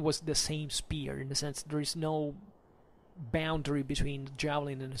actually, one was the same spear, in the sense there is no boundary between the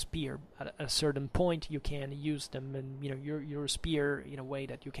javelin and a spear. At a certain point you can use them, and your spear in a way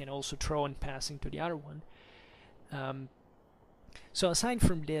that you can also throw and pass into the other one. So aside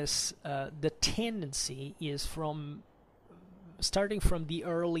from this, the tendency is starting from the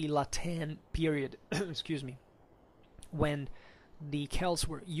early Latin period, excuse me, when the Celts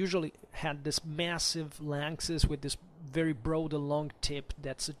usually had this massive lances with this very broad and long tip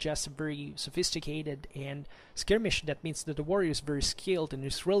that suggests a very sophisticated and skirmish. That means that the warrior is very skilled and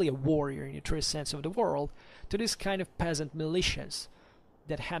is really a warrior in the true sense of the word, to this kind of peasant militias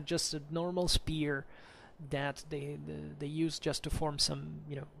that had just a normal spear that they used just to form some,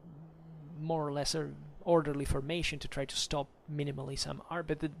 more or less orderly formation to try to stop minimally some art,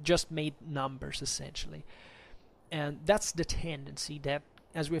 but it just made numbers essentially. And that's the tendency that,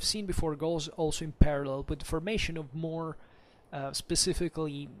 as we've seen before, goes also in parallel with the formation of more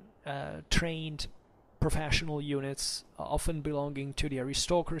specifically trained professional units, often belonging to the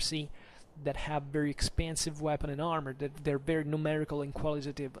aristocracy, that have very expansive weapon and armor, that they're very numerical and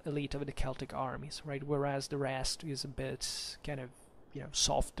qualitative elite of the Celtic armies, right? Whereas the rest is a bit kind of,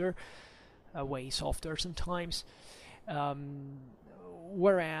 softer, way softer sometimes.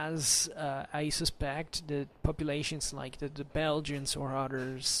 Whereas I suspect that populations like the Belgians or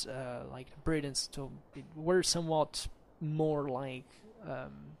others, like the Britons, were somewhat more like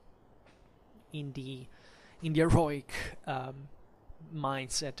in the heroic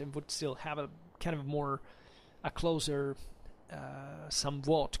mindset, and would still have a kind of closer,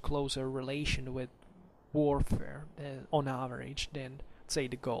 somewhat closer relation with warfare on average than, say,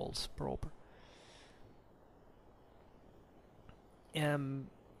 the Gauls proper. And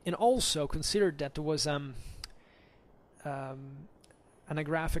also consider that there was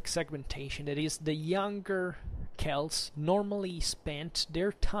anographic segmentation. That is, the younger Celts normally spent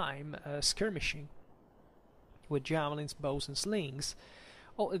their time skirmishing with javelins, bows, and slings,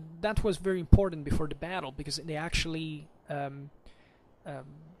 that was very important before the battle, because they actually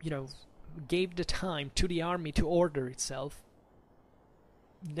you know, gave the time to the army to order itself.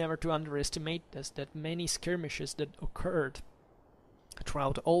 Never to underestimate this, that many skirmishes that occurred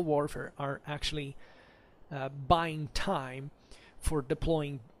throughout all warfare are actually buying time for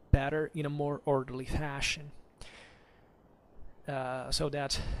deploying better in a more orderly fashion. So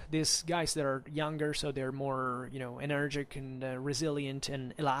that these guys that are younger, so they're more, you know, energetic and resilient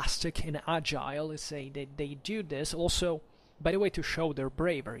and elastic and agile, let's say, they do this also, by the way, to show their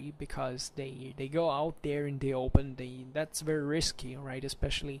bravery, because they go out there in the open. That's very risky, right?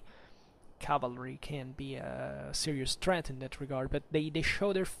 Especially cavalry can be a serious threat in that regard, but they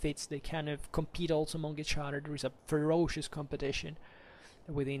show their fits. They kind of compete also among each other. There is a ferocious competition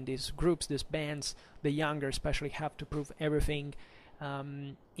within these groups, these bands. The younger especially have to prove everything,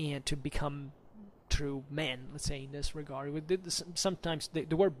 and to become true men, let's say, in this regard. Sometimes they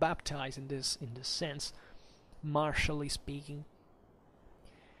were baptized in this sense, martially speaking.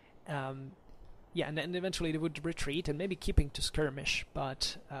 Yeah, and then eventually they would retreat and maybe keeping to skirmish,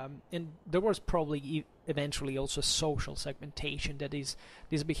 but and there was probably eventually also social segmentation. That is,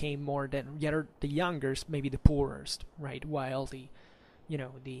 this became more than the youngers, maybe the poorest, right? While the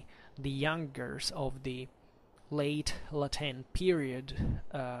youngers of the late Latin period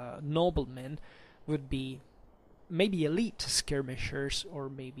noblemen would be maybe elite skirmishers, or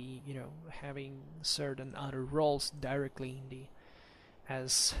maybe, you know, having certain other roles directly in the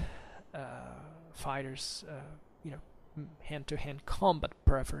as fighters, you know, hand-to-hand combat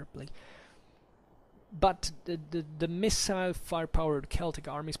preferably. But the missile firepower Celtic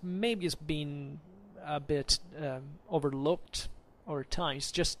armies maybe has been a bit overlooked over time.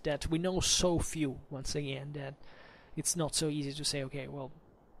 It's just that we know so few, once again, that it's not so easy to say, okay, well,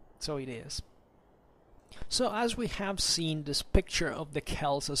 so it is. So as we have seen this picture of the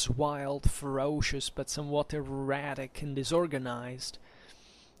Celts as wild, ferocious, but somewhat erratic and disorganized,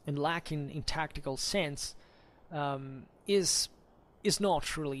 and lacking in tactical sense, is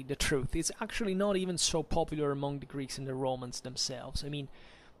not really the truth. It's actually not even so popular among the Greeks and the Romans themselves. I mean,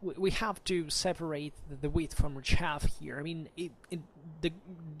 we have to separate the wheat from the chaff here. I mean,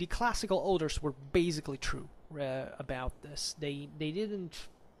 the classical authors were basically true about this. They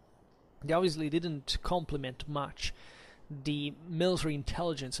obviously didn't compliment much the military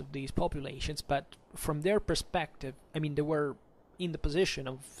intelligence of these populations, but from their perspective, I mean, they were in the position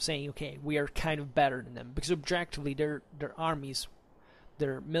of saying, okay, we are kind of better than them, because objectively their armies,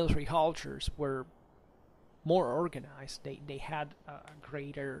 their military cultures were more organized. They had a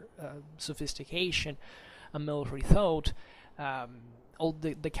greater sophistication, a military thought, all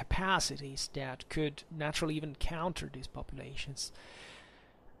the capacities that could naturally even counter these populations.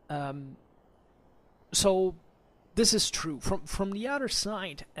 So this is true. From the other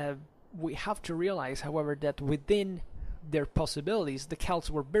side, we have to realize, however, that within their possibilities, the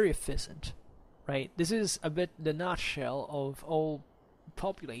Celts were very efficient, right? This is a bit the nutshell of all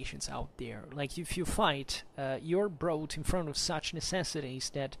populations out there. Like, if you fight, you're brought in front of such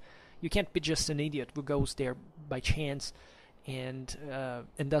necessities that you can't be just an idiot who goes there by chance and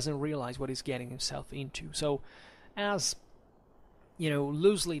doesn't realize what he's getting himself into. So, as you know,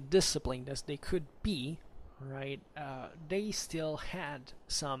 loosely disciplined as they could be, right, they still had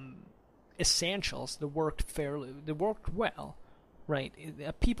some essentials that worked well, right?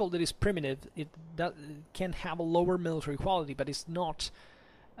 A people that is primitive, it can have a lower military quality, but it's not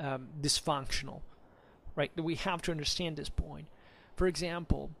dysfunctional, right? We have to understand this point. For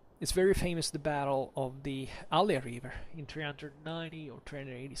example, it's very famous, the Battle of the Allia River in 390 or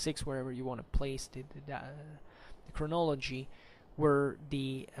 386, wherever you want to place the chronology, where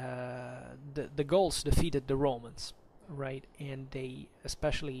the Gauls defeated the Romans, right? And they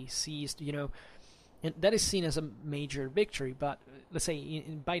especially seized, you know, and that is seen as a major victory. But let's say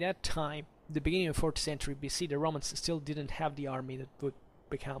by that time, the beginning of 4th century BC, the Romans still didn't have the army that would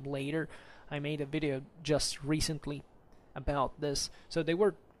become later. I made a video just recently about this. So they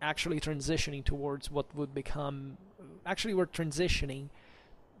were actually transitioning towards what would become, actually were transitioning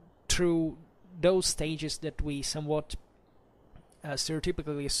through those stages that we somewhat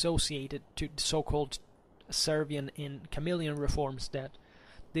stereotypically associated to the so-called Servian and Camillian reforms that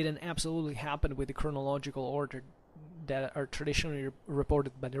didn't absolutely happen with the chronological order that are traditionally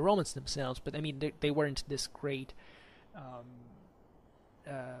reported by the Romans themselves. But I mean, they weren't this great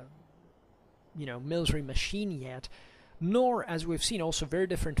you know, military machine yet, nor, as we've seen, also very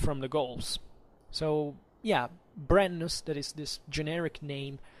different from the Gauls. So yeah, Brennus, that is this generic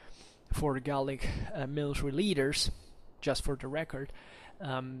name for Gallic military leaders, just for the record,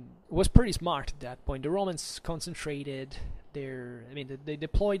 was pretty smart at that point. The Romans concentrated they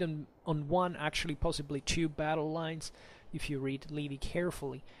deployed on one, actually possibly two battle lines, if you read Levy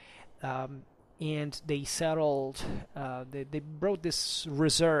carefully. And they settled, they brought this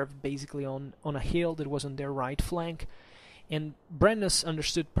reserve basically on a hill that was on their right flank. And Brennus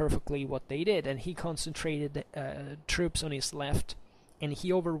understood perfectly what they did, and he concentrated troops on his left, and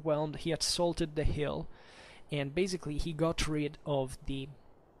he assaulted the hill, and basically he got rid of the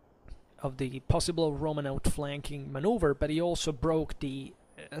possible Roman outflanking maneuver, but he also broke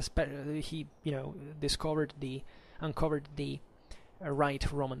uncovered the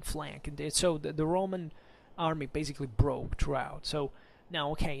right Roman flank, and so the Roman army basically broke throughout. So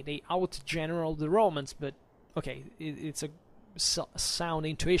now, okay, they out-generaled the Romans, but okay, it's a sound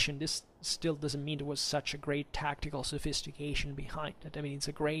intuition. This still doesn't mean there was such a great tactical sophistication behind it. I mean, it's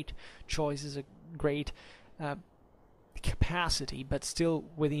a great choice, it's a great capacity, but still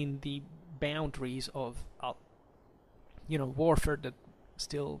within the boundaries of warfare that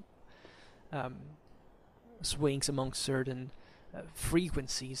still swings among certain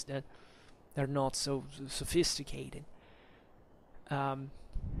frequencies that are not so sophisticated.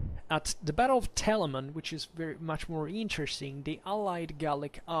 At the Battle of Telamon, which is very much more interesting, the allied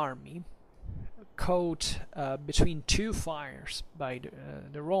Gallic army, caught between two fires by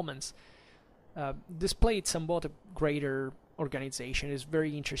the Romans, displayed somewhat a greater organization. Is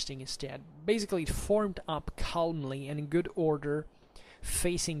very interesting instead. Basically, it formed up calmly and in good order,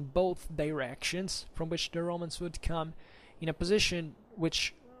 facing both directions from which the Romans would come, in a position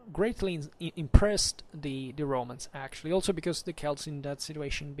which greatly impressed the Romans, actually. Also because the Celts in that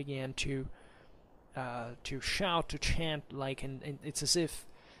situation began to shout, to chant, and it's as if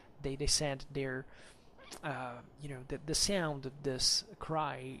they said their the sound of this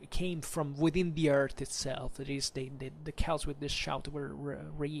cry came from within the earth itself. That is, the Celts with this shout were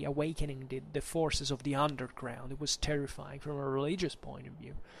reawakening the forces of the underground. It was terrifying from a religious point of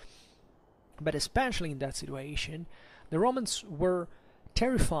view. But especially in that situation, the Romans were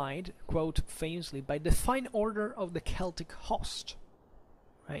terrified, quote famously, by the fine order of the Celtic host,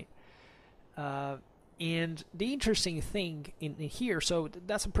 right? And the interesting thing in here, so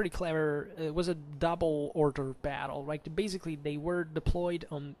that's a pretty clever, it was a double order battle, right? Basically, they were deployed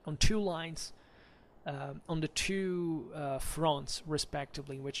on two lines, on the two fronts,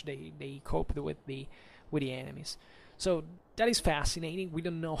 respectively, which they coped with the enemies. So that is fascinating. We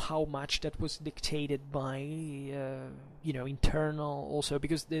don't know how much that was dictated by, internal also,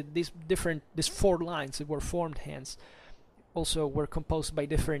 because these four lines that were formed, hence, also were composed by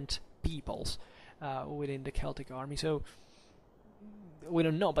different peoples within the Celtic army. So we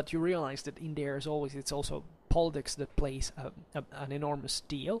don't know, but you realize that in there, as always, it's also politics that plays an enormous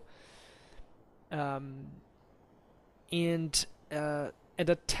deal. And at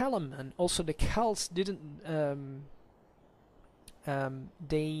the Telamon, also the Celts didn't.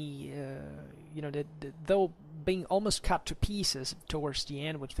 Though being almost cut to pieces towards the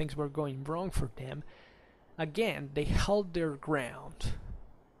end when things were going wrong for them, again, they held their ground,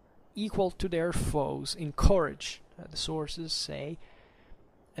 equal to their foes in courage, the sources say,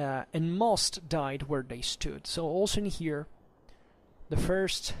 and most died where they stood. So also in here, the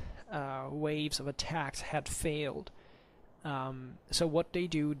first waves of attacks had failed. So what they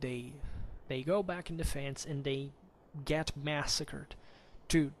do, they go back in defense and they get massacred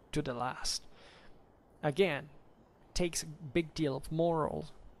to the last. Again, takes a big deal of moral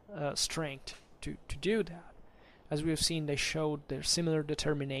strength to do that. As we have seen, they showed their similar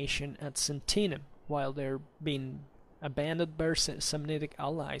determination at Sentinum, while they're being abandoned by Samnitic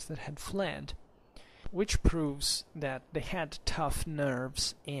allies that had fled, which proves that they had tough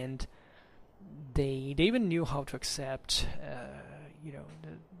nerves, and they even knew how to accept,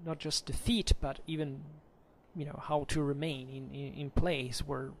 not just defeat, but even how to remain in place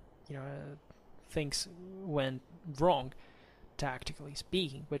where things went wrong, tactically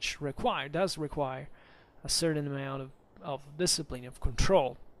speaking, which does require a certain amount of discipline, of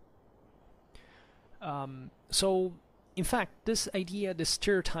control. So in fact, this idea, this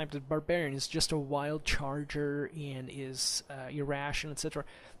stereotype that barbarian is just a wild charger and is irrational, etc.,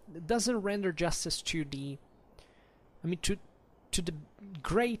 doesn't render justice to the to the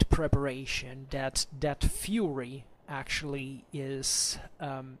great preparation that fury actually is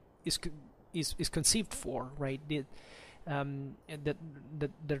conceived for, right? That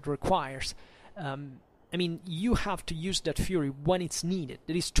requires. You have to use that fury when it's needed.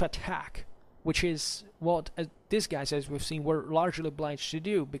 That is to attack, which is what these guys, as we've seen, were largely obliged to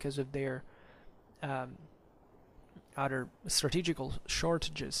do because of their other strategical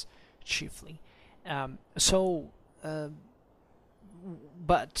shortages, chiefly.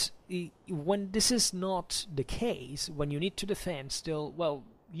 But when this is not the case, when you need to defend still, well,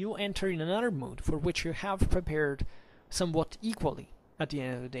 you enter in another mood for which you have prepared somewhat equally at the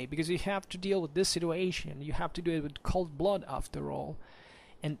end of the day, because you have to deal with this situation. You have to do it with cold blood after all,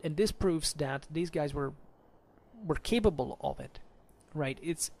 and this proves that these guys were capable of it, right?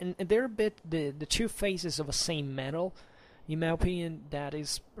 And they're a bit the two faces of a same metal, in my opinion, that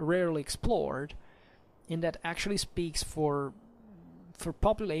is rarely explored, and that actually speaks for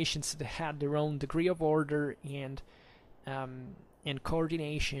populations that had their own degree of order and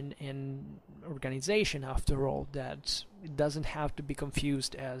coordination and organization. After all, that it doesn't have to be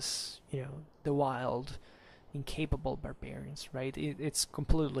confused as the wild, incapable barbarians, right? It's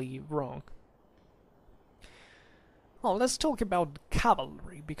completely wrong. Well, let's talk about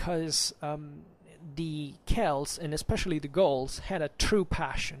cavalry, because the Celts, and especially the Gauls, had a true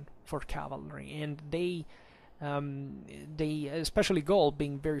passion for cavalry, and they especially Gaul,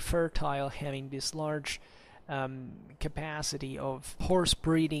 being very fertile, having this large capacity of horse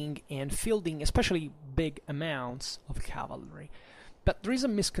breeding and fielding, especially big amounts of cavalry. But there is a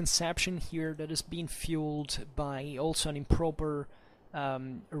misconception here that is being fueled by also an improper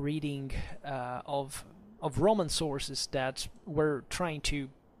reading of Roman sources that were trying to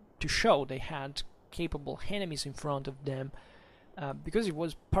show they had capable enemies in front of them, because it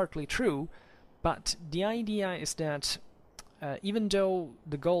was partly true. But the idea is that even though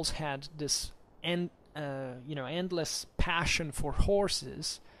the Gauls had this endless passion for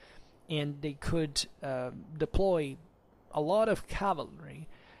horses, and they could deploy a lot of cavalry,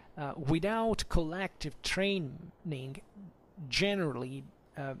 without collective training, generally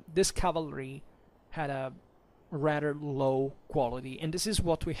this cavalry had a rather low quality, and this is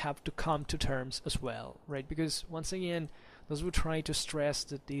what we have to come to terms as well, right? Because once again, those who try to stress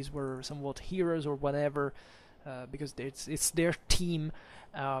that these were somewhat heroes or whatever, because it's their team,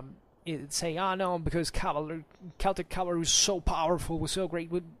 say, no, because Celtic cavalry was so powerful, was so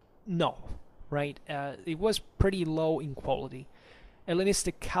great. No, right? It was pretty low in quality.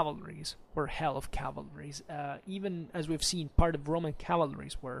 Hellenistic cavalries were hell of cavalries. Even as we've seen, part of Roman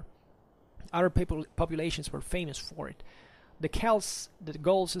cavalries were other populations were famous for it. The Celts, the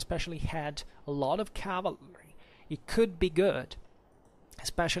Gauls especially, had a lot of cavalry. It could be good,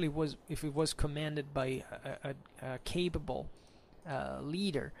 especially if it was commanded by a capable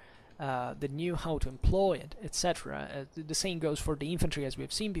leader that knew how to employ it, etc. The same goes for the infantry, as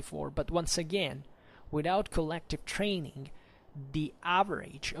we've seen before. But once again, without collective training, the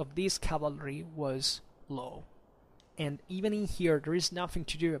average of this cavalry was low. And even in here, there is nothing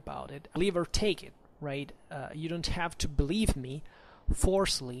to do about it. Believe or take it, right? You don't have to believe me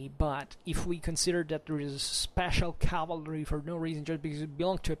forcefully, but if we consider that there is special cavalry for no reason, just because it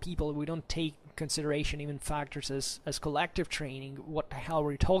belongs to a people, we don't take consideration even factors as collective training, what the hell were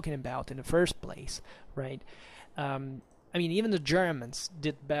we talking about in the first place, right? I mean, even the Germans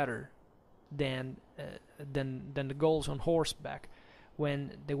did better than the Gauls on horseback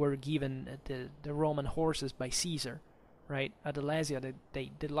when they were given the Roman horses by Caesar, right? At Alesia,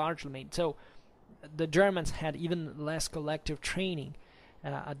 they largely made. So the Germans had even less collective training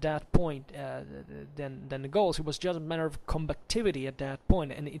at that point than the Gauls. It was just a matter of combativity at that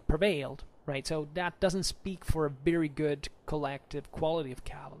point, and it prevailed, right? So that doesn't speak for a very good collective quality of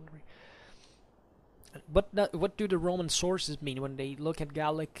cavalry. But what do the Roman sources mean when they look at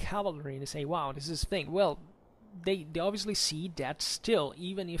Gallic cavalry and they say, wow, this is a thing? Well, they obviously see that still,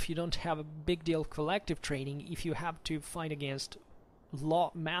 even if you don't have a big deal collective training, if you have to fight against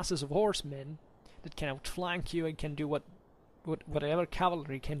masses of horsemen that can outflank you and can do whatever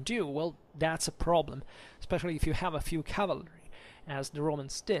cavalry can do, well, that's a problem, especially if you have a few cavalry, as the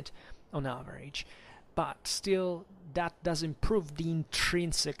Romans did on average. But still, that does improve the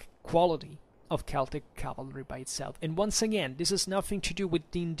intrinsic quality of Celtic cavalry by itself. And once again, this has nothing to do with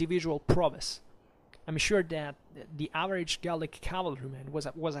the individual prowess. I'm sure that the average Gallic cavalryman was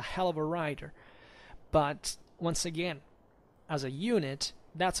a hell of a rider, but once again, as a unit,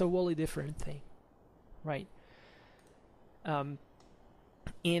 that's a wholly different thing, right?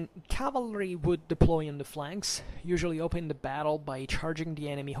 And cavalry would deploy on the flanks, usually open the battle by charging the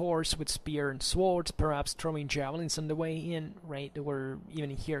enemy horse with spear and swords, perhaps throwing javelins on the way in, right? There were,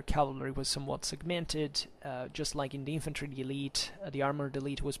 even here, cavalry was somewhat segmented, just like in the infantry, the elite, the armored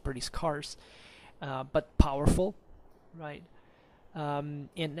elite was pretty scarce, but powerful, right? And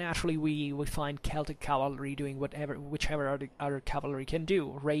naturally we find Celtic cavalry doing whichever other cavalry can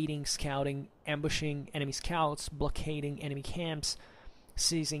do: raiding, scouting, ambushing enemy scouts, blockading enemy camps,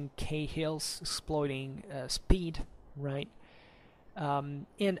 seizing hills, exploiting speed, right? And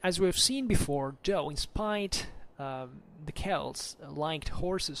as we've seen before, though, in spite the Celts liked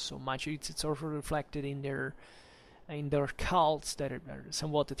horses so much. It's also reflected in their cults that are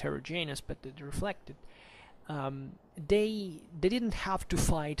somewhat heterogeneous, but they're reflected. They didn't have to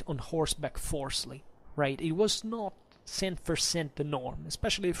fight on horseback forcefully, right? It was not 100% the norm,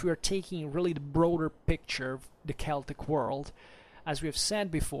 especially if we are taking really the broader picture of the Celtic world. As we have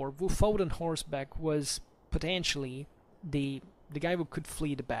said before, who fought on horseback was potentially the guy who could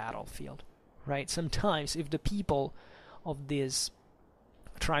flee the battlefield, right? Sometimes, if the people of these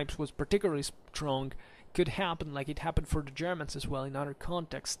tribes was particularly strong, could happen, like it happened for the Germans as well in other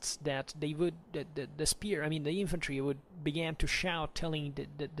contexts, that they would the spear, I mean the infantry would begin to shout, telling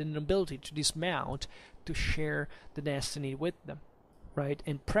the nobility to dismount to share the destiny with them, right?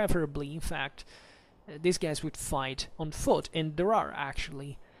 And preferably, in fact, these guys would fight on foot, and there are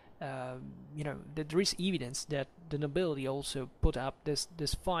actually there is evidence that the nobility also put up this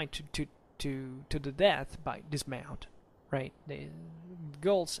fight to the death by dismount, right? The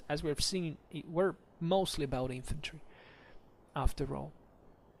goals, as we've seen, were mostly about infantry, after all.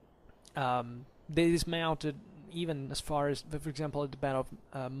 They dismounted even as far as, for example, at the Battle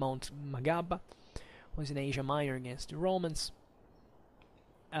of Mount Magaba, was in Asia Minor against the Romans.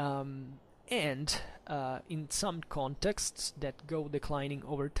 And in some contexts that go declining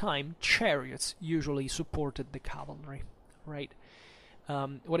over time, chariots usually supported the cavalry, right?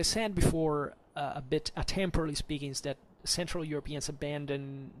 What I said before, a bit atemporally speaking, is that Central Europeans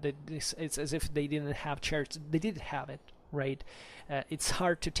abandoned this. It's as if they didn't have chariots. They did have it, right? It's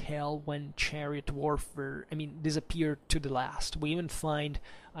hard to tell when chariot warfare, disappeared to the last. We even find,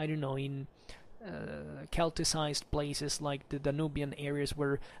 I don't know, in Celticized places like the Danubian areas,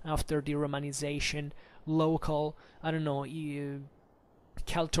 where after the Romanization, local, I don't know,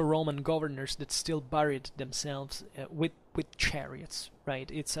 Celto-Roman governors that still buried themselves with chariots, right?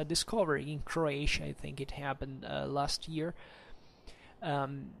 It's a discovery in Croatia. I think it happened last year.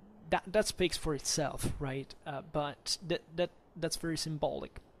 That speaks for itself, right? But that's very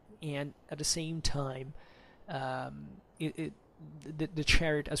symbolic, and at the same time, the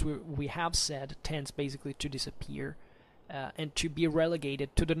chariot, as we have said, tends basically to disappear and to be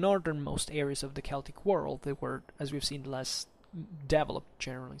relegated to the northernmost areas of the Celtic world. They were, as we've seen, less developed,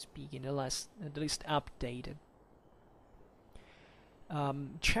 generally speaking, at least updated.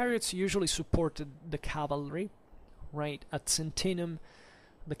 Chariots usually supported the cavalry, right? At Sentinum,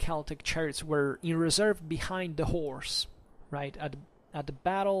 the Celtic chariots were in reserve behind the horse, right? At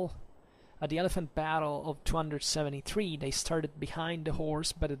the Elephant Battle of 273, they started behind the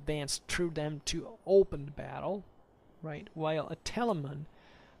horse but advanced through them to open the battle, right? While at Telamon,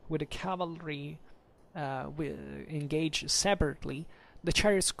 with the cavalry engaged separately, the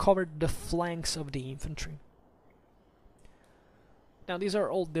chariots covered the flanks of the infantry. Now, these are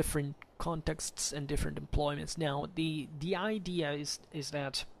all different contexts and different employments. Now, the idea is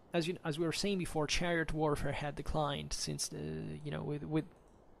that, as we were saying before, chariot warfare had declined since with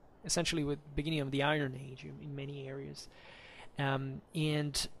essentially with the beginning of the Iron Age in many areas, and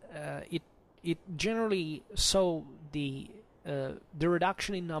it generally saw the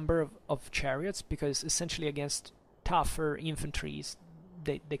reduction in number of chariots, because essentially against tougher infantries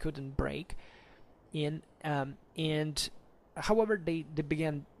they couldn't break in, and however they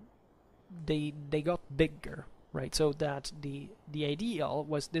got bigger, right? So that the ideal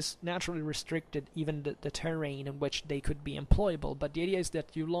was this naturally restricted even the terrain in which they could be employable. But the idea is that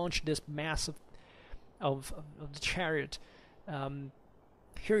you launch this mass of the chariot.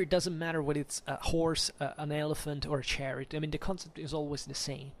 Here it doesn't matter whether it's a horse, an elephant, or a chariot. The concept is always the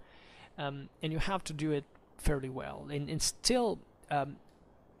same, and you have to do it fairly well. And still,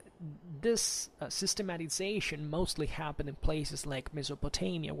 this systematization mostly happened in places like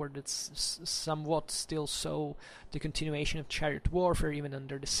Mesopotamia, where it's somewhat still saw the continuation of chariot warfare even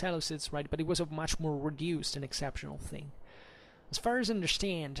under the Seleucids, right? But it was a much more reduced and exceptional thing. As far as I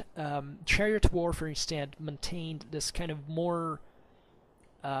understand, chariot warfare instead maintained this kind of more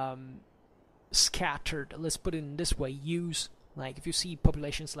scattered, let's put it in this way, use. Like if you see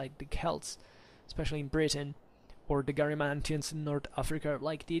populations like the Celts, especially in Britain, or the Garimantians in North Africa,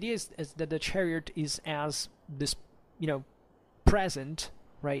 like the idea is that the chariot is as this, present,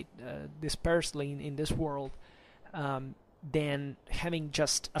 right, dispersely in this world, than having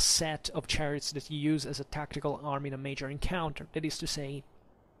just a set of chariots that you use as a tactical arm in a major encounter. That is to say,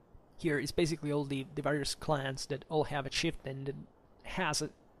 here is basically all the various clans that all have a chieftain that has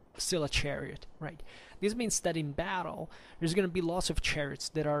still a chariot, right? This means that in battle, there's going to be lots of chariots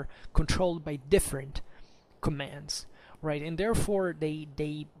that are controlled by different commands, right? And therefore they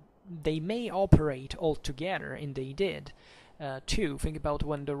may operate all together, and they did, too. Think about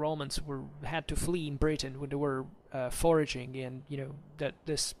when the Romans had to flee in Britain when they were foraging, and that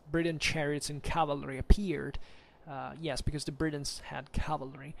this Briton chariots and cavalry appeared. Yes, because the Britons had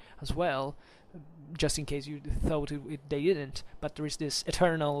cavalry as well, just in case you thought they didn't. But there is this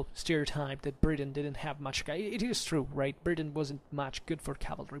eternal stereotype that Britain didn't have much. It is true, right? Britain wasn't much good for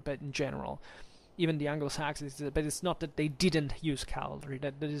cavalry, but in general, even the Anglo-Saxons. But it's not that they didn't use cavalry.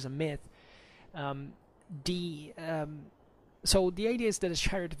 That is a myth. So the idea is that a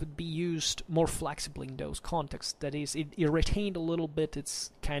chariot would be used more flexibly in those contexts. That is, it retained a little bit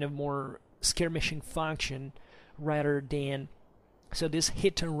its kind of more skirmishing function, rather than this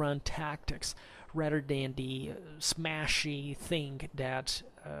hit and run tactics, rather than the smashy thing that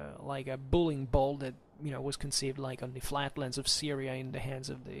like a bowling ball that was conceived like on the flatlands of Syria in the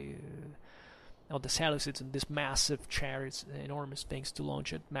hands of the Seleucids, and this massive chariots, enormous things to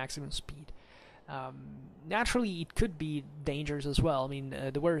launch at maximum speed. Naturally, it could be dangerous as well. I mean,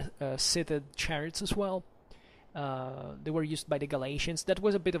 there were Scythid chariots as well. They were used by the Galatians. That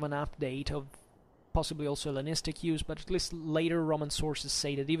was a bit of an update of possibly also Hellenistic use, but at least later Roman sources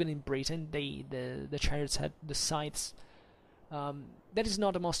say that even in Britain, the chariots had the scythes. That is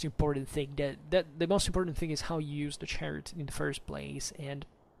not the most important thing. That the most important thing is how you use the chariot in the first place, and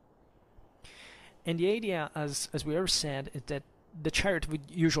the idea, as we already said, is that the chariot would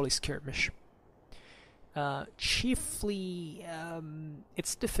usually skirmish. Chiefly,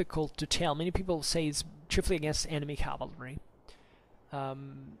 it's difficult to tell. Many people say it's chiefly against enemy cavalry,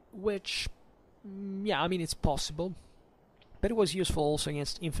 which, yeah, I mean, it's possible, but it was useful also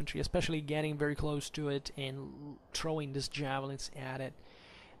against infantry, especially getting very close to it and throwing these javelins at it,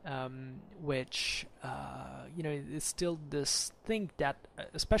 which, is still this thing that,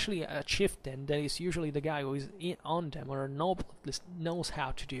 especially a chieftain, that is usually the guy who is on them, or a noble at least knows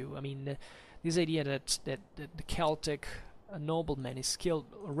how to do. I mean, this idea that the Celtic nobleman is skilled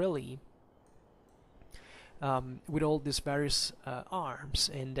really with all these various arms,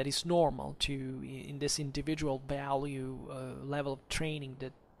 and that is normal in this individual value level of training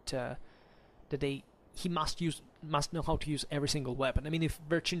that he must know how to use every single weapon. I mean, if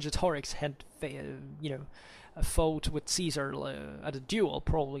Vercingetorix had fought with Caesar at a duel,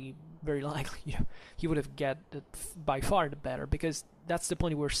 probably very likely he would have got by far the better, because that's the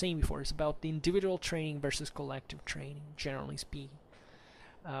point we were saying before. It's about the individual training versus collective training, generally speaking.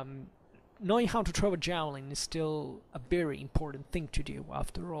 Knowing how to throw a javelin is still a very important thing to do,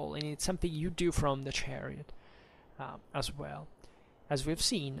 after all, and it's something you do from the chariot as well. As we've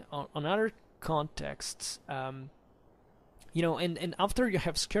seen on other contexts, and after you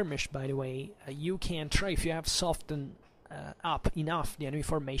have skirmished, by the way, you can try, if you have softened up enough the enemy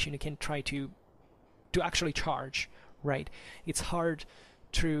formation, you can try to actually charge, right? It's hard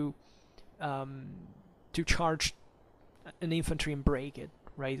to charge an infantry and break it,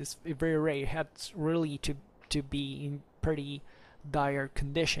 right? It's very rare. You have really to be in pretty dire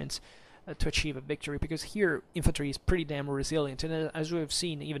conditions to achieve a victory, because here infantry is pretty damn resilient, and as we have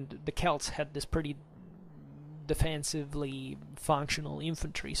seen, even the Celts had this pretty defensively functional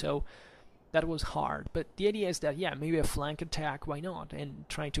infantry, so that was hard. But the idea is that, yeah, maybe a flank attack, why not, and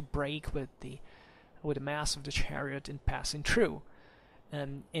trying to break with the mass of the chariot and passing through.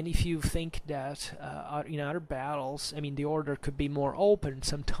 And if you think that in other battles, I mean, the order could be more open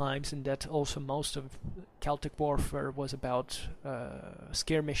sometimes, and that also most of Celtic warfare was about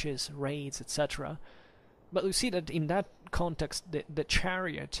skirmishes, raids, etc. But you see that in that context, the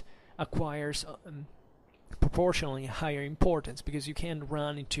chariot acquires proportionally higher importance, because you can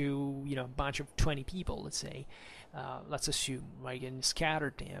run into a bunch of 20 people, let's say, let's assume, right, and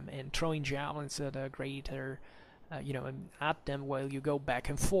scatter them, and throwing javelins at a greater and at them while you go back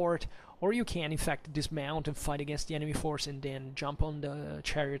and forth, or you can in fact dismount and fight against the enemy force and then jump on the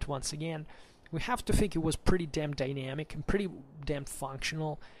chariot once again. We have to think it was pretty damn dynamic and pretty damn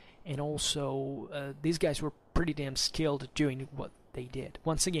functional, and also these guys were pretty damn skilled at doing what they did.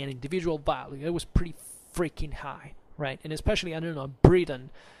 Once again, individual value, it was pretty freaking high, right? And especially, I don't know,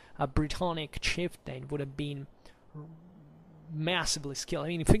 a Britannic chieftain would have been massively skilled. I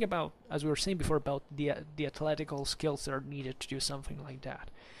mean, think about, as we were saying before, about the athletical skills that are needed to do something like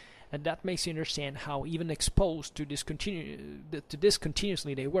that, and that makes you understand how even exposed to this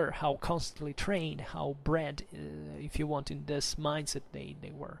continuously they were, how constantly trained, how bred, if you want, in this mindset they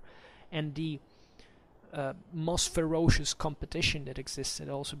were, and the most ferocious competition that existed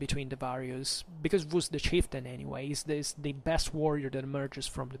also between the various, because it was the chieftain anyway, is the best warrior that emerges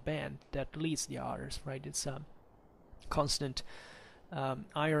from the band that leads the others, right? It's constant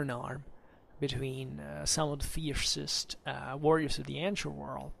iron arm between some of the fiercest warriors of the ancient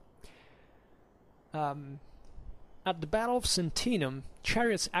world. At the Battle of Sentinum,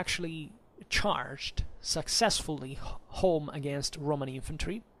 chariots actually charged successfully home against Roman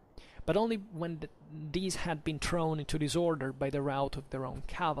infantry, but only when these had been thrown into disorder by the rout of their own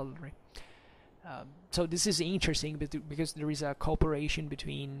cavalry. So this is interesting because there is a cooperation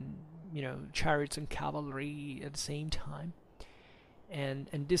between chariots and cavalry at the same time, and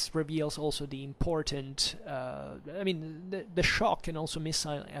this reveals also the important the shock and also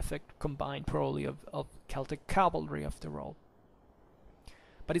missile effect combined probably of Celtic cavalry after all.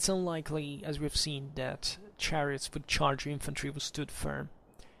 But it's unlikely, as we've seen, that chariots would charge infantry who stood firm.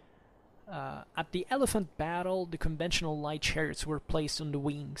 At the Elephant Battle, the conventional light chariots were placed on the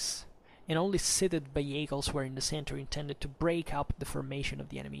wings, and only seated vehicles were in the center, intended to break up the formation of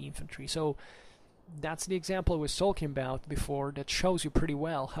the enemy infantry. So that's the example I was talking about before that shows you pretty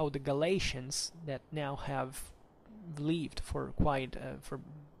well how the Galatians, that now have lived for for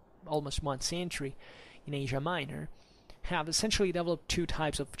almost 1 century in Asia Minor, have essentially developed 2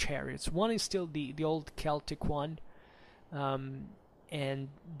 types of chariots. One is still the old Celtic one, and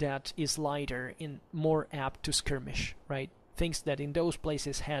that is lighter and more apt to skirmish, right? Things that in those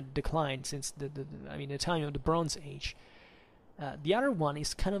places had declined since the time of the Bronze Age. The other one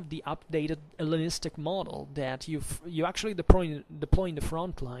is kind of the updated Hellenistic model that you actually deploy in the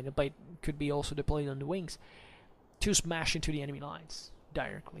front line, but it could be also deployed on the wings to smash into the enemy lines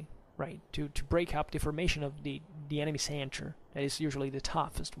directly, right? To break up the formation of the enemy center. That is usually the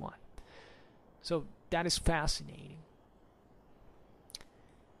toughest one. So that is fascinating.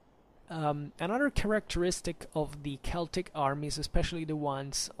 Another characteristic of the Celtic armies, especially the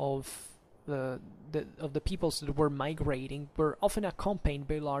ones of the peoples that were migrating, were often accompanied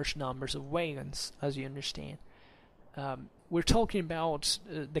by large numbers of wagons, as you understand. We're talking about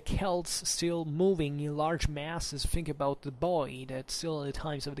the Celts still moving in large masses. Think about the boy that still at the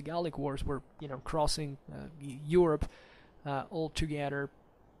times of the Gallic Wars were crossing Europe all together.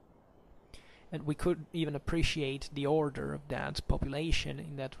 And we could even appreciate the order of that population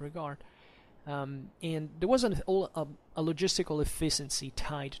in that regard. And there was a logistical efficiency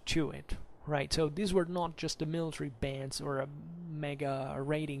tied to it, right? So these were not just the military bands or a mega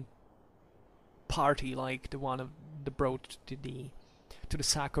raiding party like the one that brought to the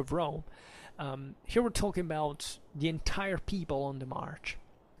sack of Rome. Here we're talking about the entire people on the march,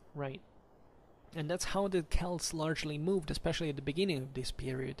 right? And that's how the Celts largely moved, especially at the beginning of this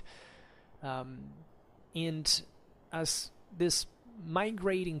period. And as this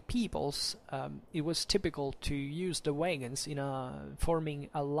migrating peoples, it was typical to use the wagons in forming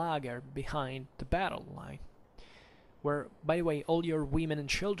a lager behind the battle line, where, by the way, all your women and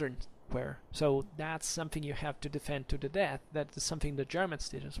children were. So that's something you have to defend to the death. That is something the Germans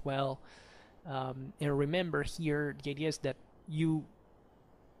did as well. And remember here, the idea is that you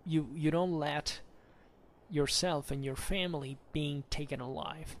don't let yourself and your family being taken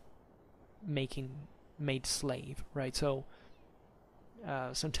alive, made slave, right? So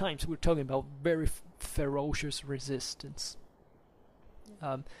sometimes we're talking about very ferocious resistance.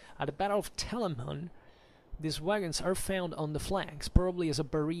 At the Battle of Telamon, these wagons are found on the flanks, probably as a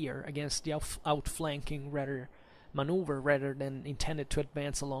barrier against the outflanking maneuver rather than intended to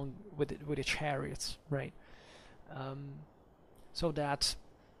advance along with the chariots, right? So that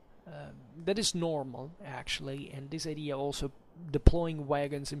is normal, actually, and this idea also deploying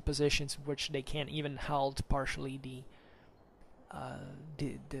wagons in positions in which they can even halt partially the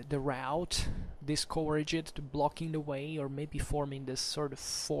route, discourage it, to blocking the way, or maybe forming this sort of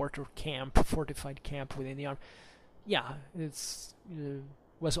fort or fortified camp within the army. Yeah, it's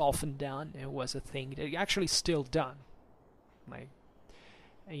was often done. It was a thing that actually still done. Like,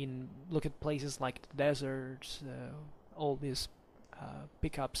 look at places like the deserts, all these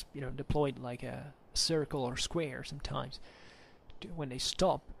pickups, deployed like a circle or square sometimes. When they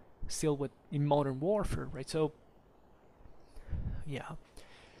stop, still in modern warfare, right? So, yeah.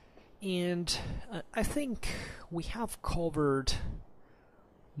 And I think we have covered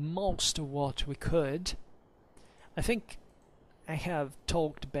most of what we could. I think I have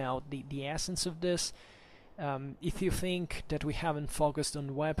talked about the essence of this. If you think that we haven't focused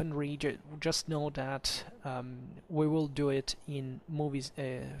on weaponry, just know that we will do it in movies.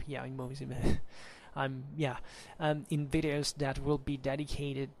 In movies. In videos that will be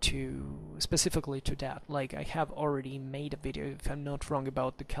dedicated specifically to that. Like, I have already made a video, if I'm not wrong,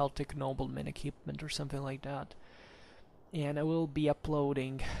 about the Celtic nobleman equipment or something like that. And I will be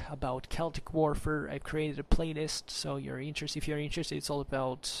uploading about Celtic warfare. I've created a playlist, so if you're interested, it's all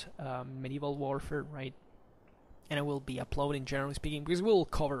about medieval warfare, right? And I will be uploading, generally speaking, because we'll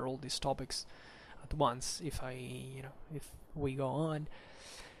cover all these topics at once if we go on.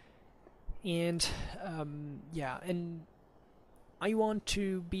 And yeah, and I want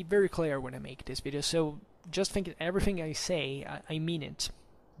to be very clear when I make this video, so just think that everything I say, I mean it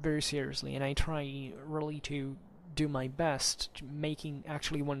very seriously, and I try really to do my best to making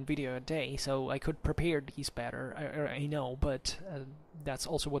actually one video a day, so I could prepare these better, I know, but that's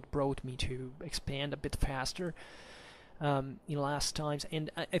also what brought me to expand a bit faster in last times.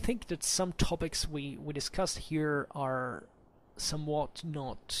 And I think that some topics we discussed here are somewhat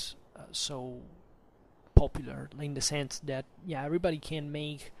not so popular, in the sense that, yeah, everybody can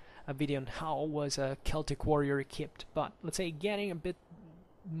make a video on how was a Celtic warrior equipped, but let's say getting a bit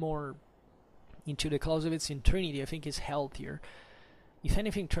more into the Clausewitz Trinity, I think, is healthier, if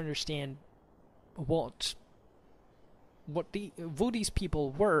anything, to understand who these people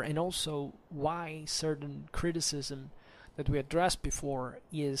were, and also why certain criticism that we addressed before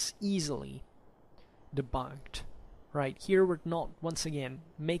is easily debunked. Right, here we're not, once again,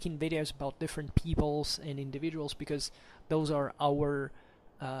 making videos about different peoples and individuals because those are our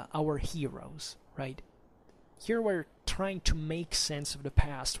heroes, right? Here we're trying to make sense of the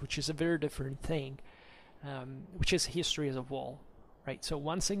past, which is a very different thing, which is history as a whole, right? So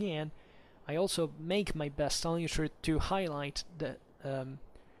once again, I also make my best telling you to highlight the, I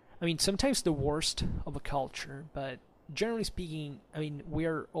mean, sometimes the worst of a culture, but generally speaking, I mean,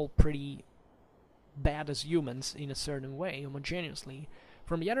 we're all pretty bad as humans in a certain way, homogeneously.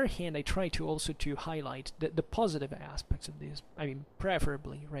 From the other hand, I try to also to highlight the positive aspects of this, I mean,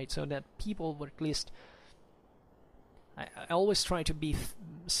 preferably, right, so that people would at least, I always try to be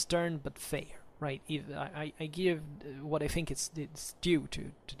stern but fair, right? If I give what I think it's due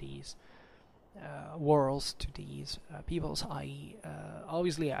to these worlds, to these peoples.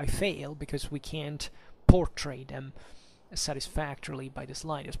 Obviously I fail because we can't portray them satisfactorily by the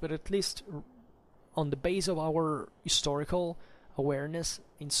slightest, but at least on the base of our historical awareness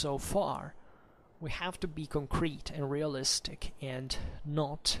insofar, we have to be concrete and realistic, and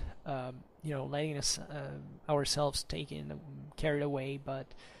not letting us ourselves taken carried away, but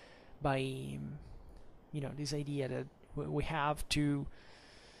by this idea that we have to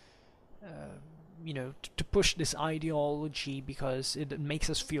to push this ideology because it makes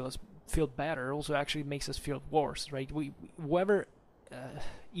us feel better. Also actually makes us feel worse, right? Whoever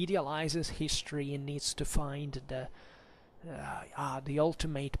idealizes history and needs to find the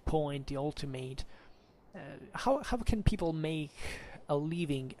ultimate point, the ultimate how can people make a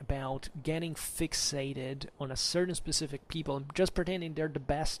living about getting fixated on a certain specific people and just pretending they're the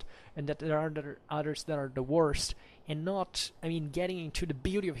best and that there are others that are the worst, and not, I mean, getting into the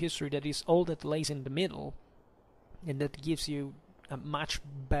beauty of history that is all that lays in the middle, and that gives you a much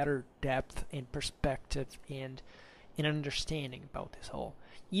better depth and perspective and an understanding about this whole,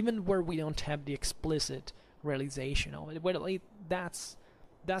 even where we don't have the explicit realization of it. Well, that's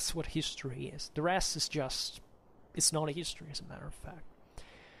what history is. The rest is just, it's not a history, as a matter of fact.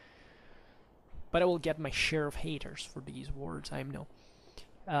 But I will get my share of haters for these words, I know.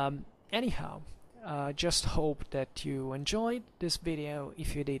 Anyhow, just hope that you enjoyed this video.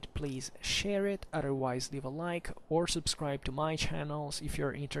 If you did, please share it. Otherwise, leave a like or subscribe to my channels if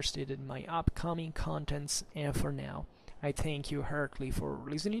you're interested in my upcoming contents. And for now, I thank you heartily for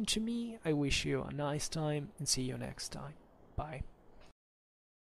listening to me. I wish you a nice time and see you next time. Bye.